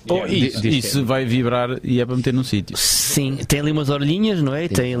 Isso vai vibrar e é para meter num sítio. Sim, tem ali umas orelhinhas, não é?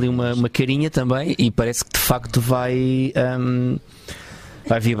 Tem ali uma carinha também e parece que de facto vai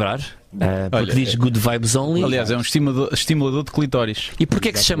vibrar. Porque diz good vibes only. Aliás, é um estimulador de clitóris. E porquê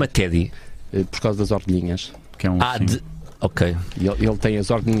é que se chama teddy? Por causa das orelhinhas. Que é Ok. Ele tem as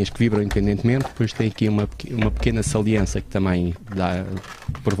orelhinhas que vibram independentemente, depois tem aqui uma pequena saliência que também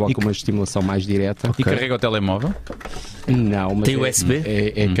provoca uma estimulação mais direta. E carrega o telemóvel? Não, mas tem USB?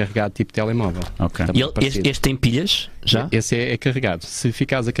 É carregado tipo telemóvel. E este tem pilhas? Já? Esse é carregado. Se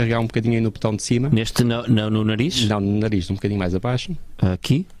ficares a carregar um bocadinho aí no botão de cima. Neste no nariz? Não, no nariz, um bocadinho mais abaixo.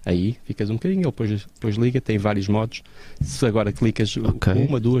 Aqui? Aí, ficas um bocadinho, ele depois liga, tem vários modos. Se agora clicas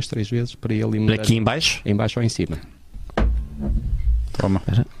 1, 2, 3 vezes para ele mudar. Aqui em baixo? Em baixo ou em cima. Toma,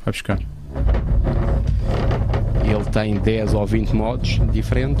 vai buscar. Ele tem 10 ou 20 modos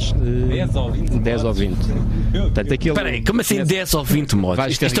diferentes. 10 ou 20? 10 ou 20. Portanto, espera aí, como assim 10 ou 20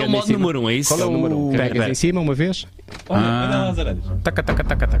 modos? Isto é o modo número 1, é isso? Qual é o número 1? Carregas em cima uma vez. Olha lá as orelhas.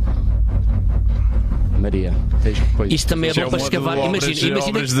 Taca. Maria, isto também é bom para escavar. Imagina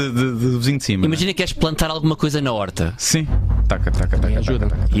de vizinho de cima. Imagina que queres plantar alguma coisa na horta. Sim. Taca. Ajuda.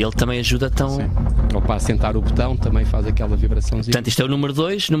 E ele também ajuda tão. Ou para assentar o botão também faz aquela vibraçãozinha. Portanto, isto é o número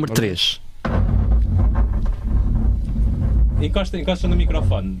 2, número 3. Encosta no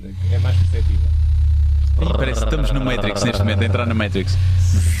microfone, é mais perceptível. Parece que estamos no Matrix neste momento, a entrar na Matrix.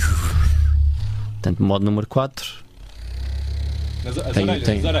 Portanto, modo número 4. As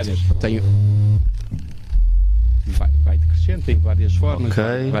orelhas. Vai decrescendo, tem várias formas,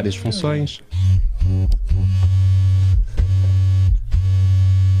 várias funções.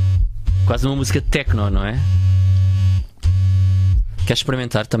 Quase uma música de techno, não é? Queres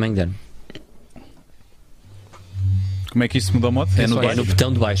experimentar também, Guilherme? Como é que isso muda o modo? É no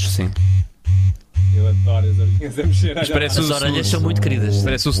botão de baixo, sim. Eu adoro as orelhinhas a mexer. As orelhas são muito queridas.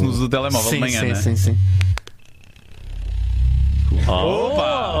 Parece o snooze do telemóvel de manhã, sim.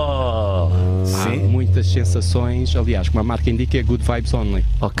 Opa! Há muitas muitas sensações. Aliás, como a marca indica, é good vibes only.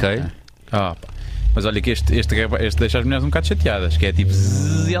 Ok. Mas olha que este deixa as mulheres um bocado chateadas, que é tipo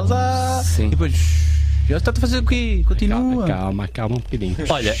e elas Sim. e depois já está a fazer o quê? Continua. Calma um bocadinho.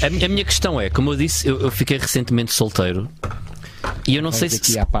 Olha, a minha questão é, como eu disse, eu fiquei recentemente solteiro. E eu não sei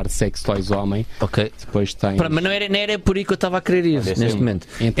aqui se. à parte de sex toys homem. Ok. Depois tem. Mas não era por aí que eu estava a querer ir neste momento.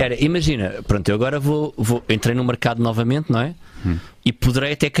 Então. Imagina, pronto, eu agora entrei no mercado novamente, não é? E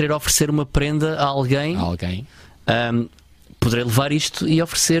poderei até querer oferecer uma prenda a alguém. Poderei levar isto e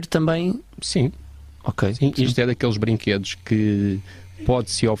oferecer também. Sim. Ok. Sim, isto é daqueles brinquedos que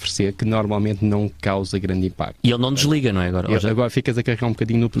pode-se oferecer, que normalmente não causa grande impacto. E ele não desliga, não é? Agora ficas a carregar um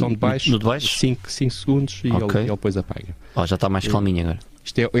bocadinho no botão de baixo. No de baixo? 5 segundos e ele depois apaga. Já está mais calminho agora.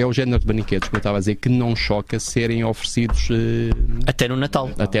 Isto é o género de brinquedos, como eu estava a dizer, que não choca serem oferecidos até no Natal.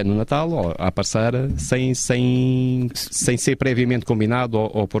 Até no Natal, ou à parceira, sem ser previamente combinado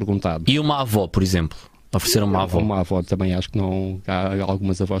ou perguntado. E uma avó, por exemplo? Oferecer uma avó. Uma avó também acho que não. Há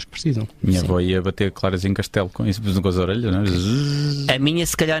algumas avós que precisam. Minha avó ia bater claras em castelo com isso, com as orelhas, não é? A minha,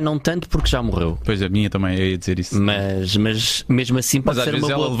 se calhar, não tanto porque já morreu. Pois a minha também ia dizer isso. Mas mesmo assim pode ser uma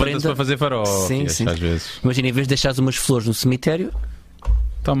boa prenda. Levanta-se para fazer farol. Sim. Às vezes. Imagina, em vez de deixares umas flores no cemitério,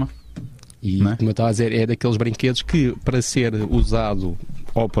 toma. E como eu estava a dizer, é daqueles brinquedos que, para ser usado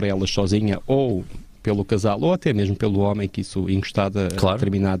ou por elas sozinha ou pelo casal, ou até mesmo pelo homem, que isso encostado a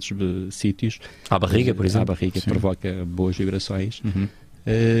determinados sítios, à barriga, por exemplo, à barriga, provoca boas vibrações.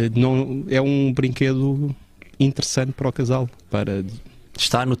 Não, é um brinquedo interessante para o casal.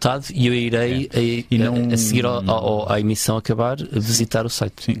 Está anotado e eu irei a seguir à emissão acabar visitar o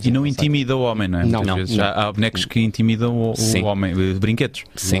site. Sim. E não intimida o homem, não é? Não. Vezes há bonecos que intimidam o homem, brinquedos.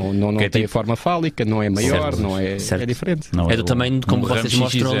 Sim. Não tem a forma fálica, não é maior, não é, é diferente. Não é do tamanho, como vocês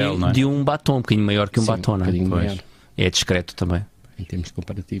mostram ali, de um batom, um bocadinho maior que um batom, não é? É discreto também. Em termos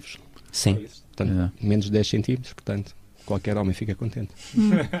comparativos. Sim. Portanto, menos de 10 centímetros, portanto, qualquer homem fica contente.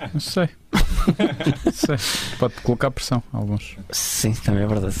 Não sei. Pode colocar pressão, alguns. Sim, também é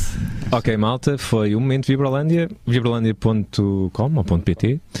verdade. Ok, malta, foi o momento Vibrolândia, vibrolândia.com ou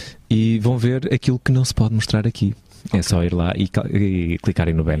 .pt, e vão ver aquilo que não se pode mostrar aqui. É só ir lá e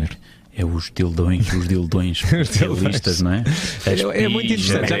clicarem no banner. É os dildões especialistas, não é? É muito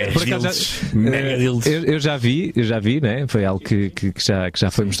interessante. Por acaso, eu já vi, né? Foi algo que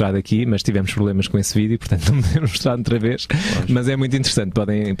já foi mostrado aqui, mas tivemos problemas com esse vídeo, portanto não podemos mostrar outra vez. Mas é muito interessante,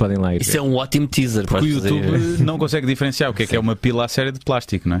 podem lá ir. Isso é um ótimo teaser. Porque o YouTube não consegue diferenciar o que é uma pila a série de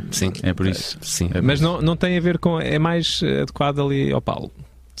plástico, não é? Sim. É por isso. Sim. Mas não tem a ver com. É mais adequado ali ao Paulo.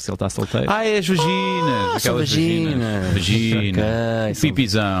 Se ele está solteiro. É as vaginas. Aquelas vaginas. Okay,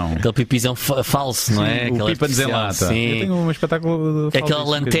 pipizão. Aquele pipizão falso, não é? O pipa-nos em lata. Sim. Eu tenho um espetáculo de aquela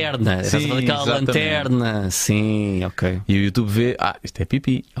lanterna. Sim, aquela lanterna. Sim, ok. E o YouTube vê, isto é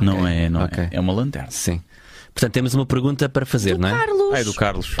pipi. Okay. Não é. É uma lanterna. Sim. Portanto, temos uma pergunta para fazer, não é? Carlos. É do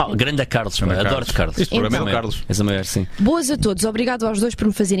Carlos. Grande Carlos, adoro-te, Carlos. Este programa é do Carlos. És a maior, sim. Boas a todos, obrigado aos dois por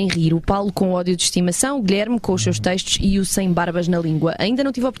me fazerem rir. O Paulo com ódio de estimação, o Guilherme com os seus textos e o sem barbas na língua. Ainda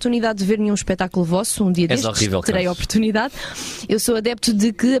não tive a oportunidade de ver nenhum espetáculo vosso, um dia destes horrível, terei a oportunidade. Eu sou adepto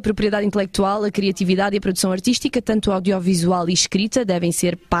de que a propriedade intelectual, a criatividade e a produção artística, tanto audiovisual e escrita, devem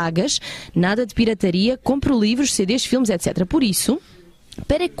ser pagas. Nada de pirataria, compro livros, CDs, filmes, etc. Por isso,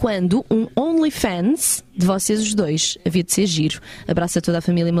 para quando um OnlyFans de vocês os dois? Havia de ser giro. Abraço a toda a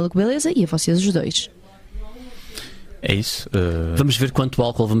família Maluco Beleza e a vocês os dois. É isso. Vamos ver quanto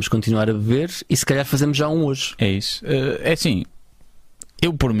álcool vamos continuar a beber e se calhar fazemos já um hoje. É isso. É assim,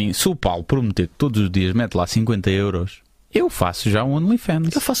 eu por mim, se o Paulo prometer que todos os dias mete lá 50 euros, eu faço já um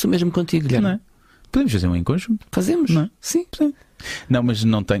OnlyFans. Eu faço o mesmo contigo, Guilherme. Não é? Podemos fazer um em conjunto. Fazemos? Não é? Sim. Não, mas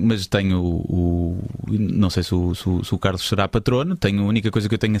não tenho, mas tenho não sei se o Carlos será patrono. A única coisa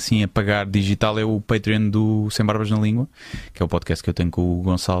que eu tenho assim a pagar digital é o Patreon do Sem Barbas na Língua, que é o podcast que eu tenho com o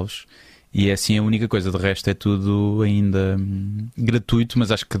Gonçalves. E é assim a única coisa, de resto é tudo ainda gratuito,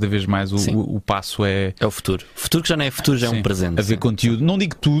 mas acho que cada vez mais o passo é o futuro. O futuro que já não é futuro, já é um presente. Haver conteúdo, não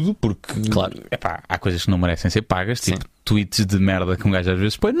digo tudo, porque claro. Há coisas que não merecem ser pagas, tipo tweets de merda que um gajo às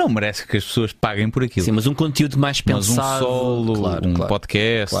vezes põe, não merece que as pessoas paguem por aquilo. Sim, mas um conteúdo mais pensado, mas um solo,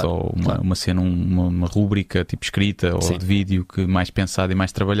 podcast, ou uma cena, uma rúbrica tipo escrita ou de vídeo que mais pensada e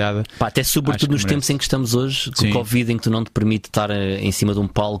mais trabalhada. Até sobretudo nos tempos em que estamos hoje, com o Covid, em que tu não te permite estar em cima de um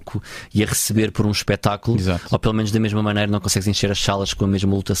palco e a receber por um espetáculo. Exato. Ou pelo menos da mesma maneira não consegues encher as salas com a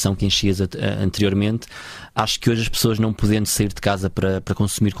mesma lotação que enchias anteriormente. Acho que hoje as pessoas, não podendo sair de casa para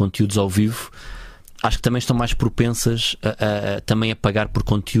consumir conteúdos ao vivo, acho que também estão mais propensas também a pagar por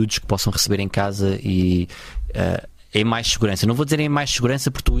conteúdos que possam receber em casa e em mais segurança. Não vou dizer em mais segurança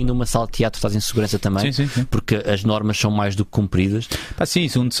porque tu indo a uma sala de teatro estás em segurança também, Sim. porque as normas são mais do que cumpridas. Sim,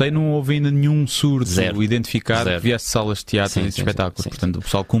 segundo sei, não houve ainda nenhum surdo identificado Zero. que viesse de salas de teatro e de espetáculos. sim. Portanto, o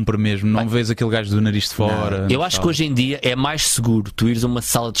pessoal cumpre mesmo. Não vês aquele gajo do nariz de fora. Eu acho que hoje em dia é mais seguro tu ires a uma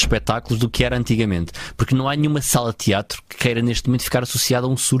sala de espetáculos do que era antigamente, porque não há nenhuma sala de teatro que queira neste momento ficar associada a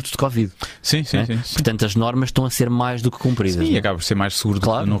um surto de Covid. Sim. Portanto, as normas estão a ser mais do que cumpridas. Sim, e acaba por ser mais seguro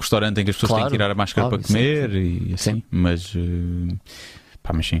Claro. num restaurante em que as pessoas têm que tirar a máscara para comer e assim. Sim. Mas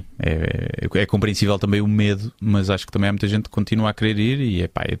sim, é compreensível também o medo, mas acho que também há muita gente que continua a querer ir e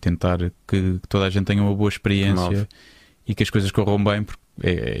é tentar que toda a gente tenha uma boa experiência e que as coisas corram bem, porque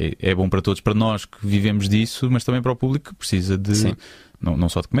é bom para todos, para nós que vivemos disso, mas também para o público que precisa de não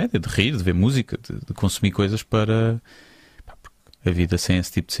só de comédia, de rir, de ver música, de consumir coisas para... A vida sem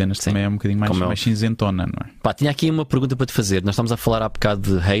esse tipo de cenas também é um bocadinho mais cinzentona, não é? Tinha aqui uma pergunta para te fazer. Nós estamos a falar há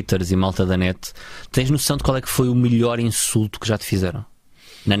bocado de haters e malta da net. Tens noção de qual é que foi o melhor insulto que já te fizeram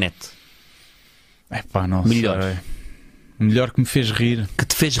na net? Não sei. O melhor que me fez rir. Que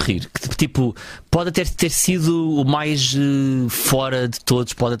te fez rir. Que tipo, pode até ter sido o mais fora de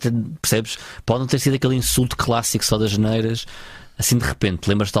todos. Percebes? Pode não ter sido aquele insulto clássico só das geneiras. Assim de repente,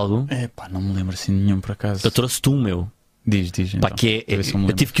 lembras-te de algum? Não me lembro assim nenhum por acaso. Eu trouxe-te um meu. Diz então.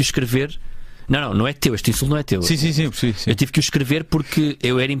 Eu tive que o escrever. Não é teu, este insulto não é teu. Sim, percebi. Eu tive que o escrever porque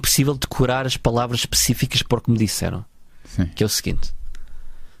era impossível decorar as palavras específicas para o que me disseram. Sim. Que é o seguinte: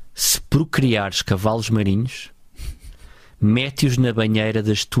 se procriares cavalos marinhos, mete-os na banheira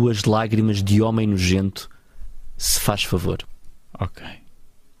das tuas lágrimas de homem nojento, se faz favor. Ok.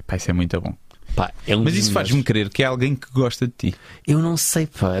 Isso é muito bom. Mas isso faz-me crer que é alguém que gosta de ti. Eu não sei,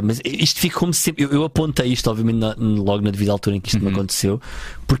 mas isto fica como sempre. Eu apontei isto, obviamente, logo na devida altura em que isto me aconteceu,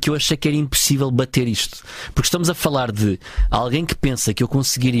 porque eu achei que era impossível bater isto. Porque estamos a falar de alguém que pensa que eu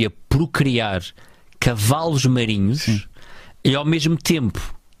conseguiria procriar cavalos marinhos e ao mesmo tempo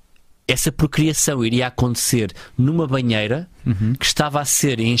essa procriação iria acontecer numa banheira que estava a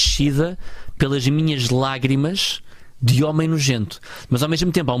ser enchida pelas minhas lágrimas de homem nojento. Mas ao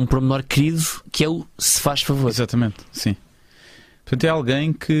mesmo tempo há um pormenor querido que é o se faz favor. Exatamente, sim. Portanto, é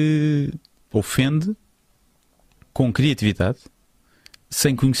alguém que ofende com criatividade,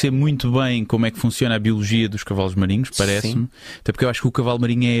 sem conhecer muito bem como é que funciona a biologia dos cavalos marinhos, parece-me. Até porque eu acho que o cavalo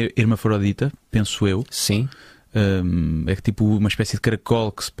marinho é hermafrodita, penso eu. Sim. É que tipo uma espécie de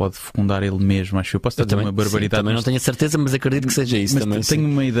caracol que se pode fecundar ele mesmo. Acho que eu posso estar a dizer uma barbaridade. Também não tenho a certeza, mas acredito que seja isso. Mas também, tenho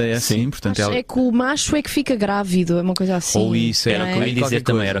uma ideia assim. Portanto, é que o macho é que fica grávido, é uma coisa assim. Ou isso era o que eu ia dizer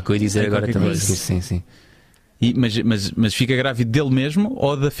também. Era o que eu ia dizer agora também. Sim. Mas fica grávido dele mesmo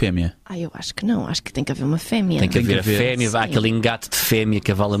ou da fêmea? Eu acho que não, acho que tem que haver uma fêmea. Tem que haver a fêmea, há aquele engate de fêmea,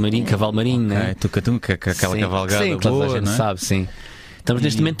 cavalo marinho, né? Aquela cavalgada sim, boa, a gente não é? sabe, sim. Estamos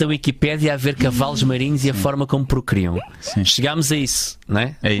neste momento na Wikipédia a ver cavalos marinhos e a forma como procriam. Sim. Chegámos a isso, não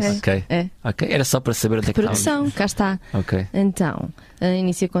é? É isso. Ok. Era só para saber onde é que produção, cá está. Ok. Então,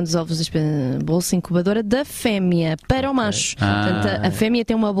 inicia quando os ovos bolsa incubadora da fêmea para o macho. Portanto, a fêmea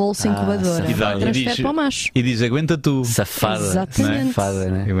tem uma bolsa incubadora. Transfere para o macho. E diz, aguenta tu. Safada. Exatamente.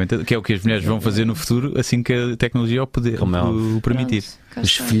 Safada, né? Que é o que as mulheres vão fazer no futuro assim que a tecnologia o permitir.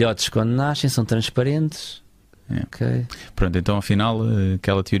 Os filhotes quando nascem são transparentes. Ok. Pronto, então afinal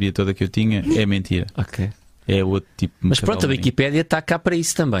aquela teoria toda que eu tinha é mentira. Ok. É outro tipo de Mas pronto, a Wikipédia está cá para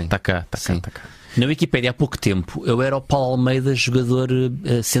isso também. Está cá. Na Wikipédia há pouco tempo eu era o Paulo Almeida, jogador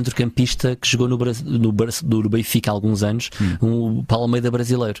centrocampista que jogou no Benfica há alguns anos, o Paulo Almeida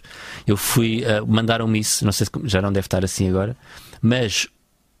brasileiro. Eu fui, mandaram-me isso, não sei se já não deve estar assim agora, mas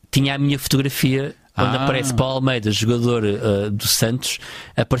tinha a minha fotografia. Quando aparece Paulo Almeida, jogador do Santos,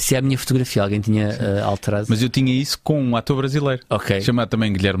 aparecia a minha fotografia. Alguém tinha alterado. Mas eu tinha isso com um ator brasileiro, chamado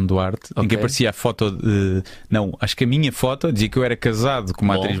também Guilherme Duarte, em que aparecia a foto de... Não, acho que a minha foto dizia que eu era casado com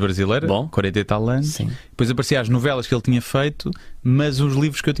uma atriz brasileira, 40 e tal anos. Sim. Depois aparecia as novelas que ele tinha feito, mas os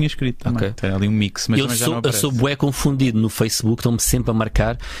livros que eu tinha escrito também. Tem ali um mix, mas eu sou bué confundido no Facebook, estão-me sempre a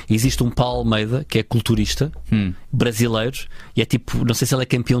marcar. Existe um Paulo Almeida que é culturista brasileiro e é tipo, não sei se ele é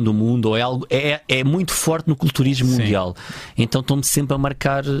campeão do mundo ou é algo, é muito forte no culturismo mundial. Então estão-me sempre a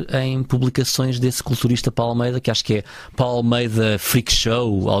marcar em publicações desse culturista Paulo Almeida, que acho que é Paulo Almeida Freak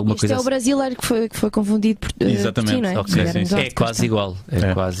Show, alguma coisa assim. É o brasileiro que foi confundido por ti, não é? É quase igual.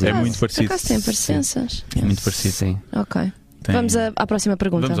 É muito parecido. Por acaso tem parecenças. É muito parecido. Sim. Ok. Vamos à próxima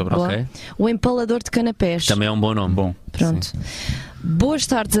pergunta. Vamos ao próximo. O empalador de canapés. Também é um bom nome. Bom. Pronto. Boas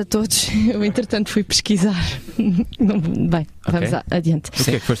tardes a todos. Eu, entretanto, fui pesquisar. Bem, vamos adiante. O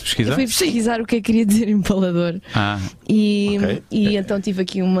que é que foste pesquisar? Eu fui pesquisar o que é que queria dizer empalador. E então tive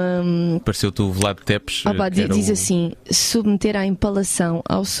aqui uma. Pareceu-te o Vlad Tepes. Diz assim: submeter à empalação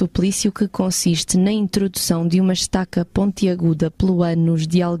ao suplício que consiste na introdução de uma estaca pontiaguda pelo ânus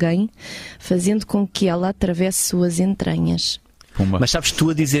de alguém, fazendo com que ela atravesse suas entranhas. Pumba. Mas sabes, tu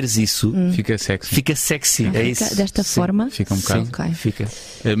a dizeres isso fica sexy. Fica sexy, é isso? Desta forma? Fica um bocado. Okay. Fica.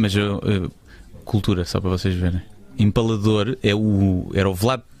 Mas cultura, só para vocês verem. Empalador era o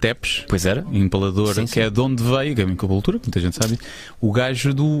Vlad Tepes. Pois era. Empalador, Sim, que é de onde veio, que é com cultura, muita gente sabe. O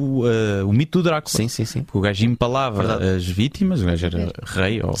gajo o mito do Drácula. Sim. Porque o gajo empalava as vítimas, o gajo era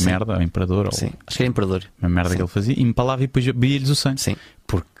rei, ou merda, ou imperador. Sim. Ou acho que era imperador. Uma merda que ele fazia, empalava e depois bebia-lhes o sangue. Sim.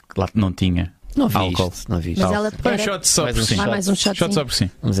 Porque lá não tinha. Não vi álcool. isto, não vi isto. Mas ela Um shot só por si. Mais um shot Shot só por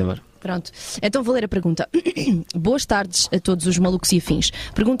si. Vamos embora. Pronto. Então vou ler a pergunta. Boas tardes a todos os malucos e afins.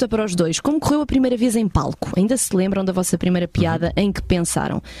 Pergunta para os dois: como correu a primeira vez em palco? Ainda se lembram da vossa primeira piada em que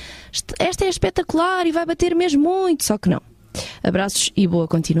pensaram: esta é espetacular e vai bater mesmo muito? Só que não. Abraços e boa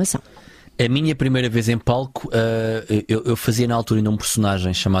continuação. A minha primeira vez em palco, eu fazia na altura ainda um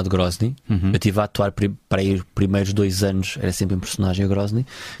personagem chamado Grozny. Eu estive a atuar para aí os primeiros 2 anos, era sempre em personagem a Grozny.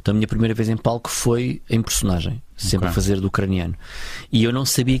 Então a minha primeira vez em palco foi em personagem, sempre a fazer do ucraniano. E eu não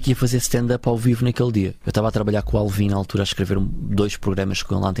sabia que ia fazer stand-up ao vivo naquele dia. Eu estava a trabalhar com o Alvin na altura, a escrever 2 programas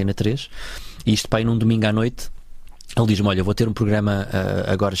com a Antena 3. E isto para ir num domingo à noite. Ele diz-me: olha, vou ter um programa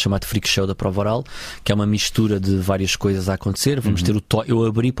agora chamado Freak Show da Prova Oral, que é uma mistura de várias coisas a acontecer. Vamos ter o Toy. Eu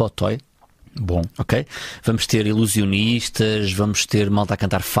abri para o Toy. Bom, ok? Vamos ter ilusionistas, vamos ter malta a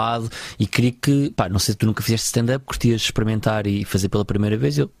cantar fado. E queria que, não sei se tu nunca fizeste stand-up, curtias experimentar e fazer pela primeira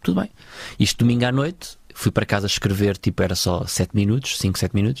vez. Eu, tudo bem. Isto domingo à noite, fui para casa escrever, era só 7 minutos, 5,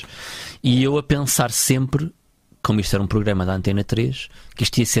 7 minutos. E eu a pensar sempre, como isto era um programa da Antena 3, que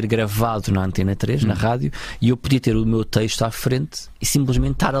isto ia ser gravado na Antena 3, na rádio, e eu podia ter o meu texto à frente e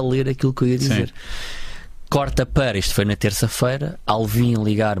simplesmente estar a ler aquilo que eu ia dizer. Sim. Corta para, isto foi na terça-feira, Alvin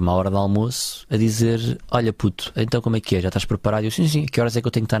ligar-me à hora do almoço a dizer: olha puto, então como é que é? Já estás preparado? Eu, sim, que horas é que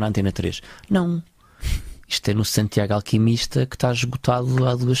eu tenho que estar na Antena 3? Não, isto é no Santiago Alquimista, que está esgotado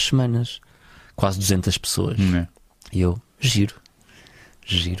há 2 semanas. Quase 200 pessoas. E eu, giro,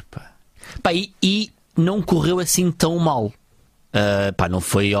 pá. E não correu assim tão mal. Não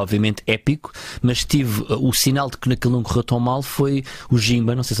foi obviamente épico, mas tive o sinal de que naquilo não correu tão mal. Foi o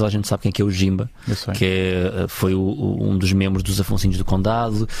Jimba, não sei se a gente sabe quem que é o Jimba, que foi um dos membros dos Afonsinhos do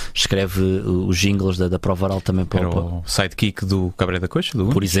Condado, escreve os jingles da Prova Oral também para o sidekick do Cabré da Coxa,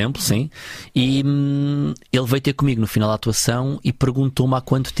 por exemplo, sim. E ele veio ter comigo no final da atuação e perguntou-me há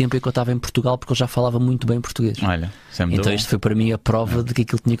quanto tempo é que eu estava em Portugal, porque eu já falava muito bem português. Olha, então isto foi para mim a prova de que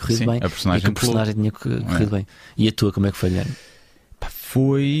aquilo tinha corrido bem, e que o personagem tinha corrido bem. E a tua, como é que foi, Guilherme?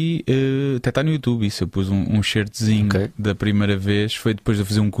 Foi, até está no YouTube isso, eu pus um shirtzinho da primeira vez. Foi depois de eu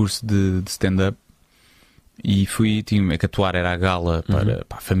fazer um curso de stand-up. E tinha que atuar, era a gala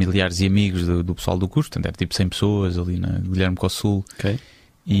para familiares e amigos do pessoal do curso. Portanto, era tipo 100 pessoas ali na Guilherme Cossul.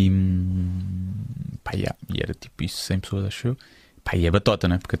 E era tipo isso, 100 pessoas, acho eu. E é batota,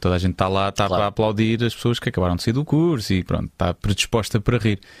 né? Porque toda a gente está lá, para aplaudir as pessoas que acabaram de sair do curso e pronto, está predisposta para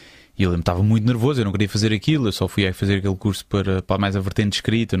rir. E eu estava muito nervoso, eu não queria fazer aquilo, eu só fui a fazer aquele curso para mais a vertente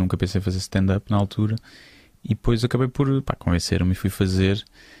escrita, eu nunca pensei em fazer stand-up na altura. E depois acabei por convencer-me e fui fazer.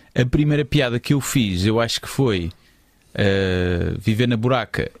 A primeira piada que eu fiz, eu acho que foi viver na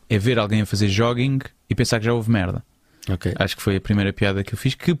buraca é ver alguém a fazer jogging e pensar que já houve merda. Acho que foi a primeira piada que eu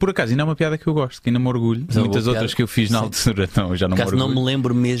fiz, que por acaso ainda é uma piada que eu gosto, que ainda me orgulho. Muitas outras que eu fiz na altura, não, já não me orgulho. Não me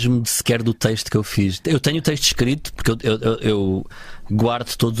lembro mesmo sequer do texto que eu fiz. Eu tenho o texto escrito, porque eu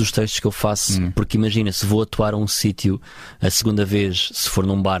guardo todos os textos que eu faço, porque imagina, se vou atuar a um sítio a segunda vez, se for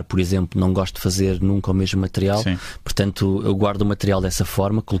num bar, por exemplo, não gosto de fazer nunca o mesmo material. Portanto, eu guardo o material dessa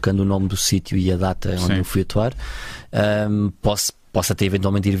forma, colocando o nome do sítio e a data onde eu fui atuar. Posso até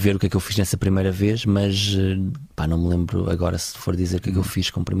eventualmente ir ver o que é que eu fiz nessa primeira vez, mas não me lembro agora. Se for dizer o que é que eu fiz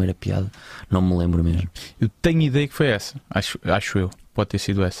com a primeira piada, não me lembro mesmo. Eu tenho ideia que foi essa, acho eu. Pode ter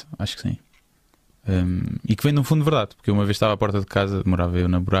sido essa, acho que sim. E que vem de um fundo de verdade, porque uma vez estava à porta de casa, morava eu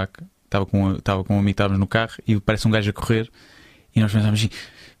na buraca, estava com um amigo, estávamos no carro e parece um gajo a correr e nós pensámos assim: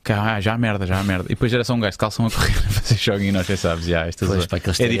 já há merda. E depois era só um gajo de calção a correr a fazer joguinho e nós pensávamos: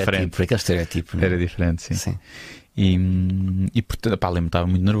 é diferente. Por aquele estereotipo, era diferente, sim. E portanto, lembro-me, estava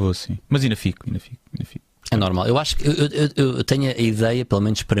muito nervoso, sim. Mas ainda fico. É normal. Eu acho que eu tenho a ideia, pelo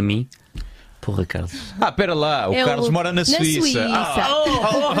menos para mim, Porra, Carlos. Pera lá, o É Carlos o- mora na Suíça.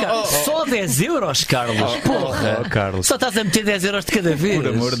 Só 10 euros, Carlos. Porra. Carlos. Só estás a meter 10 euros de cada vez. Por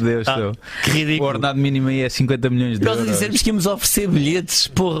amor de Deus, que o ridículo. ordenado mínimo aí é 50 milhões de Nós a euros. dizermos que íamos oferecer bilhetes,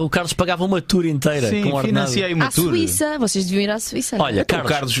 porra, o Carlos pagava uma tour inteira. Sim, com ordenado. financiei uma À tour. Suíça, vocês deviam ir à Suíça. não é? Olha, O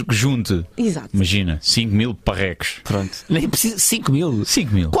Carlos. Carlos junte, Exato. imagina, 5 mil parrecos. Pronto. Nem precisa. 5 mil.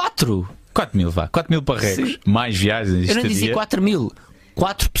 5 mil. 4. 4 mil, vá. 4 mil parrecos. Sim. Mais viagens. Eu não dizia estadia. 4 mil.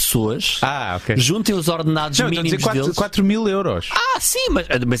 4 pessoas. Ok. Juntem os ordenados Não, estou a dizer mínimos deles. 4 mil euros. Sim,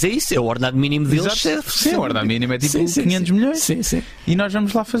 mas é isso. É o ordenado mínimo deles. Exato. Sim, o ordenado mínimo é tipo Sim, 500 milhões. Sim, sim. E nós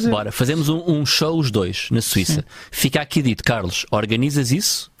vamos lá fazer. Bora, fazemos um show os dois na Suíça. Fica aqui dito, Carlos, organizas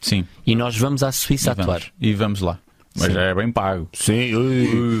isso Sim. e nós vamos à Suíça atuar. E vamos lá. Mas Sim. já é bem pago.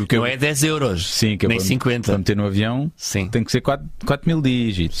 Sim, que não eu- é 10 euros, Sim, que eu nem vou- 50. Para meter no avião Sim. tem que ser 4 mil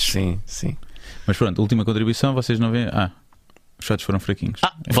dígitos. Sim, sim. Mas pronto, última contribuição, vocês não veem. Os shots foram fraquinhos.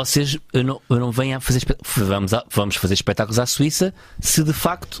 Vocês eu não venho a fazer vamos fazer espetáculos à Suíça se de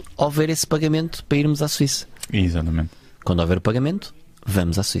facto houver esse pagamento para irmos à Suíça. Exatamente. Quando houver o pagamento,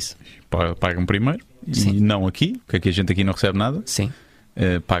 vamos à Suíça. Pagam primeiro Sim. e não aqui, porque aqui a gente aqui não recebe nada. Sim,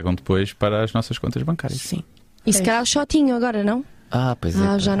 Pagam depois para as nossas contas bancárias. sim. E se calhar o shotinho agora, não? Pois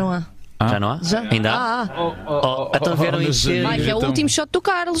é. Já não há. Já não há? Já? Ainda há? Então vieram meus encher. amigos. Que é o Então- último shot do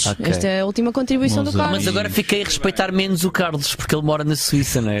Carlos. Ok. Esta é a última contribuição Meus do Carlos. Mas agora fiquei a respeitar menos o Carlos porque ele mora na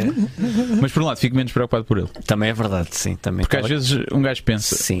Suíça, não é? Mas por um lado, fico menos preocupado por ele. Também é verdade, sim. Também Porque estava- às vezes um gajo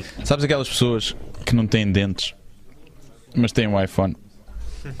pensa, Sim, sabes aquelas pessoas que não têm dentes, mas têm um iPhone?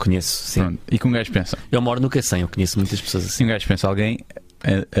 conheço, sim. Pronto. E que um gajo pensa, Eu moro no Cacém, eu conheço muitas pessoas assim. se um gajo pensa alguém,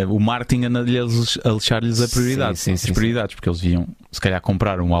 o marketing anda-lhe a lixar-lhes a prioridade. Sim, sim, as sim, prioridades, porque eles iam se calhar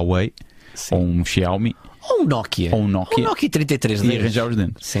comprar um Huawei Sim. ou um Xiaomi Ou um Nokia. ou um Nokia Um Nokia 33 e deles. arranjar os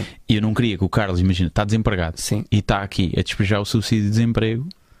dentes. Sim. E eu não queria que o Carlos, imagina, está desempregado Sim. e está aqui a despejar o subsídio de desemprego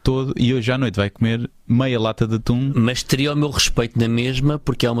todo e hoje à noite vai comer meia lata de atum. Mas teria o meu respeito na mesma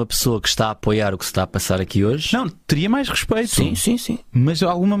porque é uma pessoa que está a apoiar o que se está a passar aqui hoje. Não, teria mais respeito, Sim, sim, sim. mas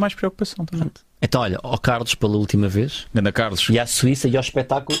alguma mais preocupação também. Então, olha, ao Carlos pela última vez Ganda Carlos, e à Suíça e ao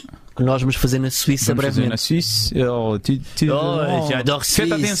espetáculo que nós vamos fazer na Suíça vamos fazer brevemente. na Suíça. J'adore Faites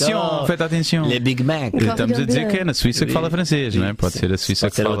Suisse. atenção, faites atenção. Le Big Mac. Estamos a dizer que é na Suíça que fala francês, não é? Pode ser a Suíça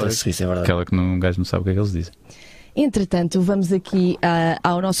Pode que ser fala outra Suíça, é verdade. aquela que um gajo não sabe o que é que eles dizem. Entretanto, vamos aqui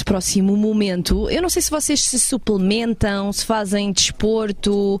ao nosso próximo momento. Eu não sei se vocês se suplementam, se fazem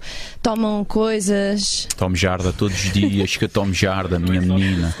desporto, tomam coisas. Tomo jarda todos os dias, que eu tomo jarda, minha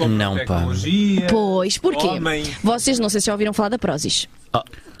menina. Não, pá. Tecnologia, Pois, porquê? homem. Vocês não sei se já ouviram falar da Prozis.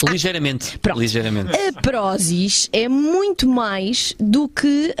 Ligeiramente. Pronto. Ligeiramente. A Prozis é muito mais do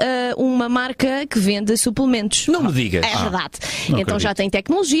que uma marca que vende suplementos. Não me digas. É verdade. não Então já acredito. tem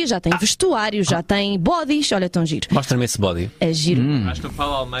tecnologia, já tem vestuário, já tem bodies. Olha, tão giro. Mostra-me esse body. É giro. Acho que o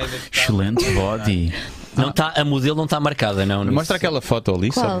Paulo Almeida que está- Excelente body. Não tá, a modelo não está marcada, não. nisso. Mostra aquela foto ali,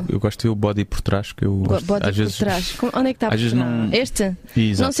 Qual? sabe? Eu gosto de ver o body por trás, que eu gosto, Body às por vezes. trás. Onde é que está por às vezes trás? não- Este?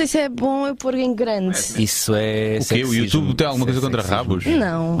 Exato. Não sei se é bom eu pôr em grande. Isso é. O quê? O sexismo. YouTube tem alguma coisa Isso é contra sexismo. rabos?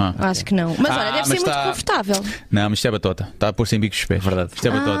 Não, acho que não. Mas olha, deve ser mas muito está- confortável. Não, mas isto é batota. Está a pôr-se em bicos dos pés. Verdade. Isto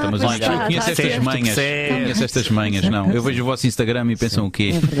é batota, mas pois olha, está, eu conheço está a estas ser. manhas. Percebe. Eu conheço estas manhas, não. Eu vejo o vosso Instagram e pensam o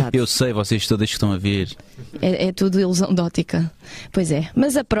quê? É verdade. Eu sei, vocês todas que estão a ver. É tudo ilusão de ótica. Pois é.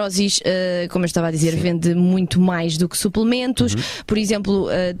 Mas a Prozis, como eu estava a dizer, vende muito mais do que suplementos. Por exemplo,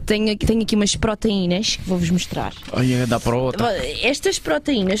 tenho aqui umas proteínas que vou-vos mostrar. Olha, dá para outra. Estas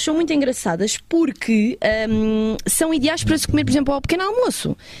proteínas são muito engraçadas porque são ideais para se comer, por exemplo, ao pequeno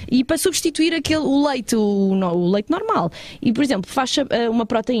almoço e para substituir o leite, o leite normal. E, por exemplo, faz uma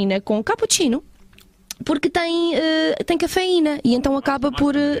proteína com cappuccino. Porque tem cafeína e então acaba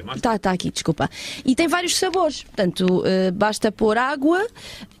por. Está aqui, desculpa. E tem vários sabores. Portanto, basta pôr água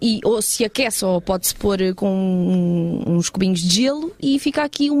ou se aquece ou pode-se pôr com uns cubinhos de gelo e fica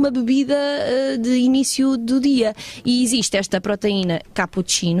aqui uma bebida de início do dia. E existe esta proteína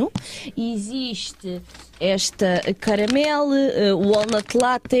cappuccino, existe esta caramelo, o walnut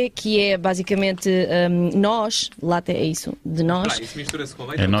latte, que é basicamente noz. Latte é isso, de noz. Isso mistura-se com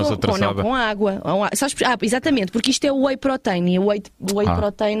leite. É noz Não, atraçada. com água. Sabes, exatamente, porque isto é o whey protein e o whey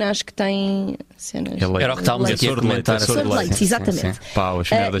protein acho que tem cenas. É leite. Era o que estávamos É aqui a soro de leite, comentar. é soro de Soro de leite, Sim, exatamente. sim, sim. Pá, as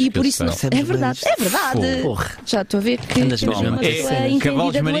merdas E que por eu isso não. sei. É verdade, é verdade. Porra. Já estou a ver que Andas temos mesmo uma a pessoa É,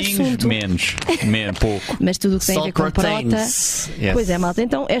 cavalos entendida do marinhos, assunto. menos. Pouco. Mas tudo o que tem a ver Salt com prota. proteins. Yes. Pois é, malta.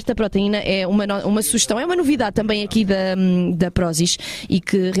 Então, esta proteína é uma sugestão, é uma novidade também aqui da Prozis e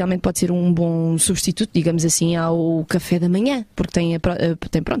que realmente pode ser um bom substituto, digamos assim, ao café da manhã, porque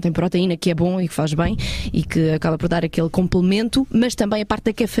tem proteína que é bom e que faz bem e que acaba por dar aquele complemento, mas também a parte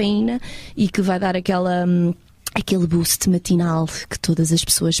da cafeína e que vai dar aquela aquele boost matinal que todas as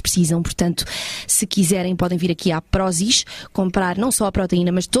pessoas precisam. Portanto, se quiserem, podem vir aqui à Prozis, comprar não só a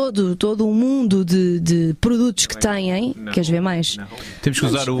proteína, mas todo um mundo de produtos que têm. Queres ver mais? Não. Temos que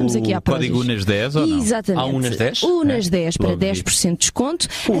usar Vamos aqui à o código Prozis. UNAS10 ou não? Exatamente. Há UNAS 10? UNAS 10 para Logo vi. 10% de desconto.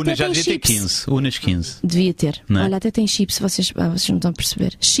 O Até UNAS já tem devia ter chips. 15. UNAS 15. Devia ter. Não é? Olha, até tem chips, vocês não estão a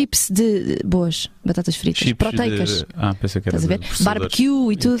perceber. Chips de boas, batatas fritas, Chips proteicas. pensei que era Estás a ver? de processadores.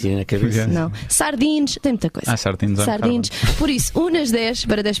 Barbecue e tudo. Tinha na cabeça. Não. Sardines, tem muita coisa. Sardines. Por isso, UNAS 10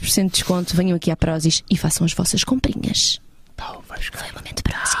 para 10% de desconto. Venham aqui à Prozis e façam as vossas comprinhas. Vai jogar. Foi o momento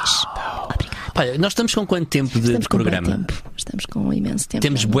Prozis. Obrigada. Olha, nós estamos com quanto tempo de Estamos com programa? bué tempo. Estamos com imenso tempo.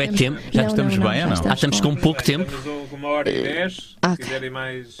 Temos bué tempo? Já estamos bem ou não? Estamos com pouco tempo. Estamos com 1h10. Se Ok. quiserem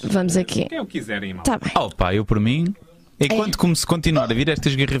mais. Vamos aqui. É o que quiserem, mal. Tá bem. Eu por mim. Enquanto como se continuar a vir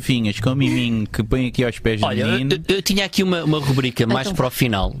estas garrafinhas com miminho que põe aqui aos pés do Olha, menino. eu tinha aqui uma rubrica mais Então. para o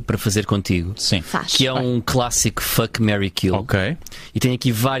final para fazer contigo. Sim. Faz. Que é um clássico Fuck, Marry, Kill. Ok. E tem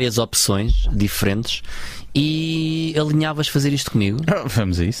aqui várias opções diferentes. E alinhavas fazer isto comigo?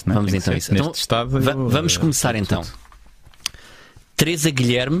 Vamos a isso, não é? Vamos Tem que então a ser. isso. Neste Então, estado. vamos começar então. Teresa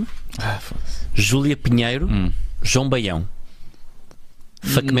Guilherme, Foda-se. Júlia Pinheiro, João Baião.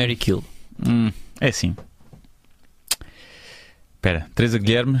 Fuck, Marry, Kill. É assim. Espera, Teresa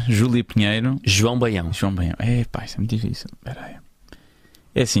Guilherme, Júlia Pinheiro, João Baião. João Baião. Pá, isso é muito difícil. Espera aí.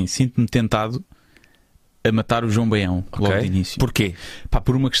 É assim, sinto-me tentado a matar o João Baião logo de início. Porquê? Pá,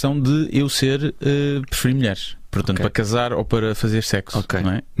 por uma questão de eu preferir mulheres. Portanto, Ok. para casar ou para fazer sexo. Ok.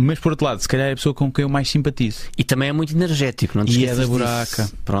 Não é? Mas por outro lado, se calhar é a pessoa com quem eu mais simpatizo. E também é muito energético, não te E é esqueças da disso.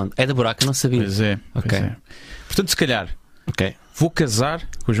 buraca. Pronto, é da buraca, não sabia. Pois é. Ok. Pois é. Portanto, se calhar, Ok. vou casar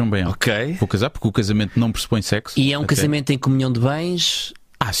com o João Baião. Ok. Vou casar porque o casamento não pressupõe sexo. E é um Até. casamento em comunhão de bens.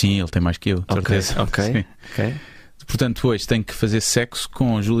 Sim, ele tem mais que eu, de Ok, certeza. ok. Sim. Ok. Portanto, hoje tenho que fazer sexo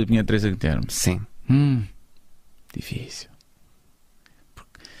com a Júlia Pinheiro e Teresa Guilherme. Sim. Difícil.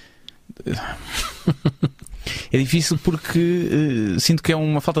 É difícil porque sinto que é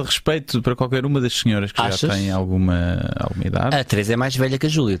uma falta de respeito para qualquer uma das senhoras que Achas? já têm alguma idade. A Teresa é mais velha que a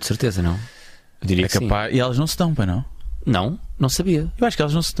Júlia, de certeza, não? Eu diria É que sim. capaz. E elas não se dão, para não? Não, não sabia. Eu acho que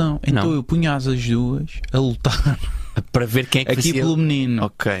elas não se dão. Então Não. eu punha-as as duas a lutar Para ver quem é que aqui fazia... pelo menino.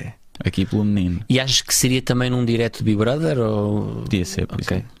 Ok. Aqui pelo menino. E achas que seria também num direto de Big Brother? Ou... Podia ser, por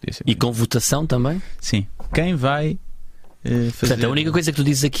Ok. exemplo. Podia ser. E com votação também? Sim. Quem vai fazer... Portanto, a única coisa que tu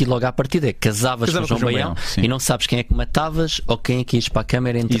dizes aqui logo à partida é que casavas Casava com o João Baião sim. e não sabes quem é que matavas ou quem é que ias para a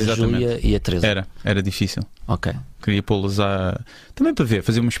câmara entre Exatamente. a Júlia e a Teresa. Era difícil. Ok, Queria pô-las também para ver,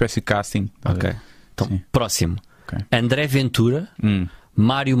 fazer uma espécie de casting. Tá a ok. ver? Então, Sim. próximo. Ok. André Ventura,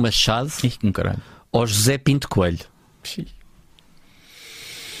 Mário Machado Ih, com caralho. ou José Pinto Coelho?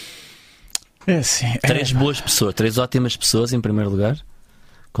 É assim. Três boas pessoas, três ótimas pessoas em primeiro lugar,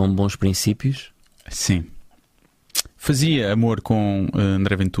 com bons princípios. Sim. Fazia amor com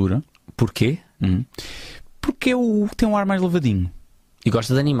André Ventura. Porquê? Porque tem um ar mais lavadinho. E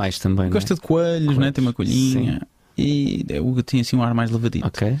gosta de animais também. Gosta de coelhos, né? Tem uma coelhinha. Sim. E o tinha assim um ar mais lavadinho.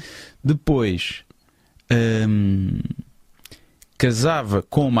 Ok. Depois casava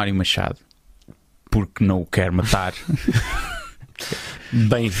com o Mário Machado porque não o quer matar.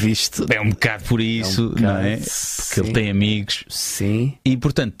 Bem visto. É um bocado por isso, bocado, não é? sim. Porque ele tem amigos. Sim. E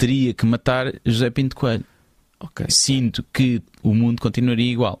portanto teria que matar José Pinto Coelho. Ok. Sinto que o mundo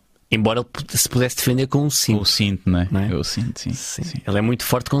continuaria igual. Embora ele se pudesse defender com um cinto. O cinto, não é? Não é? Eu sinto, sim. Sim. Sim. Ele é muito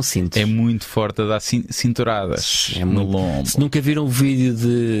forte com cintos. É muito forte a dar cintouradas É no muito- lombo. Se nunca viram o vídeo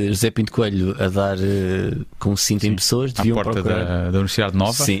de José Pinto Coelho a dar com cinto em pessoas, À deviam porta procurar. da Universidade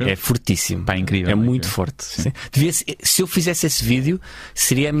Nova. Sim, acho eu. é fortíssimo. Pá, incrível, É não é? muito forte. Sim. Se eu fizesse esse vídeo,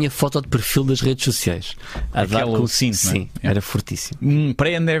 seria a minha foto de perfil das redes sociais. A dar Aquela com o cinto, não é? Sim, era fortíssimo.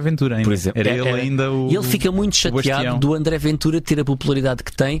 Pré-André Ventura ainda. Por exemplo, Era ele ainda o. E ele fica muito o chateado bastião. do André Ventura ter a popularidade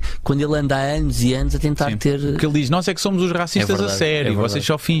que tem quando ele anda há anos e anos a tentar Sim. ter. Porque ele diz: nós é que somos os racistas É verdade, a sério. é verdade. Vocês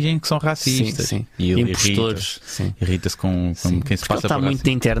só fingem que são racistas. Sim, sim. E ele Impostores. Sim. irrita-se com Sim. quem se Porque ele passa está por muito racista.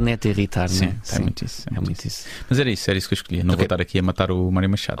 na internet a irritar, Sim, não é? é muito isso. É muito isso. Mas era isso que eu escolhia. Não Ok. vou estar aqui a matar o Mário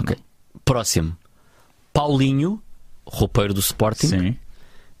Machado. Ok. Próximo. Paulinho, roupeiro do Sporting. Sim.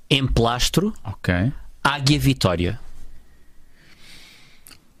 Emplastro, Ok. Águia Vitória.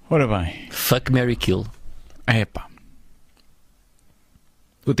 Ora bem. Fuck, Marry, Kill. Epá.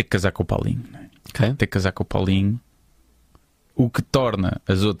 Vou ter que casar com o Paulinho. Não é? Ok? Ter que casar com o Paulinho. O que torna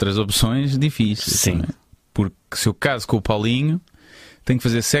as outras opções difíceis. Sim. não é? Porque se eu caso com o Paulinho, tenho que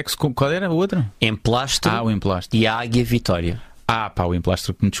fazer sexo com. Qual era a outra? Emplastro O emplastro. e a Águia Vitória. Pá, o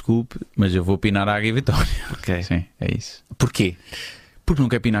emplastro que me desculpe, mas eu vou pinar a Águia Vitória. Ok. Sim, é isso. Porquê? Porque não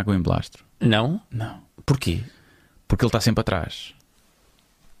quer pinar com o emplastro. Não? Não. Porquê? Porque ele está sempre atrás.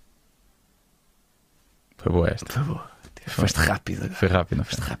 Foi boa esta. Foi boa. Foste rápido. Foi rápido, não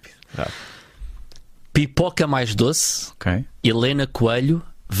foi? Foste rápido. Pipoca mais doce. Ok. Helena Coelho,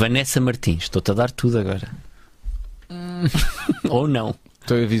 Vanessa Martins. Estou-te a dar tudo agora. Ou não.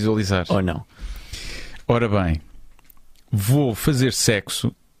 Estou a visualizar. Ou não. Ora bem, vou fazer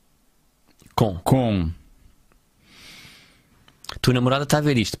sexo com... Tua namorada está a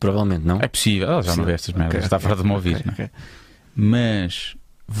ver isto, provavelmente, não? É possível, ela já não vê estas merdas, está fora de me ouvir. Ok. Mas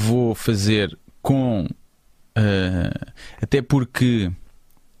vou fazer com... até porque...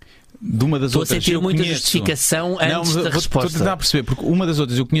 De uma das Estou a outras sentir eu muita conheço... justificação antes da Estou a resposta. tentar perceber, porque uma das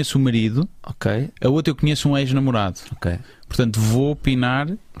outras eu conheço o marido, Ok, a outra eu conheço um ex-namorado. ok. Portanto, vou opinar,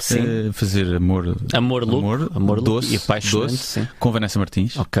 Sim. fazer amor Amor doce, e apaixonante, doce sim. com Vanessa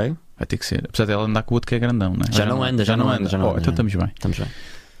Martins. Ok. Vai ter que ser. Apesar dela andar com o outro que é grandão, não é? Já não anda. Então estamos bem. Estamos bem.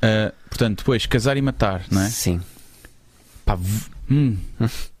 Portanto, depois, casar e matar, não é? Sim. Pá,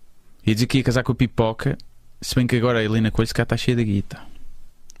 ia dizer que ia casar com a Pipoca, se bem que agora a Helena Coelho se calhar está cheia de guita.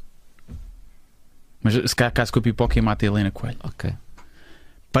 Mas se calhar caso com a Pipoca e mata a Helena Coelho. Ok.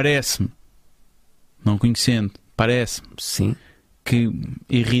 Parece-me, não conhecendo, parece-me Sim. que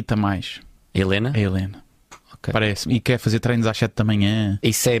irrita mais Helena? a Helena. Ok. Parece-me. E quer fazer treinos às 7 da manhã.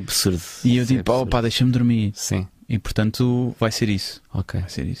 Isso é absurdo. E eu Isso é tipo, absurdo. pá, deixa-me dormir. Sim. E portanto vai ser isso. Ok. Vai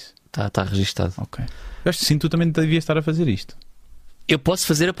ser isso. Está registado. Ok. Eu acho que sim, tu também devias estar a fazer isto. Eu posso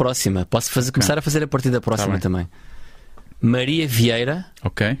fazer a próxima. Começar a fazer a partir da próxima bem. também. Maria Vieira,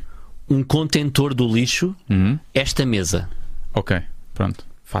 Ok? um contentor do lixo, Uhum. esta mesa. Ok. Pronto.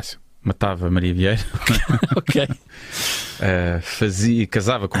 Fácil. Matava a Maria Vieira. Ok.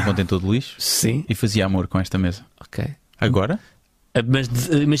 Casava com um contentor de lixo Sim. e fazia amor com esta mesa. Ok. Agora? Mas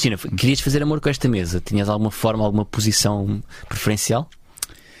imagina, querias fazer amor com esta mesa? Tinhas alguma forma, alguma posição preferencial?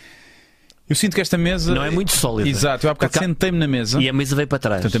 Eu sinto que esta mesa... Não é muito sólida. Exato. Eu há bocado Porque- sentei-me na mesa. E a mesa veio para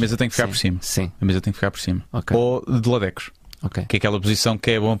trás. Portanto, a mesa tem que ficar Sim, por cima. Sim. A mesa tem que ficar por cima. Ok. Ou de ladecos. Ok. Que é aquela posição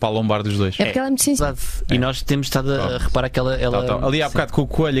que é bom para a lombar dos dois. É porque ela é muito sensível. Verdade. E nós temos estado a reparar que ela. Tá. Ali há Sim. bocado com o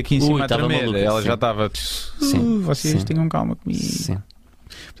coelho aqui em cima a estava tremer. maluca, Ela sim. já estava. Sim. Vocês Sim. tenham calma comigo. Sim.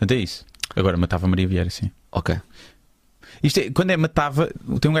 Portanto, é isso. Agora matava a Maria Vieira, sim. Ok. Isto é, quando é matava,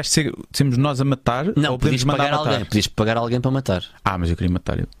 tem um gajo de sermos nós a matar Não, ou podias podemos mandar pagar matar? alguém. Podias pagar alguém para matar. Mas eu queria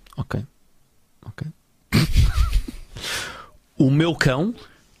matar ele. Ok. Ok. O meu cão,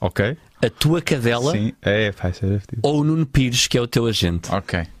 Ok? a tua cadela Sim. Vai ser divertido. ou o Nuno Pires, que é o teu agente.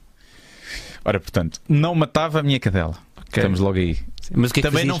 Ok. Ora, portanto, não matava a minha cadela. Estamos logo aí. Mas o que é que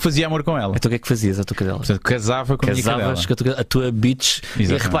Também fazias? não fazia amor com ela. Então o que é que fazias a tua cadela? Portanto, casava com a minha cadela. Casavas com a tua, a tua bitch. E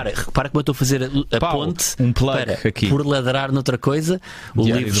Exatamente. repara como eu estou a fazer a Pau, ponte um plug para, aqui. por ladrar noutra coisa, o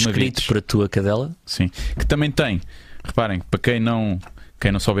Diário livro de uma escrito bitch. para a tua cadela. Sim. Que também tem. Reparem, para quem não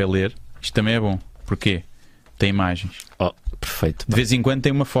souber ler, isto também é bom. Porquê? Tem imagens. Oh, perfeito. De vez em quando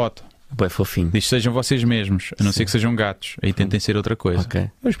tem uma foto. Bem fofinho. Diz que sejam vocês mesmos, a não ser que sejam gatos. Aí tentem ser outra coisa. Ok.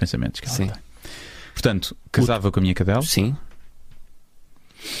 É os pensamentos que ela Sim. tem. Portanto, casava com a minha cadela. Sim.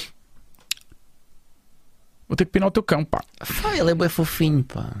 Vou ter que pinar o teu cão, pá. Ele é bem fofinho,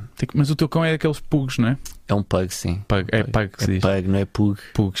 pá. Mas o teu cão é aqueles pugs, não é? É um pug, sim. É pug que se É diz. pug, não é pug.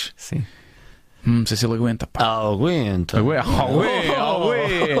 Pugs. Sim. Não sei se ele aguenta, pá. Aguenta.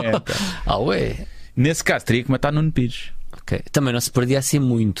 Aguenta. Ué. Nesse caso, teria que matar Nuno Pires. Ok. Também não se perdia assim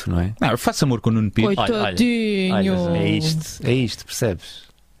muito, não é? Não, eu faço amor com o Nuno Pires. Coitadinho. Olha, é isto,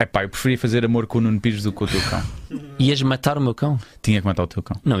 percebes? É pá, eu preferia fazer amor com o Nuno Pires do que com o teu cão. Ias matar o meu cão? Tinha que matar o teu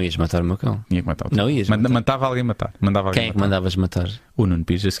cão. Não ias matar o meu cão. Tinha que matar o teu Não cão. ias matar. Mandava alguém matar. Mandava alguém Quem é que matar. mandavas matar? O Nuno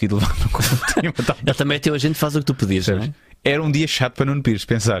Pires, a seguir de levar no cu. Tinha que matar. Ele também é teu agente, faz o que tu pedias, não é? Era um dia chato para Nuno Pires,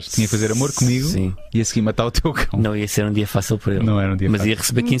 pensaste. Tinha que fazer amor comigo Sim. e a seguir matar o teu cão. Não ia ser um dia fácil para ele. Não era um dia Mas fácil. ia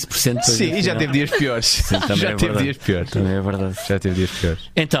receber 15% depois Sim, no e já final. teve dias piores. Sim, também Já é teve verdade. dias piores. Também é verdade. Já teve dias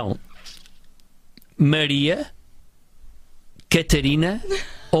piores. Então, Maria, Catarina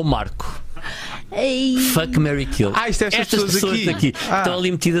ou Marco? Ei. Fuck, Mary Kill. Isto é estas Estas pessoas aqui estão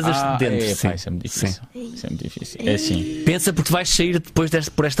ali metidas dentro. Isso Sim. é muito difícil. Sim. Isso é muito difícil. É assim. Pensa porque vais sair depois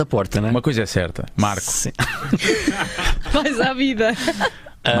por esta porta, não é? Uma coisa é certa. Marco. Sim. Vais à vida.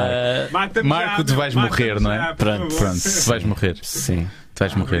 Mata-me Marco, já, tu vais mata-me morrer, não é? já, por Pronto, favor. Pronto, tu vais morrer. Sim. Tu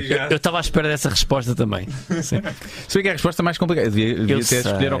vais morrer. Obrigado. Eu estava à espera dessa resposta também. Sim. Sei que é a resposta mais complicada. Devia ter sei,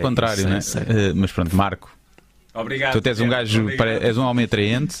 escolher ao contrário, eu né? sei. Mas pronto, Marco. Obrigado. Tu até és um gajo, Obrigado. és um homem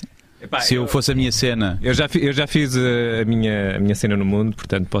atraente. Epá, Se eu fosse a minha cena. Eu já fiz a minha cena no mundo,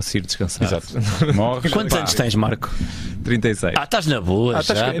 portanto posso ir descansar. Exato. Morres. Quantos anos tens, Marco? 36. Estás na boa,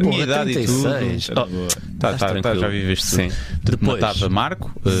 estás já. com a minha Porra, idade e tudo. 36. Tá, estás tá, tranquilo. já viveste tudo. Sim. Depois. Matava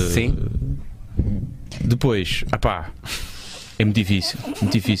Marco. Sim. Depois, é muito difícil.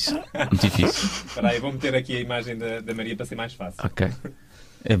 Muito difícil. Muito difícil. Espera aí, vou meter aqui a imagem da Maria para ser mais fácil. Ok.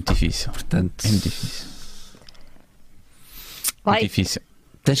 É muito difícil. Portanto, É muito difícil. Vai. Difícil.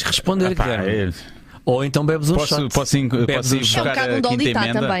 Tens que responder, Epá, Guilherme. Ou então bebes um shot. Posso ir Bebes um buscar shot. É um bocado a um quinta dolitá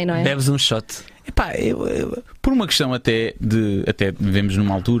emenda? também, não é? Bebes um shot. Epá, por uma questão até vivemos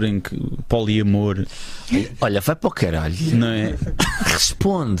numa altura em que poliamor, Olha, vai para o caralho. não é?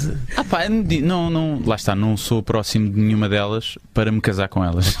 Responde. Pá, não, lá está, não sou próximo de nenhuma delas para me casar com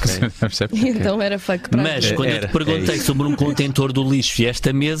elas. Percebe? Então era fuck para Mas mim. quando eu te perguntei sobre um contentor do lixo e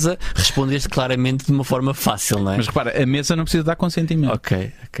esta mesa, respondeste claramente de uma forma fácil, não é? Mas repara, a mesa não precisa dar consentimento.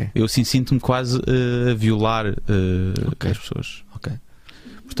 Ok. Eu sim sinto-me quase a violar Ok. as pessoas. Ok.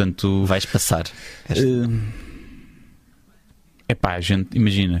 Portanto, Vais passar. epá, a gente,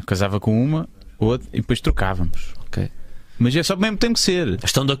 imagina, casava com uma, outra e depois trocávamos. Ok. Mas é só mesmo tem que ser.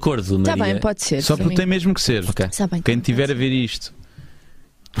 Estão de acordo, Maria? Está bem, pode ser. Só porque tem mesmo que ser. Ok. Está bem. Quem tiver a ver isto,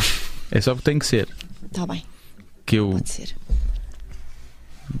 é só porque tem que ser. Está bem, Que eu. pode ser.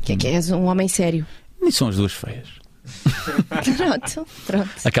 Que é que és um homem sério. Nem são as duas feias. Pronto.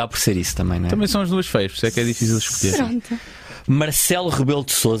 Acaba por ser isso também, não é? Também são as duas feias, por isso é que é difícil de escolher. Pronto. Marcelo Rebelo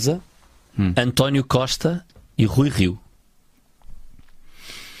de Sousa, António Costa e Rui Rio.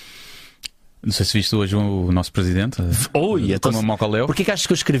 Não sei se viste hoje o nosso presidente. Oi, como a Mocoléu. Porquê que achas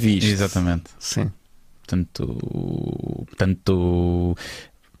que eu escrevi isto? Exatamente. Sim. Portanto.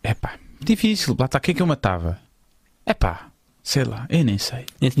 Epá, difícil. Lá está. Quem é que eu matava? Epá, sei lá, eu nem sei.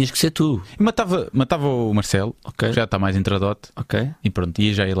 Nem tinhas que ser tu. Eu matava o Marcelo, Ok. que já está mais entradote. Ok. E pronto,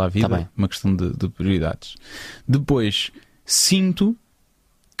 ia já ir lá a vida. Tá bem. Uma questão de prioridades. Depois, sinto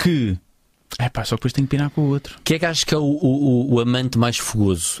que. Epá, só depois tenho que pinar com o outro. Quem é que achas que é o amante mais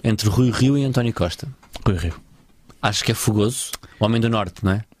fogoso entre Rui Rio e António Costa? Rui Rio. Acho que é fogoso. O homem do Norte,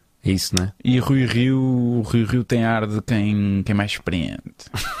 não é? É isso, não é? E o Rui Rio tem ar de quem é mais experiente.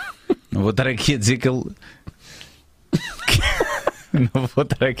 Não vou estar aqui a dizer que ele. Não vou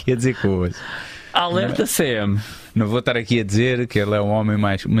estar aqui a dizer coisas. Alerta CM. Não vou estar aqui a dizer que ele é um homem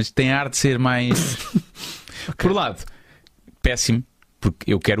mais. Mas tem ar de ser mais. Por lado, péssimo.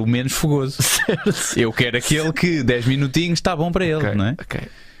 Porque eu quero o menos fogoso. Eu quero aquele que 10 minutinhos está bom para ele, não é? Ok.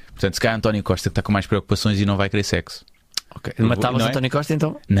 Portanto, se calhar António Costa que está com mais preocupações e não vai querer sexo. Ok. Matavas Não é? António Costa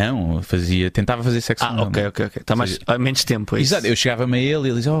então? Não, tentava fazer sexo com ele, Ok. não é? Está mais, há menos tempo. É isso? Exato, eu chegava-me a ele e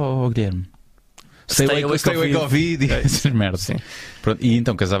ele dizia: Oh, Guilherme, stay away Covid. E essas merdas. Sim. Pronto, e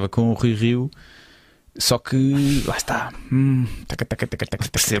então casava com o Rui Rio. Só que lá está.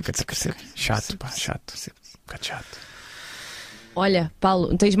 Percebo. Chato, pá, chato. Um bocado chato. Olha,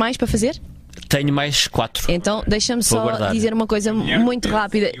 Paulo, tens mais para fazer? Tenho mais 4. Então deixa-me Vou só guardar. dizer uma coisa muito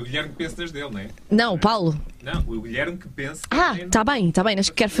rápida. E o Guilherme que pensa das dele, não é? Não, Paulo. Não, o Guilherme que pensa. Está bem, mas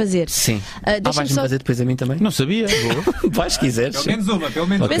que quero fazer. Sim. Deixa-me Vais-me só. fazer depois a mim também? Não sabia. Vais, se quiseres. Pelo menos uma, pelo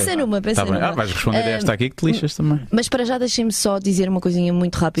menos Pensa numa. Tá bem. Vais responder a esta aqui que te lixas também. Mas para já deixem-me só dizer uma coisinha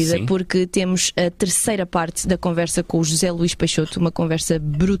muito rápida, Sim. porque temos a terceira parte da conversa com o José Luís Peixoto, uma conversa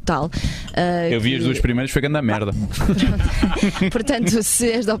brutal. Eu vi as duas primeiras, foi grande a merda. Portanto, se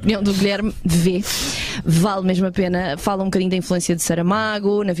és da opinião do Guilherme, vê. Vale mesmo a pena. Fala um bocadinho da influência de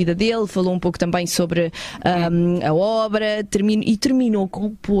Saramago na vida dele, falou um pouco também sobre a obra, terminou com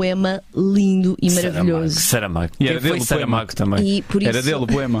um poema lindo e maravilhoso. Saramago. E era Quem foi dele o Saramago também? E por isso, Era dele o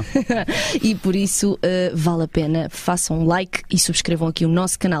poema. e por isso vale a pena, façam um like e subscrevam aqui o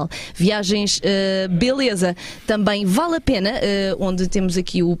nosso canal. Viagens Beleza também vale a pena, onde temos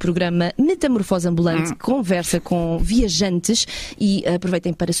aqui o programa Metamorfose Ambulante, conversa com viajantes, e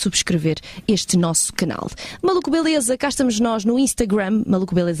aproveitem para subscrever este nosso canal. Maluco Beleza, cá estamos nós no Instagram,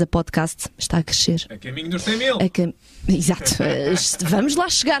 Maluco Beleza Podcast, está a crescer. A caminho dos 100 mil. Exato, vamos lá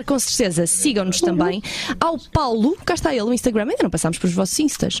chegar com certeza. Sigam-nos também. Ao Paulo, cá está ele, o Instagram. Ainda não passámos pelos vossos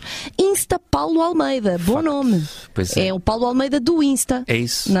Instas. Insta Paulo Almeida, bom nome. Pois É o Paulo Almeida do Insta. É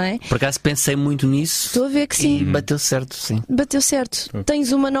isso. Não é? Por acaso pensei muito nisso. Estou a ver que sim. E bateu certo, sim. Bateu certo.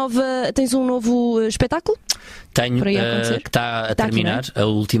 Tens um novo espetáculo? Tenho, Por aí a acontecer? que está a Está aqui, terminar. A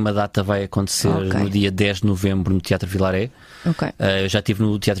última data vai acontecer Ok. no dia 10 de novembro no Teatro Vilaré. Ok. Eu já estive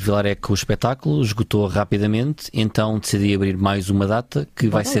no Teatro Vilaré com o espetáculo, esgotou rapidamente, então decidi abrir mais uma data que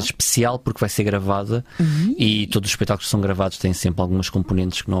vai ser especial porque vai ser gravada, e todos os espetáculos que são gravados têm sempre algumas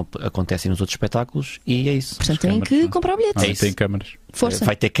componentes que não acontecem nos outros espetáculos, e é isso. Portanto, têm que comprar o bilhete. É isso. Tem câmaras. Força.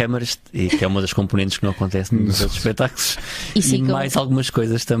 Vai ter câmaras, e que é uma das componentes que não acontece nos outros espetáculos. E sigam- mais algumas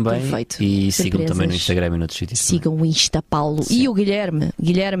coisas também. Perfeito. E sigam Surpresas. também no Instagram e noutros sítios. também. Sigam o Insta Paulo. E o Guilherme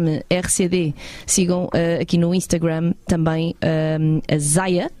RCD. Sigam aqui no Instagram também a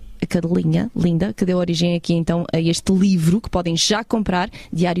Zaya, a cadelinha linda, que deu origem aqui então a este livro que podem já comprar,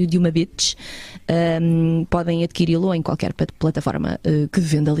 Diário de uma Bitch. Podem adquiri-lo em qualquer plataforma que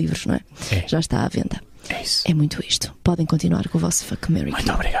venda livros, não é? Já está à venda. É isso. É muito isto. Podem continuar com o vosso Fuck, Marry, Kill.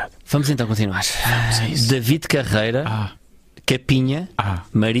 Muito obrigado. Vamos então continuar. Vamos a isso. David Carreira, Capinha,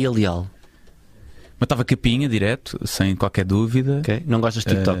 Maria Leal. Matava Capinha direto, sem qualquer dúvida. Okay. Não gostas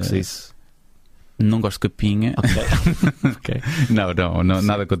de TikToks, é isso? Não gosto de Capinha. Okay. Não,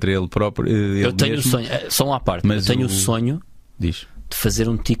 nada contra ele próprio. Eu tenho o sonho, só uma à parte, mas eu tenho o sonho de fazer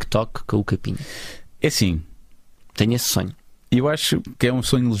um TikTok com o Capinha. É assim. Tenho esse sonho. Eu acho que é um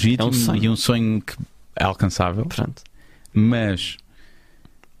sonho legítimo e um sonho que é alcançável. Pronto. Mas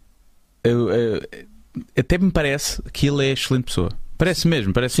até me parece que ele é excelente pessoa. Parece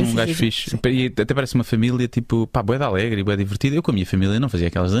mesmo, parece um gajo fixe. E até parece uma família tipo, bué de alegre e bué divertida. Eu com a minha família não fazia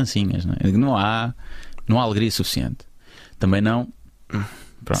aquelas dancinhas, não é? Não há alegria suficiente. Também não.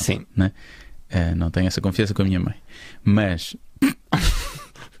 Pronto, sim. Né? Não tenho essa confiança com a minha mãe. Mas.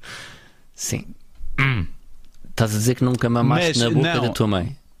 Sim. Estás a dizer que nunca mamaste na boca da tua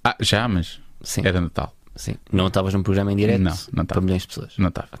mãe? Já, mas sim. Era Natal. Sim. Não estavas num programa em direto? Não estava. Para milhões de pessoas? Não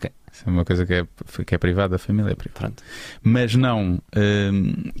estava. Ok. Isso é uma coisa que é privada, a família é privada. Pronto. Mas não,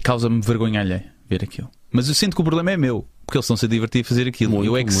 causa-me vergonha alheia ver aquilo. Mas eu sinto que o problema é meu, porque eles estão-se a divertir a fazer aquilo. Muito,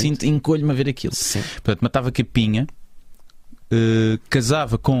 eu é que sinto, encolho-me a ver aquilo. Sim. Portanto, matava Capinha,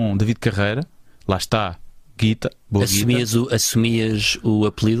 casava com David Carreira, lá está, Guita, boa Guita. Assumias o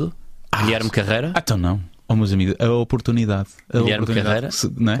apelido? Guilherme Carreira? Então não. Oh, meus amigos, a oportunidade. Guilherme Carreira?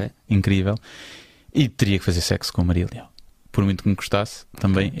 Não é? Okay. Incrível. E teria que fazer sexo com Maria Leal. Por muito que me gostasse,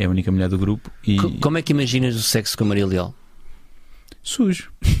 também é a única mulher do grupo. E... Como é que imaginas o sexo com a Maria Leal?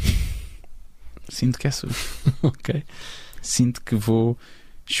 Sujo. Sinto que é sujo. Ok. Sinto que vou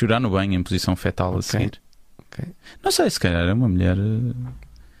chorar no banho em posição fetal a seguir. Okay. Não sei, se calhar é uma mulher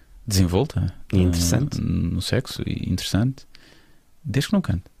desenvolta e interessante no sexo e interessante, desde que não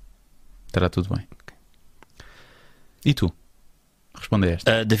cante. Estará tudo bem. Okay. E tu? Responde a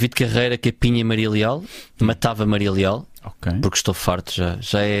esta. David Carreira, Capinha, Maria Leal. Matava Maria Leal. Okay. Porque estou farto já.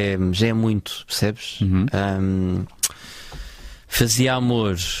 Já é muito, percebes? Uhum. Fazia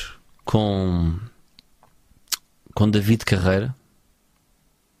amor com David Carreira.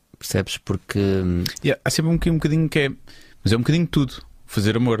 Percebes? Porque há sempre um bocadinho que é. Mas é um bocadinho de tudo.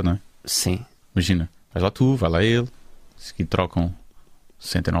 Fazer amor, não é? Sim. Imagina, vais lá tu, vai lá ele, seguir trocam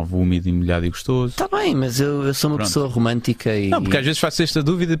 69 úmido e molhado e gostoso. Está bem, mas eu sou uma pessoa romântica e... Não, porque às vezes faço esta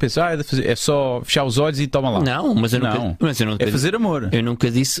dúvida e penso, é só fechar os olhos e toma lá. Não, mas eu nunca é fazer amor. Eu nunca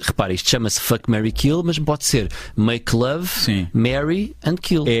disse, repara, isto chama-se Fuck, Marry, Kill, mas pode ser Make Love, sim, Marry and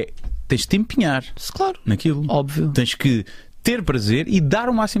Kill. Tens de te empenhar, claro, naquilo. Óbvio. Tens que ter prazer e dar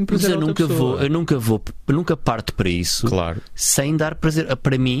o máximo prazer. Mas eu nunca parto para isso, claro, sem dar prazer.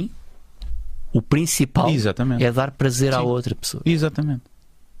 Para mim, o principal é dar prazer à outra pessoa. Exatamente.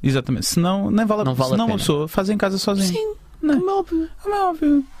 Senão nem vale a pena. Senão uma pessoa faz em casa sozinho. Sim, não é? É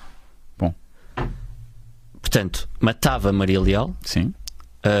óbvio. Bom. Portanto, matava Maria Leal. Sim.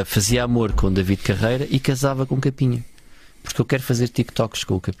 Fazia amor com David Carreira e casava com Capinha. Porque eu quero fazer TikToks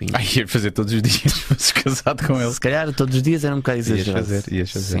com o Capinha. Ia fazer todos os dias, mas casado com ele. Se calhar todos os dias era um bocado exagerado. Ias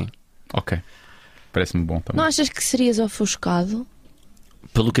fazer. Sim. Ok. Parece-me bom também. Não achas que serias ofuscado?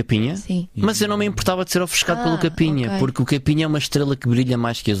 Pelo Capinha? Sim. Mas eu não me importava de ser ofuscado pelo Capinha, okay, porque o Capinha é uma estrela que brilha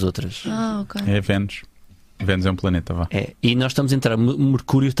mais que as outras. Ok. É Vênus. Vênus é um planeta, vá. E nós estamos a entrar.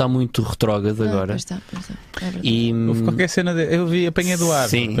 Mercúrio está muito retrógrado agora. Pois está. Houve qualquer cena eu vi apanhei do ar.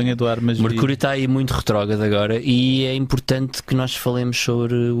 Sim. Apanhei do ar, mas Mercúrio está aí muito retrógrado agora e é importante que nós falemos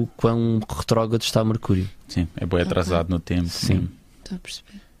sobre o quão retrógrado está Mercúrio. Sim, é bem atrasado no tempo. Sim. Estou a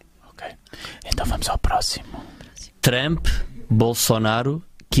perceber. Ok. Então vamos ao próximo. Trump, Bolsonaro,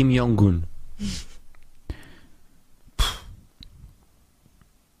 Kim Jong-un.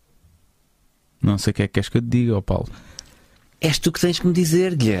 Não sei o que é que queres que eu te diga, ó Paulo. És tu que tens que me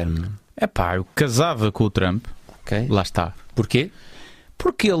dizer, Guilherme. Eu casava com o Trump. Ok. Lá está. Porquê?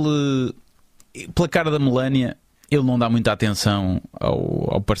 Porque ele, pela cara da Melania, ele não dá muita atenção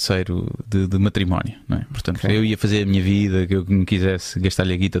ao parceiro de matrimónio, não é? Portanto, eu ia fazer a minha vida, que eu me quisesse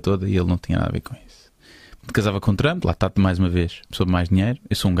gastar-lhe a guita toda e ele não tinha nada a ver com isso. Casava com o Trump, lá está mais uma vez, pessoa de mais dinheiro.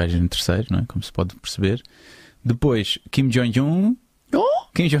 Eu sou um gajo em terceiro, não é? Como se pode perceber. Depois, Kim Jong-un.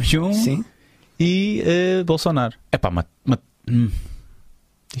 Kim Jong-un. Sim. E Bolsonaro.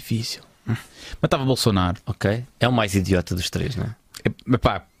 Difícil. Matava Bolsonaro. Ok. É o mais idiota dos três, não é?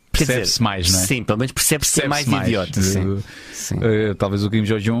 Percebe-se mais, não é? Sim, pelo menos percebe-se que é mais idiota. Sim. Talvez o Kim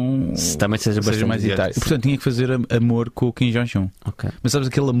Jong-un também seja mais idiota. Portanto, tinha que fazer amor com o Kim Jong-un. Okay. Mas sabes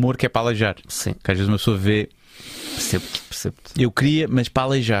aquele amor que é para aleijar? Sim. Que às vezes uma pessoa vê. Percebo-te. Eu queria, mas para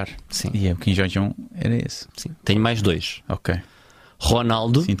aleijar. Sim. E o Kim Jong-un era esse. Sim. Tenho mais dois. Ok.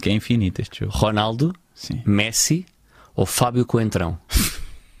 Ronaldo. Sinto que é infinito este jogo. Ronaldo. Sim. Messi ou Fábio Coentrão?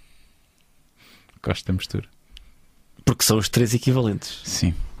 Gosto da mistura. Porque são os três equivalentes.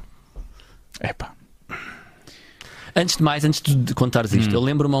 Sim. Antes de mais, antes de contares isto, eu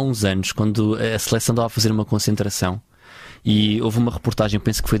lembro-me há uns anos, quando a seleção estava a fazer uma concentração e houve uma reportagem,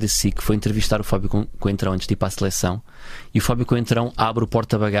 penso que foi da SIC, que foi entrevistar o Fábio Coentrão antes de ir para a seleção, e o Fábio Coentrão abre o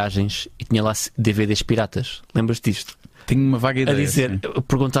porta-bagagens e tinha lá DVDs piratas. Lembras-te disto? Tenho uma vaga ideia. A dizer,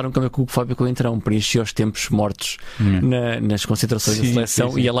 perguntaram como é que o Fábio Coentrão preenchia os tempos mortos nas concentrações da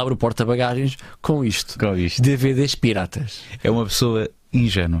seleção, e ele abre o porta-bagagens com isto. DVDs piratas. É uma pessoa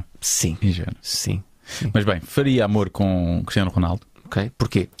ingênua. Sim. Ingênua. Sim. Mas bem, faria amor com Cristiano Ronaldo. Ok.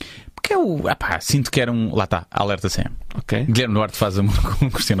 Porquê? Porque sinto que era um. Lá está, alerta sempre. Ok. Guilherme Duarte faz amor com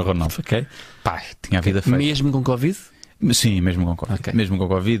Cristiano Ronaldo. Ok. Tinha a vida feita. Mesmo com Covid? Sim, mesmo com Covid. Okay. Mesmo com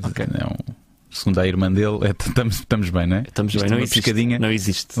Covid. Okay. Segundo a irmã dele, estamos bem, não é? Estamos bem, não existe. Pescadinha, não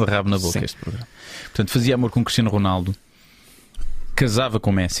existe. De rabo na boca. Sim. Este programa. Portanto, fazia amor com Cristiano Ronaldo, casava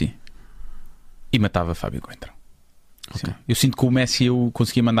com Messi e matava Fábio Coentrão. Okay. Eu sinto que o Messi eu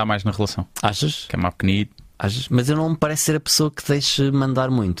conseguia mandar mais na relação. Achas? Que é mais pequenito. Achas? Mas eu não me parece ser a pessoa que deixe mandar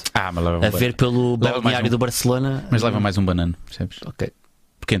muito. Mas leva a ver pelo balneário do Barcelona. Mas leva mais um banano, percebes? Ok.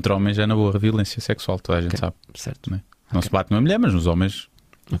 Porque entre homens é na boa a violência sexual, toda a gente sabe. Certo. Não se bate numa mulher, mas nos homens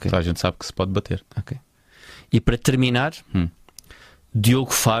toda a gente sabe que se pode bater. Ok. E para terminar,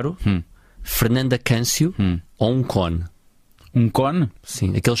 Diogo Faro, Fernanda Câncio ou um cone? Um cone?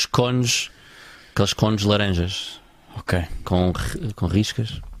 Sim, aqueles cones laranjas. Ok. Com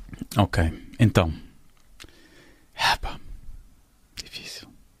riscas. Ok, então.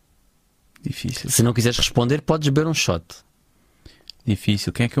 Difícil. Se não quiseres responder, podes beber um shot.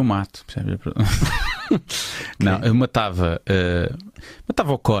 Difícil. Quem é que eu mato? Não, eu matava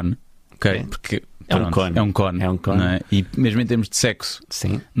o cone. Ok? Porque é um cone. É um cone. Não é? E mesmo em termos de sexo,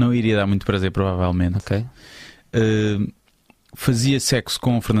 sim, não iria dar muito prazer, provavelmente. Ok. Fazia sexo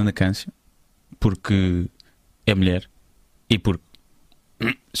com a Fernanda Câncio porque é mulher e porque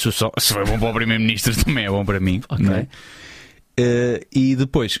se foi bom para o Primeiro-Ministro também é bom para mim. Ok. Não é? E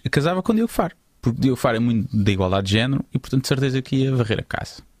depois casava com Diogo Faro, porque Diogo Faro é muito da igualdade de género e portanto de certeza que ia varrer a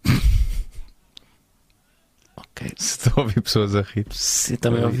casa. Ok. Se estou a ouvir pessoas a rir. Sim,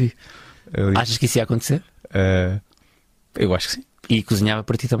 também ouvi. Achas que isso ia acontecer? Eu acho que sim. E cozinhava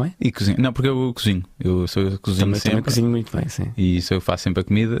para ti também? E cozinho. Não, porque eu cozinho. Eu cozinho sempre. Também cozinho muito bem, sim. E isso eu faço sempre a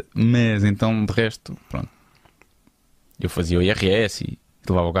comida. Mas então, de resto, pronto. Eu fazia o IRS e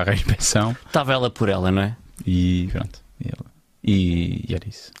levava o carro à inspeção. Estava ela por ela, não é? E pronto. E era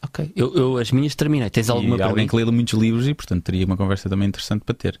isso. Ok. Eu as minhas terminei. Tens alguma para alguém mim? que lê muitos livros e, portanto, teria uma conversa também interessante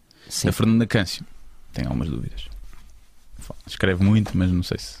para ter. Sim. A Fernanda Câncio. Tenho algumas dúvidas. Escreve muito, mas não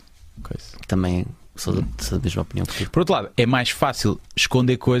sei se... Também sou da mesma opinião que tu. Por outro lado, é mais fácil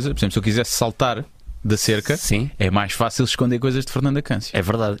esconder coisas. Por exemplo, se eu quisesse saltar da cerca, sim, é mais fácil esconder coisas de Fernanda Câncio. É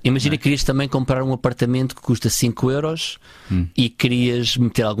verdade. Imagina que querias também comprar um apartamento que custa 5 euros e querias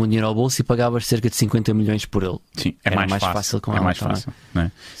meter algum dinheiro ao bolso e pagavas cerca de 50 milhões por ele. Sim, é mais fácil com ela. É mais fácil. Não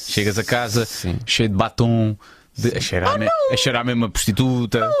é? Chegas a casa, cheio de batom, a cheirar mesmo a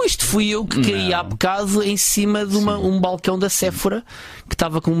prostituta. Não, isto fui eu que caí há bocado em cima de um balcão da Sephora que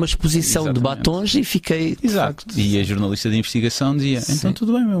estava com uma exposição de batons e fiquei. Exato. E a jornalista de investigação dizia: então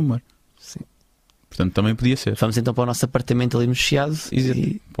tudo bem, meu amor. Sim. Portanto, também podia ser. Vamos então para o nosso apartamento ali no Chiado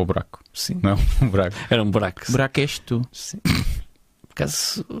e para o buraco. Sim. Não, um buraco. Era um buraco. O buraco és tu. Sim. Por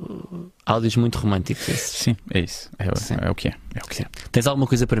acaso, áudios muito românticos esses. Sim, é isso. É o que é. É o que é. Tens alguma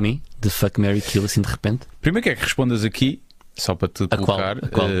coisa para mim de Fuck, Marry, Kill assim de repente? Primeiro quer que respondas aqui, só para te colocar.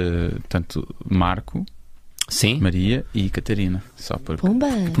 Qual? Tanto Marco, sim, Maria e Catarina. Só porque Pumba.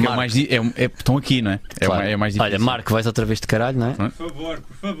 é mais, estão aqui, não é? Claro. É mais difícil. Olha, Marco, vais outra vez de caralho, não é? Por favor.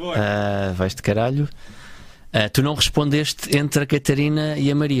 Vais de caralho. Tu não respondeste entre a Catarina e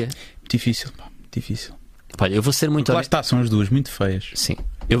a Maria. Difícil, pá, difícil. Olha, eu vou ser muito honesto. Lá está, são as duas muito feias. Sim.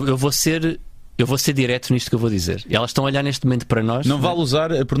 Eu vou ser direto nisto que eu vou dizer. E elas estão a olhar neste momento para nós. Não vale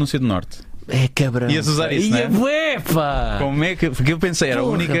usar a pronúncia do norte. É cabrão. Ias usar isso, não é? Pá. Como é que... Porque eu pensei, era a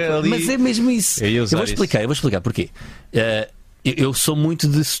única ali... Mas é mesmo isso. Eu vou explicar porquê. Eu sou muito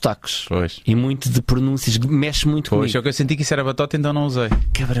de sotaques. Pois. E muito de pronúncias. Mexe muito comigo. Pois, é que eu senti que isso era batota, então não usei.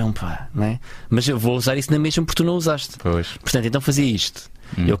 Cabrão, pá, não é? Mas eu vou usar isso na mesma porque tu não usaste. Pois. Portanto, então fazia isto.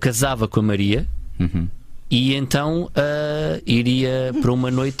 Eu casava com a Maria e então iria para uma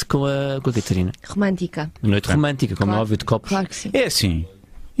noite com a Catarina. Romântica. Noite romântica, como é óbvio, de copos. Claro que sim. É assim,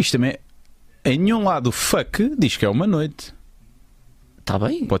 isto também... Em nenhum lado fuck diz que é uma noite. Está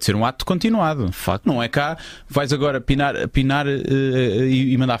bem. Pode ser um ato continuado. Fuck. Não é cá, vais agora pinar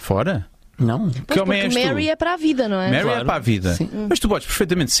e mandar fora? Pois, Não. Que homem porque és tu? Mary é para a vida, não é? Mary Claro. é para a vida. Sim. Mas tu podes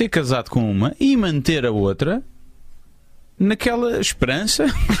perfeitamente ser casado com uma e manter a outra naquela esperança.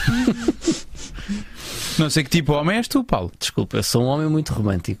 Não sei que tipo de homem és tu, Paulo. Desculpa, eu sou um homem muito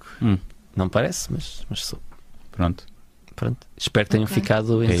romântico. Não parece, mas sou. Pronto. Espero que tenham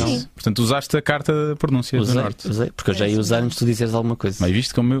ficado É então. isso. Portanto, usaste a carta da pronúncia do Norte. Usei, porque eu já ia usar antes de tu dizeres alguma coisa. Mas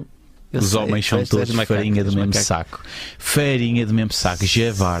viste como os sei, homens são tu és todos macaco, farinha do és mesmo macaco. saco. Farinha do mesmo saco.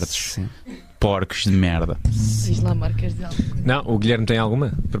 Javardos. Sim. Porcos de merda. Diz lá marcas de álcool. Não, o Guilherme tem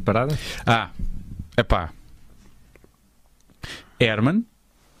alguma preparada? Epá. Herman,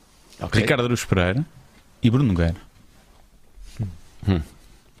 Ok. Ricardo Aruz Pereira e Bruno Nogueira.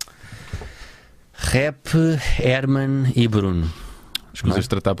 Rap, Herman e Bruno. Escusas de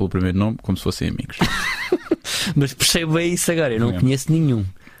tratar pelo primeiro nome como se fossem amigos. Mas puxei bem isso agora, eu não conheço nenhum.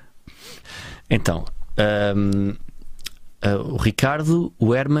 Então, o Ricardo,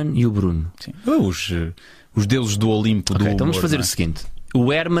 o Herman e o Bruno. Sim. Os deuses do Olimpo do Ok, então vamos humor, fazer não é? o seguinte: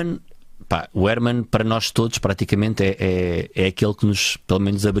 o Herman, para nós todos, praticamente, é aquele que nos, pelo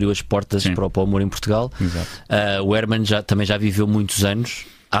menos, abriu as portas Sim. para o humor em Portugal. Exato. O Herman também já viveu muitos anos.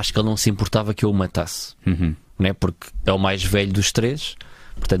 Acho que ele não se importava que eu o matasse, Uhum. né? Porque é o mais velho dos três,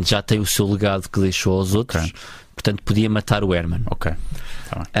 portanto já tem o seu legado que deixou aos outros. Ok. Portanto, podia matar o Herman. Ok.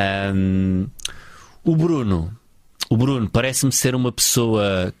 Tá bem. O Bruno parece-me ser uma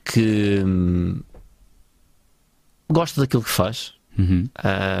pessoa que gosta daquilo que faz. Uhum.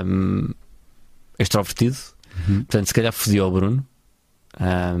 Extrovertido. Portanto, se calhar fodia ao Bruno.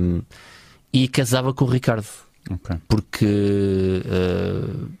 E casava com o Ricardo. Ok. Porque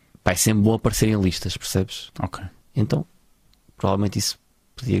é sempre bom aparecer em listas, percebes? Ok. Então, provavelmente isso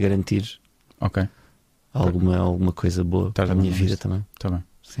podia garantir Ok. alguma coisa boa Estás para a na minha minha vida lista. também. Tá bem.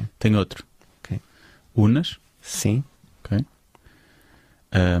 Sim. Tenho outro. Ok. Unas. Sim. Ok.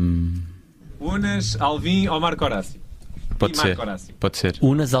 Unas, Alvin ou Marco Horácio? Pode E ser. Marco Horácio. Pode ser.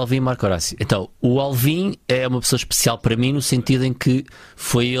 Unas, Alvin e Marco Horácio. Então, o Alvin é uma pessoa especial para mim no sentido em que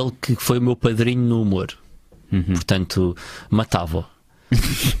foi ele que foi o meu padrinho no humor. Uhum. Portanto, matava-o.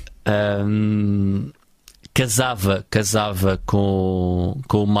 Casava com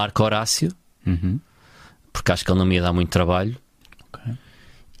o Marco Horácio, Uhum. porque acho que ele não me ia dar muito trabalho. Ok.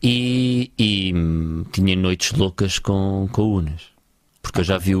 E tinha noites loucas com o Unas, porque eu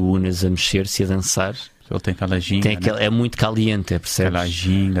já vi o Unas a mexer-se e a dançar. Ele tem aquela ginga. Tem aquele, é muito caliente, percebes? Aquela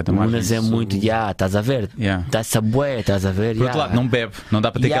ginga. O Unas é muito, estás a ver? Yeah. Dá-se a bué, estás a ver? Por outro lado, não bebe. Não dá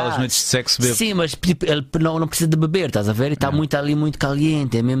para ter Yeah. aquelas noites de sexo bebe. Sim, mas tipo, ele não precisa de beber, estás a ver? E está muito ali, muito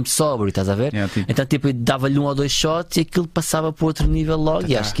caliente, é mesmo sóbrio, estás a ver? Yeah, tipo- Então, tipo, eu dava-lhe 1 ou 2 shots e aquilo passava para outro nível logo.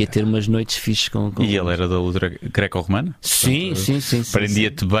 E acho que ia ter umas noites fixes com. E ele era da luta greco-romana? Sim.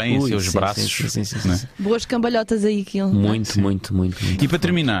 Prendia-te bem em Ui, seus sim, braços. sim, né? sim. Boas cambalhotas aí que ele. Muito. E para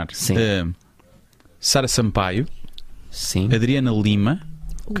terminar, Sim. Sara Sampaio, Sim, Adriana Lima,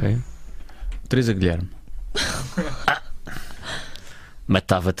 ok. Teresa Guilherme.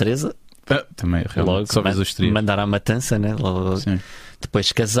 Matava a Teresa, Também, logo. realmente, só vês os trios. Mandar à matança, né? Logo. Sim.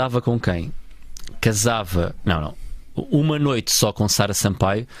 Depois casava com quem? Casava. Não. Uma noite só com Sara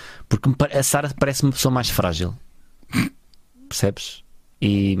Sampaio, porque a Sara parece uma pessoa mais frágil. Percebes?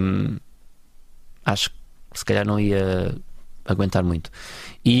 E acho que se calhar não ia aguentar muito.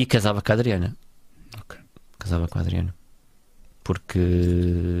 E casava com a Adriana. Ok. Casava com a Adriana.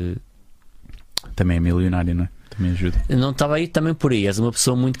 Porque Também é milionário, não é? Também ajuda. não estava aí também por aí. És uma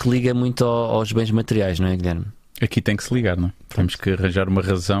pessoa muito que liga muito aos bens materiais, não é, Guilherme? Aqui tem que se ligar, não é? Temos que arranjar uma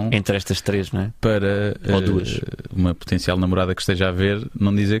razão Entre estas três, não é? para Ou duas. uma potencial namorada que esteja a ver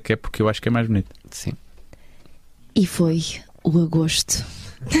não dizer que é porque eu acho que é mais bonito. Sim. E foi o agosto.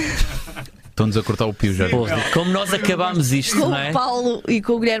 Estão-nos a cortar o pio já. Porra, como nós acabámos isto, Com não é? o Paulo e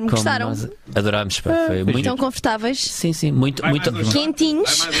com o Guilherme. Como Gostaram? nós adorámos, pá. Foi muito. Estão confortáveis? Sim, muito. Vai mais um shot.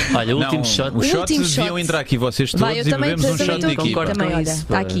 Quentinhos? Vai mais um. Olha, o último shot. Os shots último deviam shot. entrar aqui vocês todos Vai, eu e também bebemos um shot de estou equipa. concordo. Também, com olha, isso,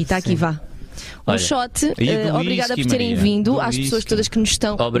 está aqui, sim. vá. Um Olha, shot, e do obrigada whisky, por terem Maria, vindo, do às pessoas whisky. todas que nos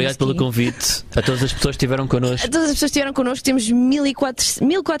estão. Obrigado pelo Whisky. convite. A todas as pessoas que estiveram connosco. A todas as pessoas que estiveram connosco, temos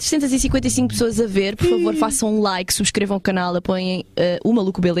 1455 pessoas a ver. Por favor, façam um like, subscrevam o canal, apoiem o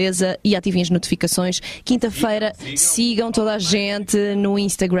Maluco Beleza e ativem as notificações. Quinta-feira, sigam toda a gente no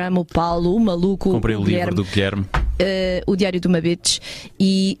Instagram, o Paulo, o Maluco, Comprei o livro Guilherme, do Guilherme. o Diário de uma Bitch.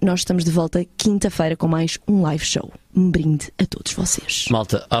 E nós estamos de volta quinta-feira com mais um live show. Um brinde a todos vocês.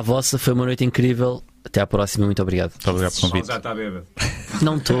 Malta, a vossa foi uma noite incrível. Até à próxima, muito obrigado. Muito obrigado pelo Paulo convite. já está bêbado.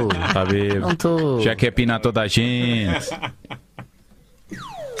 Não estou. Está a ver. Não estou. Já quer pinar toda a gente.